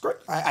 That's great.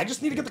 I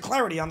just need to get the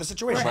clarity on the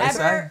situation.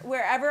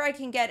 Wherever I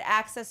can get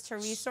access to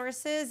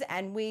resources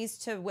and ways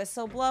to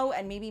whistleblow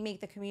and maybe make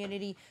the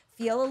community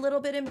feel a little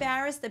bit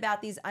embarrassed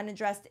about these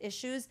unaddressed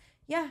issues,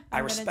 I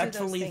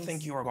respectfully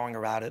think you are going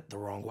about it the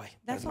wrong way.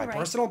 That's my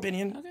personal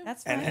opinion. Okay.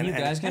 That's fine. And you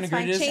guys can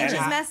agree to disagree. Change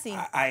is messy.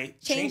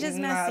 Change is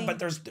messy.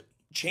 But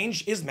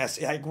change is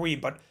messy. I agree,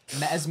 but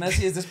as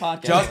messy as this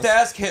podcast. Just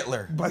ask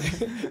Hitler. But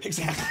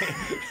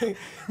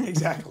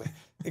exactly.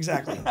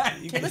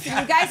 Hey, listen,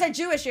 you guys are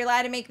Jewish. You're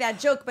allowed to make that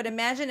joke, but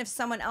imagine if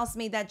someone else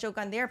made that joke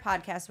on their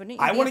podcast, wouldn't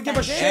you? I want to give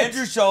a shit.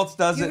 Andrew Schultz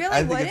does You it. really I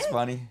think wouldn't? it's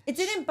funny. It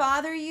didn't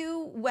bother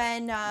you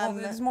when. Well,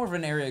 it's more of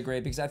an area of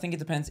gray because I think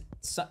it depends.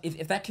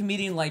 If that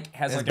comedian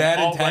has like bad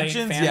an alt-right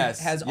intentions, fan, yes,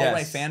 has yes.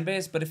 alt-right fan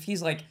base, but if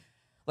he's like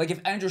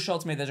if Andrew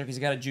Schultz made that joke, he's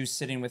got a Jew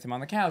sitting with him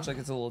on the couch,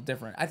 it's a little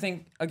different. I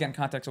think again,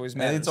 context always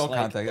matters. It's all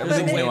context. But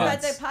Everything's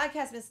the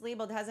podcast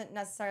Mislaibeled hasn't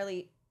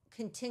necessarily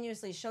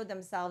continuously showed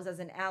themselves as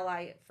an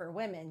ally for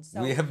women.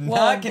 So we have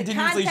not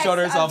continuously showed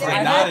ourselves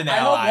as not an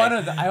ally.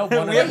 I hope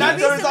one of we have not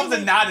shown recently ourselves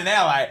as not an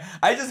ally.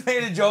 I just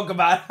made a joke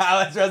about how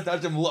Ezra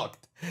Toucham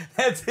looked.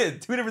 That's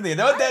it. Two different things.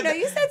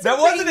 You said some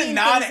that wasn't pretty a mean things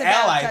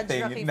non-ally about Judge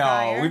thing. Ruffy No,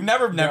 Fryer. we've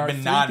never There been are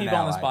three non-ally. people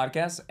on this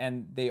podcast,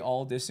 and they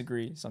all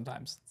disagree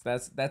sometimes.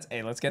 That's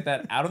A. Let's get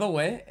that out of the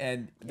way,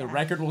 and the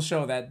record will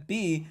show that.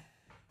 B.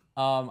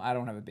 I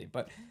don't have a B,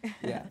 but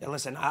yeah.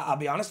 Listen, I'll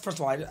be honest. First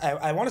of all,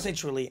 I want to say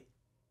truly,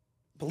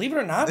 believe it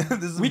or not,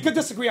 we could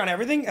disagree on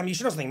everything. I mean, you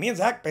should know something. Me and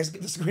Zach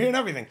basically disagree on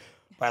everything.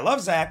 But I love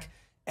Zach,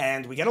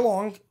 and we get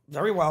along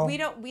very well.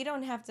 We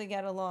don't have to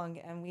get along,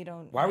 and we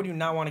don't. Why would you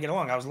not want to get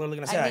along? I was literally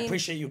going to say, I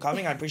appreciate you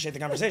coming. I appreciate the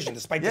conversation,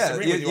 despite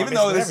disagreeing with you. Even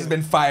though this has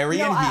been fiery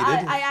and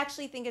heated. I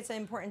actually think it's an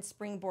important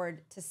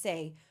springboard to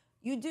say,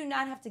 You do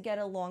not have to get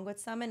along with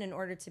someone in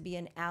order to be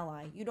an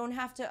ally. You don't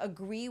have to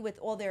agree with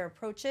all their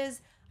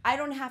approaches. I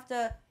don't have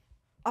to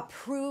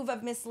approve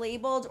of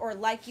Mislaibeled or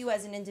like you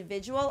as an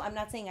individual. I'm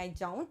not saying I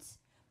don't,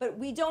 but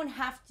we don't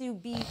have to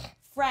be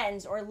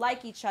friends or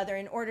like each other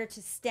in order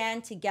to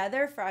stand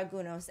together for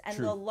Agunos. And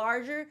the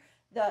larger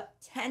the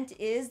tent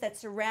is that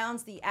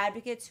surrounds the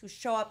advocates who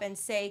show up and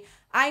say,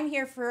 I'm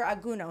here for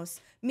Agunos.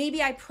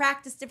 Maybe I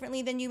practice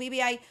differently than you. Maybe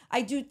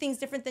I do things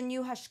different than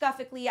you,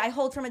 hashkafically. I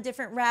hold from a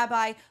different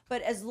rabbi.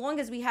 But as long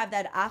as we have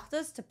that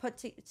achdus to put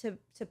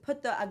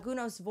the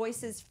Agunos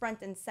voices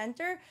front and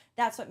center,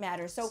 that's what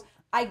matters. So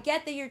I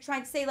get that you're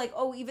trying to say, like,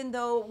 oh, even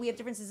though we have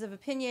differences of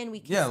opinion, we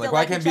can still like, like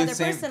why each can't be other the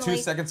same personally.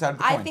 2 second side of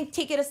the coin? I think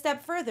take it a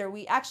step further.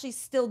 We actually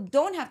still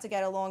don't have to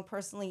get along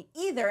personally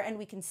either, and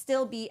we can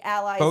still be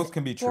allies. Both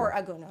can be true. For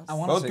Agunos.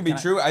 Both can be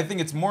true. I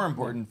think it's more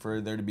important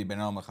for there to be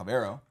Benel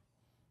Machavero.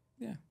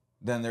 Yeah.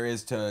 Than there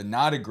is to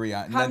not agree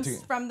on.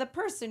 Comes from the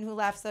person who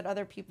laughs at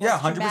other people's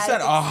 100%,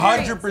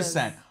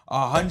 100%,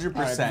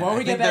 100%. Before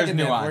we get back to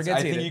nuance,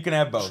 I think you can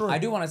have both. I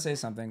do want to say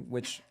something,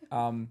 which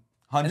 100%.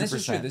 And this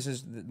is true. This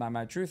is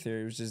my truth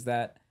here, which is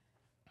that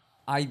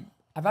I've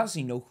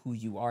obviously know who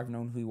you are. I've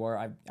known who you are.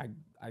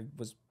 I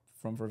was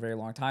from for a very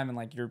long time, and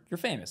like you're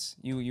famous.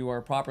 You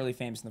are properly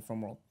famous in the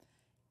film world,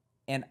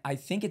 and I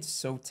think it's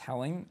so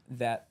telling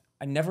that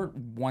I never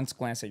once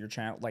glanced at your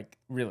channel. Like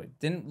really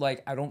didn't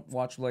like. I don't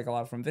watch like a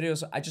lot of film videos.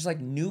 So I just like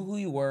knew who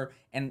you were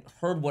and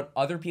heard what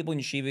other people in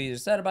yeshiva either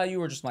said about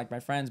you or just like my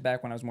friends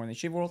back when I was more in the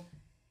yeshiva world.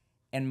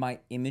 And my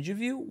image of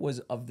you was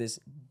of this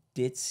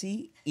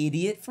ditzy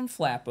idiot from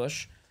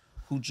Flatbush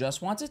who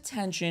just wants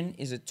attention,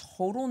 is a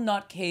total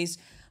nutcase,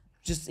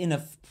 just in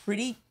a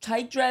pretty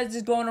tight dress,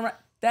 is going around.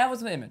 That was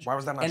the image. Why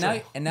was that not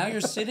true? Now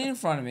you're sitting in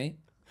front of me,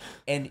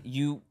 and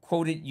you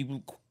quoted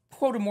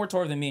more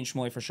Torah than me and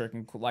Shmuel for sure.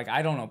 Like,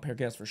 I don't know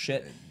Perkei for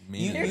shit.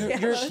 He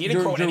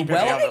didn't quote any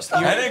Perkei.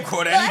 I didn't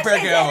quote any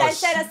Perkei. I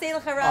said Asei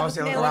L'Charav. I was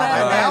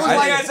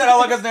like, I said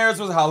Holocaust narratives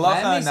was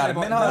halacha, not a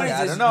minhag.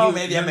 I don't know.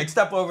 Maybe I you're mixed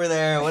up over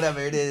there.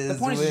 Whatever it is. The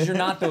point is you're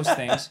not those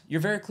things.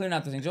 You're very clear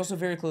not those things. You're also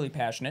very clearly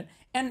passionate.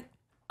 And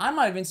I'm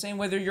not even saying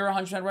whether you're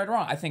 100% right or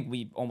wrong. I think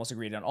we almost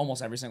agreed on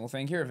almost every single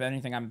thing here. If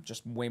anything, I'm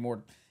just way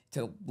more to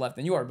the left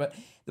than you are. But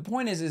the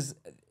point is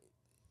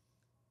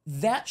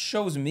that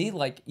shows me,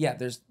 like, yeah,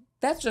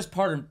 that's just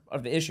part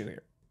of the issue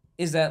here.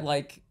 Is that,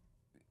 like,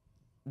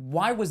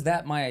 why was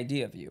that my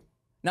idea of you?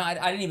 No, I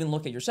didn't even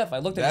look at yourself. I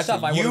looked at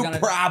yourself. That's a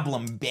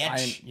problem,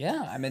 bitch.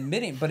 I'm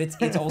admitting, but it's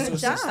also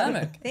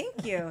systemic.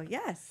 Thank you.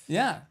 Yes.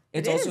 Yeah,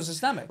 it's also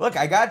systemic. Look,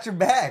 I got your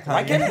back.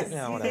 Why can't it?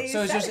 Yeah, whatever.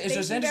 So it's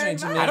just interesting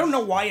to me. I don't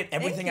know why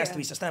everything has to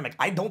be systemic.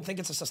 I don't think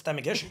it's a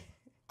systemic issue.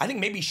 I think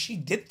maybe she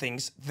did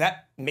things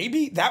that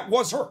maybe that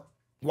was her.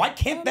 Why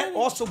can't that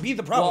also be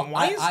the problem? Well,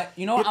 Why is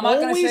I'm not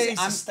going to say a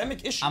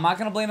systemic issue? I'm not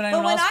going to blame it on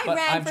anyone But else. when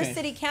I ran for changed.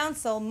 city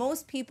council,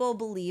 most people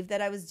believed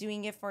that I was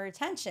doing it for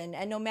attention.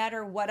 And no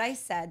matter what I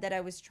said, that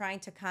I was trying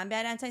to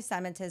combat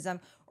anti-Semitism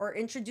or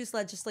introduce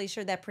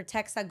legislation that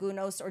protects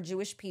Agunos or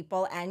Jewish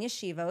people and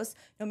yeshivos,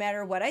 no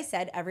matter what I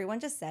said, everyone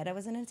just said I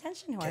was an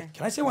attention whore.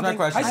 Can I say one thing?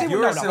 Question. I say If you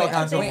were a city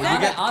council, would you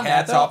get on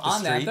cats that, off the on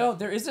street? that though,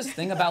 there is this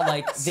thing about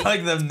like It's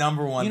like the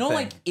number one thing.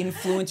 like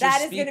influencers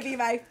That is speak. going to be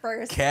my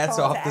first Cats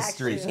call off to the action.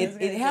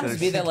 street. It happens to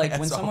be that like when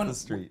Cats off someone the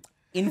street.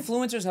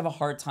 influencers have a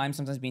hard time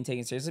sometimes being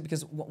taken seriously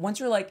because once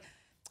you're like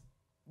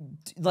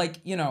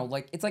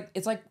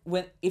it's like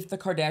when if the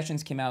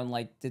Kardashians came out and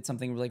like did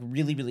something like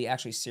really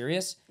actually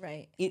serious,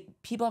 Right.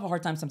 People have a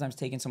hard time sometimes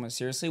taking someone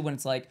seriously when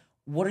it's like,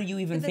 what are you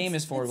even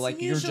famous for? it's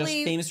Like you're just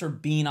usually- famous for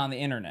being on the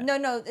internet.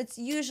 No, it's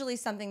usually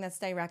something that's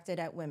directed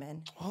at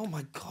women. Oh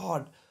my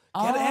God.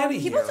 Get out of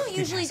here. People don't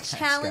usually guys,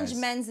 challenge guys.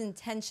 men's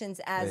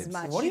intentions as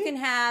much. What do You you- can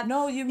have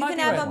you might can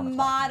be have right. a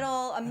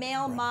model, a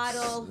male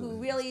model who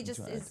really just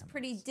is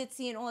pretty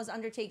ditzy in all his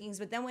undertakings,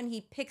 but then when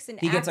he picks an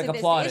gets, like, activist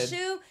applauded.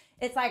 issue,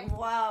 it's like,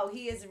 wow,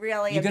 he is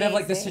really You could have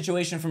like the amazing.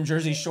 situation from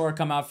Jersey Shore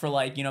come out for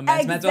like,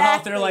 men's mental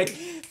health. They're like,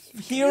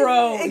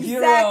 hero.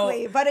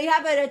 Exactly. But you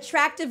have an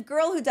attractive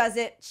girl who does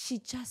it. She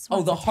just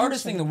wants The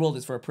hardest thing in attention. the world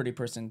is for a pretty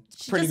girl just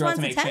to wants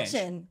make attention.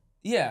 change.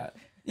 Yeah.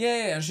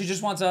 She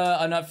just wants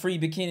a free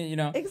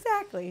bikini,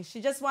 Exactly.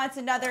 She just wants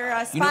another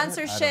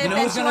sponsorship, You know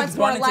and who's she gonna wants run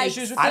more into likes.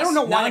 issues with I this? don't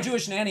know why- Now a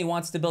Jewish nanny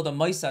wants to build a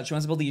Mossad. She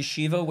wants to build a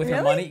yeshiva with her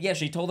Really? money. Yeah,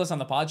 she told us on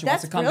the pod she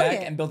wants to That's come back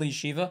brilliant. and build a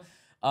yeshiva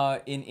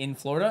in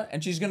Florida,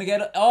 and she's gonna get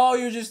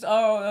just a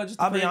I'll be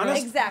pretty girl.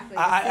 honest. Exactly.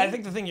 I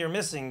think the thing you're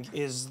missing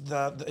is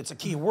it's a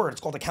key word.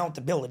 It's called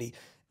accountability.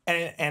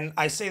 And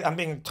I say, I'm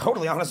being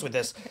totally honest with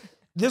this.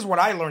 This is what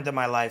I learned in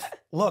my life.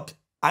 Look,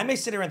 I may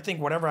sit here and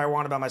think whatever I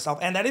want about myself,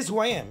 and that is who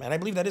I am, and I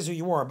believe that is who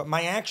you are, but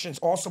my actions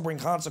also bring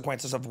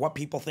consequences of what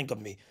people think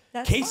of me.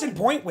 That's Case in fine.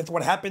 point with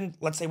what happened,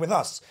 let's say with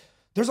us.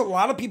 There's a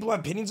lot of people who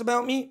have opinions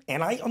about me,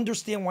 and I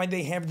understand why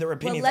they have their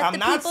opinions. let I'm the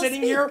not people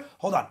sitting speak. here,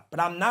 hold on, but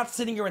I'm not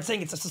sitting here and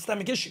saying it's a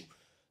systemic issue.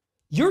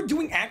 You're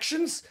doing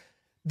actions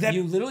that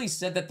You literally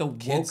said that the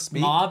woke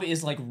speak. mob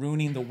is like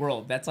ruining the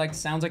world. That's like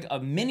sounds like a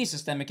mini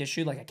systemic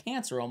issue, like a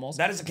cancer almost.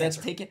 That is a cancer.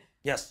 That's taken.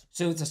 Yes.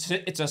 So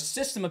it's a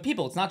system of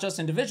people. It's not just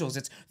individuals.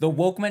 It's the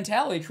woke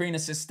mentality creating a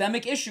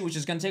systemic issue which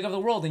is going to take over the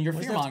world, and you're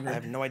fear I mongering.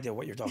 have no idea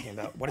what you're talking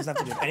about. What does that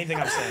have to do with anything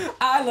I'm saying?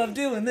 I love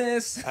doing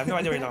this. I have no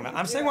idea what you're talking about.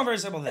 I'm saying one very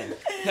simple thing.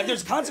 That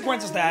there's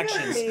consequences to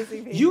actions.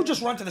 You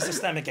just run to the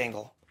systemic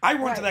angle. I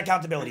run to the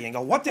accountability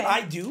angle. What did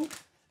I do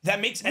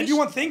that makes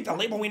everyone think that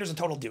Laibel Wiener's a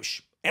total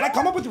douche? And I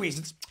come up with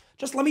reasons.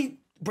 Just let me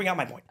bring out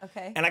my point.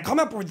 Okay. And I come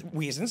up with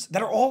reasons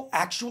that are all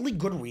actually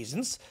good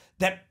reasons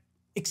that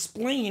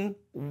explain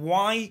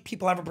why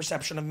people have a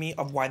perception of me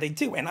of why they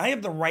do. And I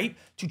have the right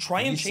to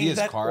try and see change his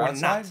that car or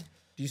outside? not.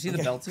 Do you see the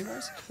belt he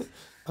wears?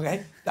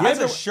 Okay? He has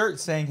a shirt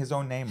saying his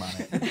own name on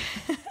it.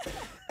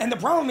 And the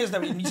problem is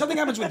that when something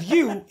happens with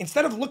you,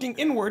 instead of looking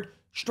inward,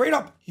 straight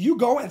up, you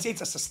go and say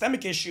it's a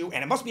systemic issue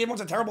and it must be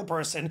everyone's a terrible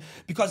person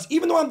because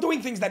even though I'm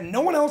doing things that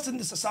no one else in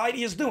the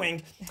society is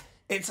doing,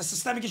 it's a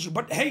systemic issue.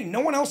 But hey,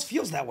 no one else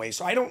feels that way.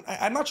 So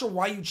I'm not sure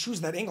why you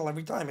choose that angle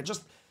every time. It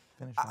just,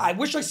 I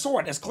wish I saw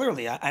it as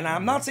clearly. And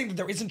I'm not saying that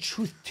there isn't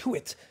truth to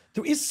it.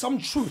 There is some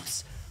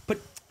truths, but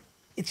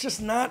it's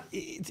just not,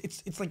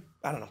 it's like,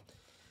 I don't know.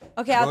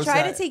 Okay, I'll was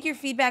try that? to take your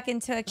feedback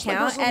into account,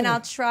 personal and opinion.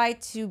 I'll try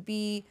to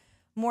be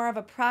more of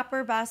a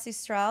proper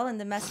Basustral in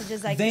the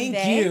messages I Thank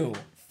convey. you.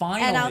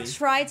 Finally. And I'll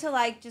try to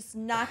like just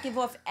not give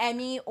off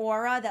any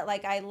aura that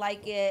like I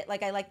like it,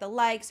 like I like the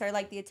likes or I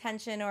like the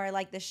attention or I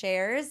like the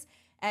shares.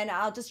 And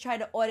I'll just try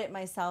to audit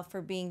myself for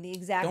being the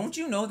exact. Don't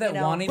you know that you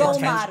know, wanting role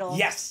attention- model?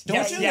 Yes. Don't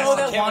yes, you yes, know I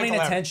that can't wait wanting till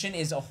that- attention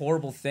is a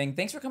horrible thing?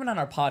 Thanks for coming on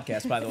our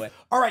podcast, by the way.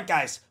 All right,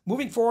 guys.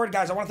 Moving forward,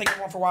 guys, I want to thank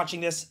everyone for watching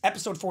this.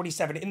 Episode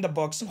 47 in the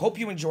books. Hope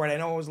you enjoyed it. I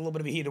know it was a little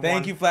bit of a heated one.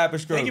 Thank you,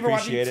 Flatbush Girl. Thank you for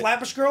watching Appreciate it.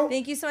 Flatbush Girl.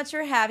 Thank you so much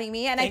for having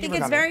me. And Thank I you think for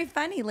it's coming. very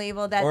funny,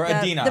 Laibel, that Or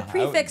Adina. the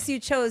prefix you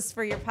chose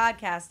for your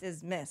podcast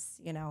is Miss,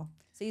 you know.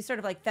 So you sort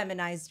of like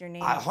feminized your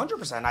name.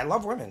 100%. I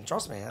love women.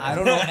 Trust me. I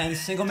don't know, and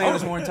single man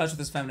is more in touch with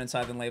his feminine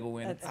side than Laibel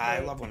Wiener. I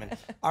love women.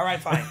 All right,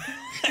 fine.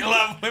 I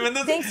love women.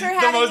 This Thanks is for the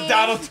having most me.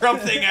 Donald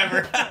Trump thing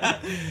ever.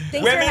 Thanks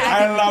Women, for I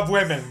having me. love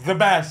women. The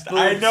best.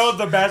 I know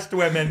the best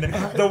women.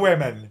 The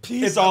women.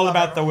 It's all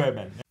about the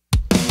women.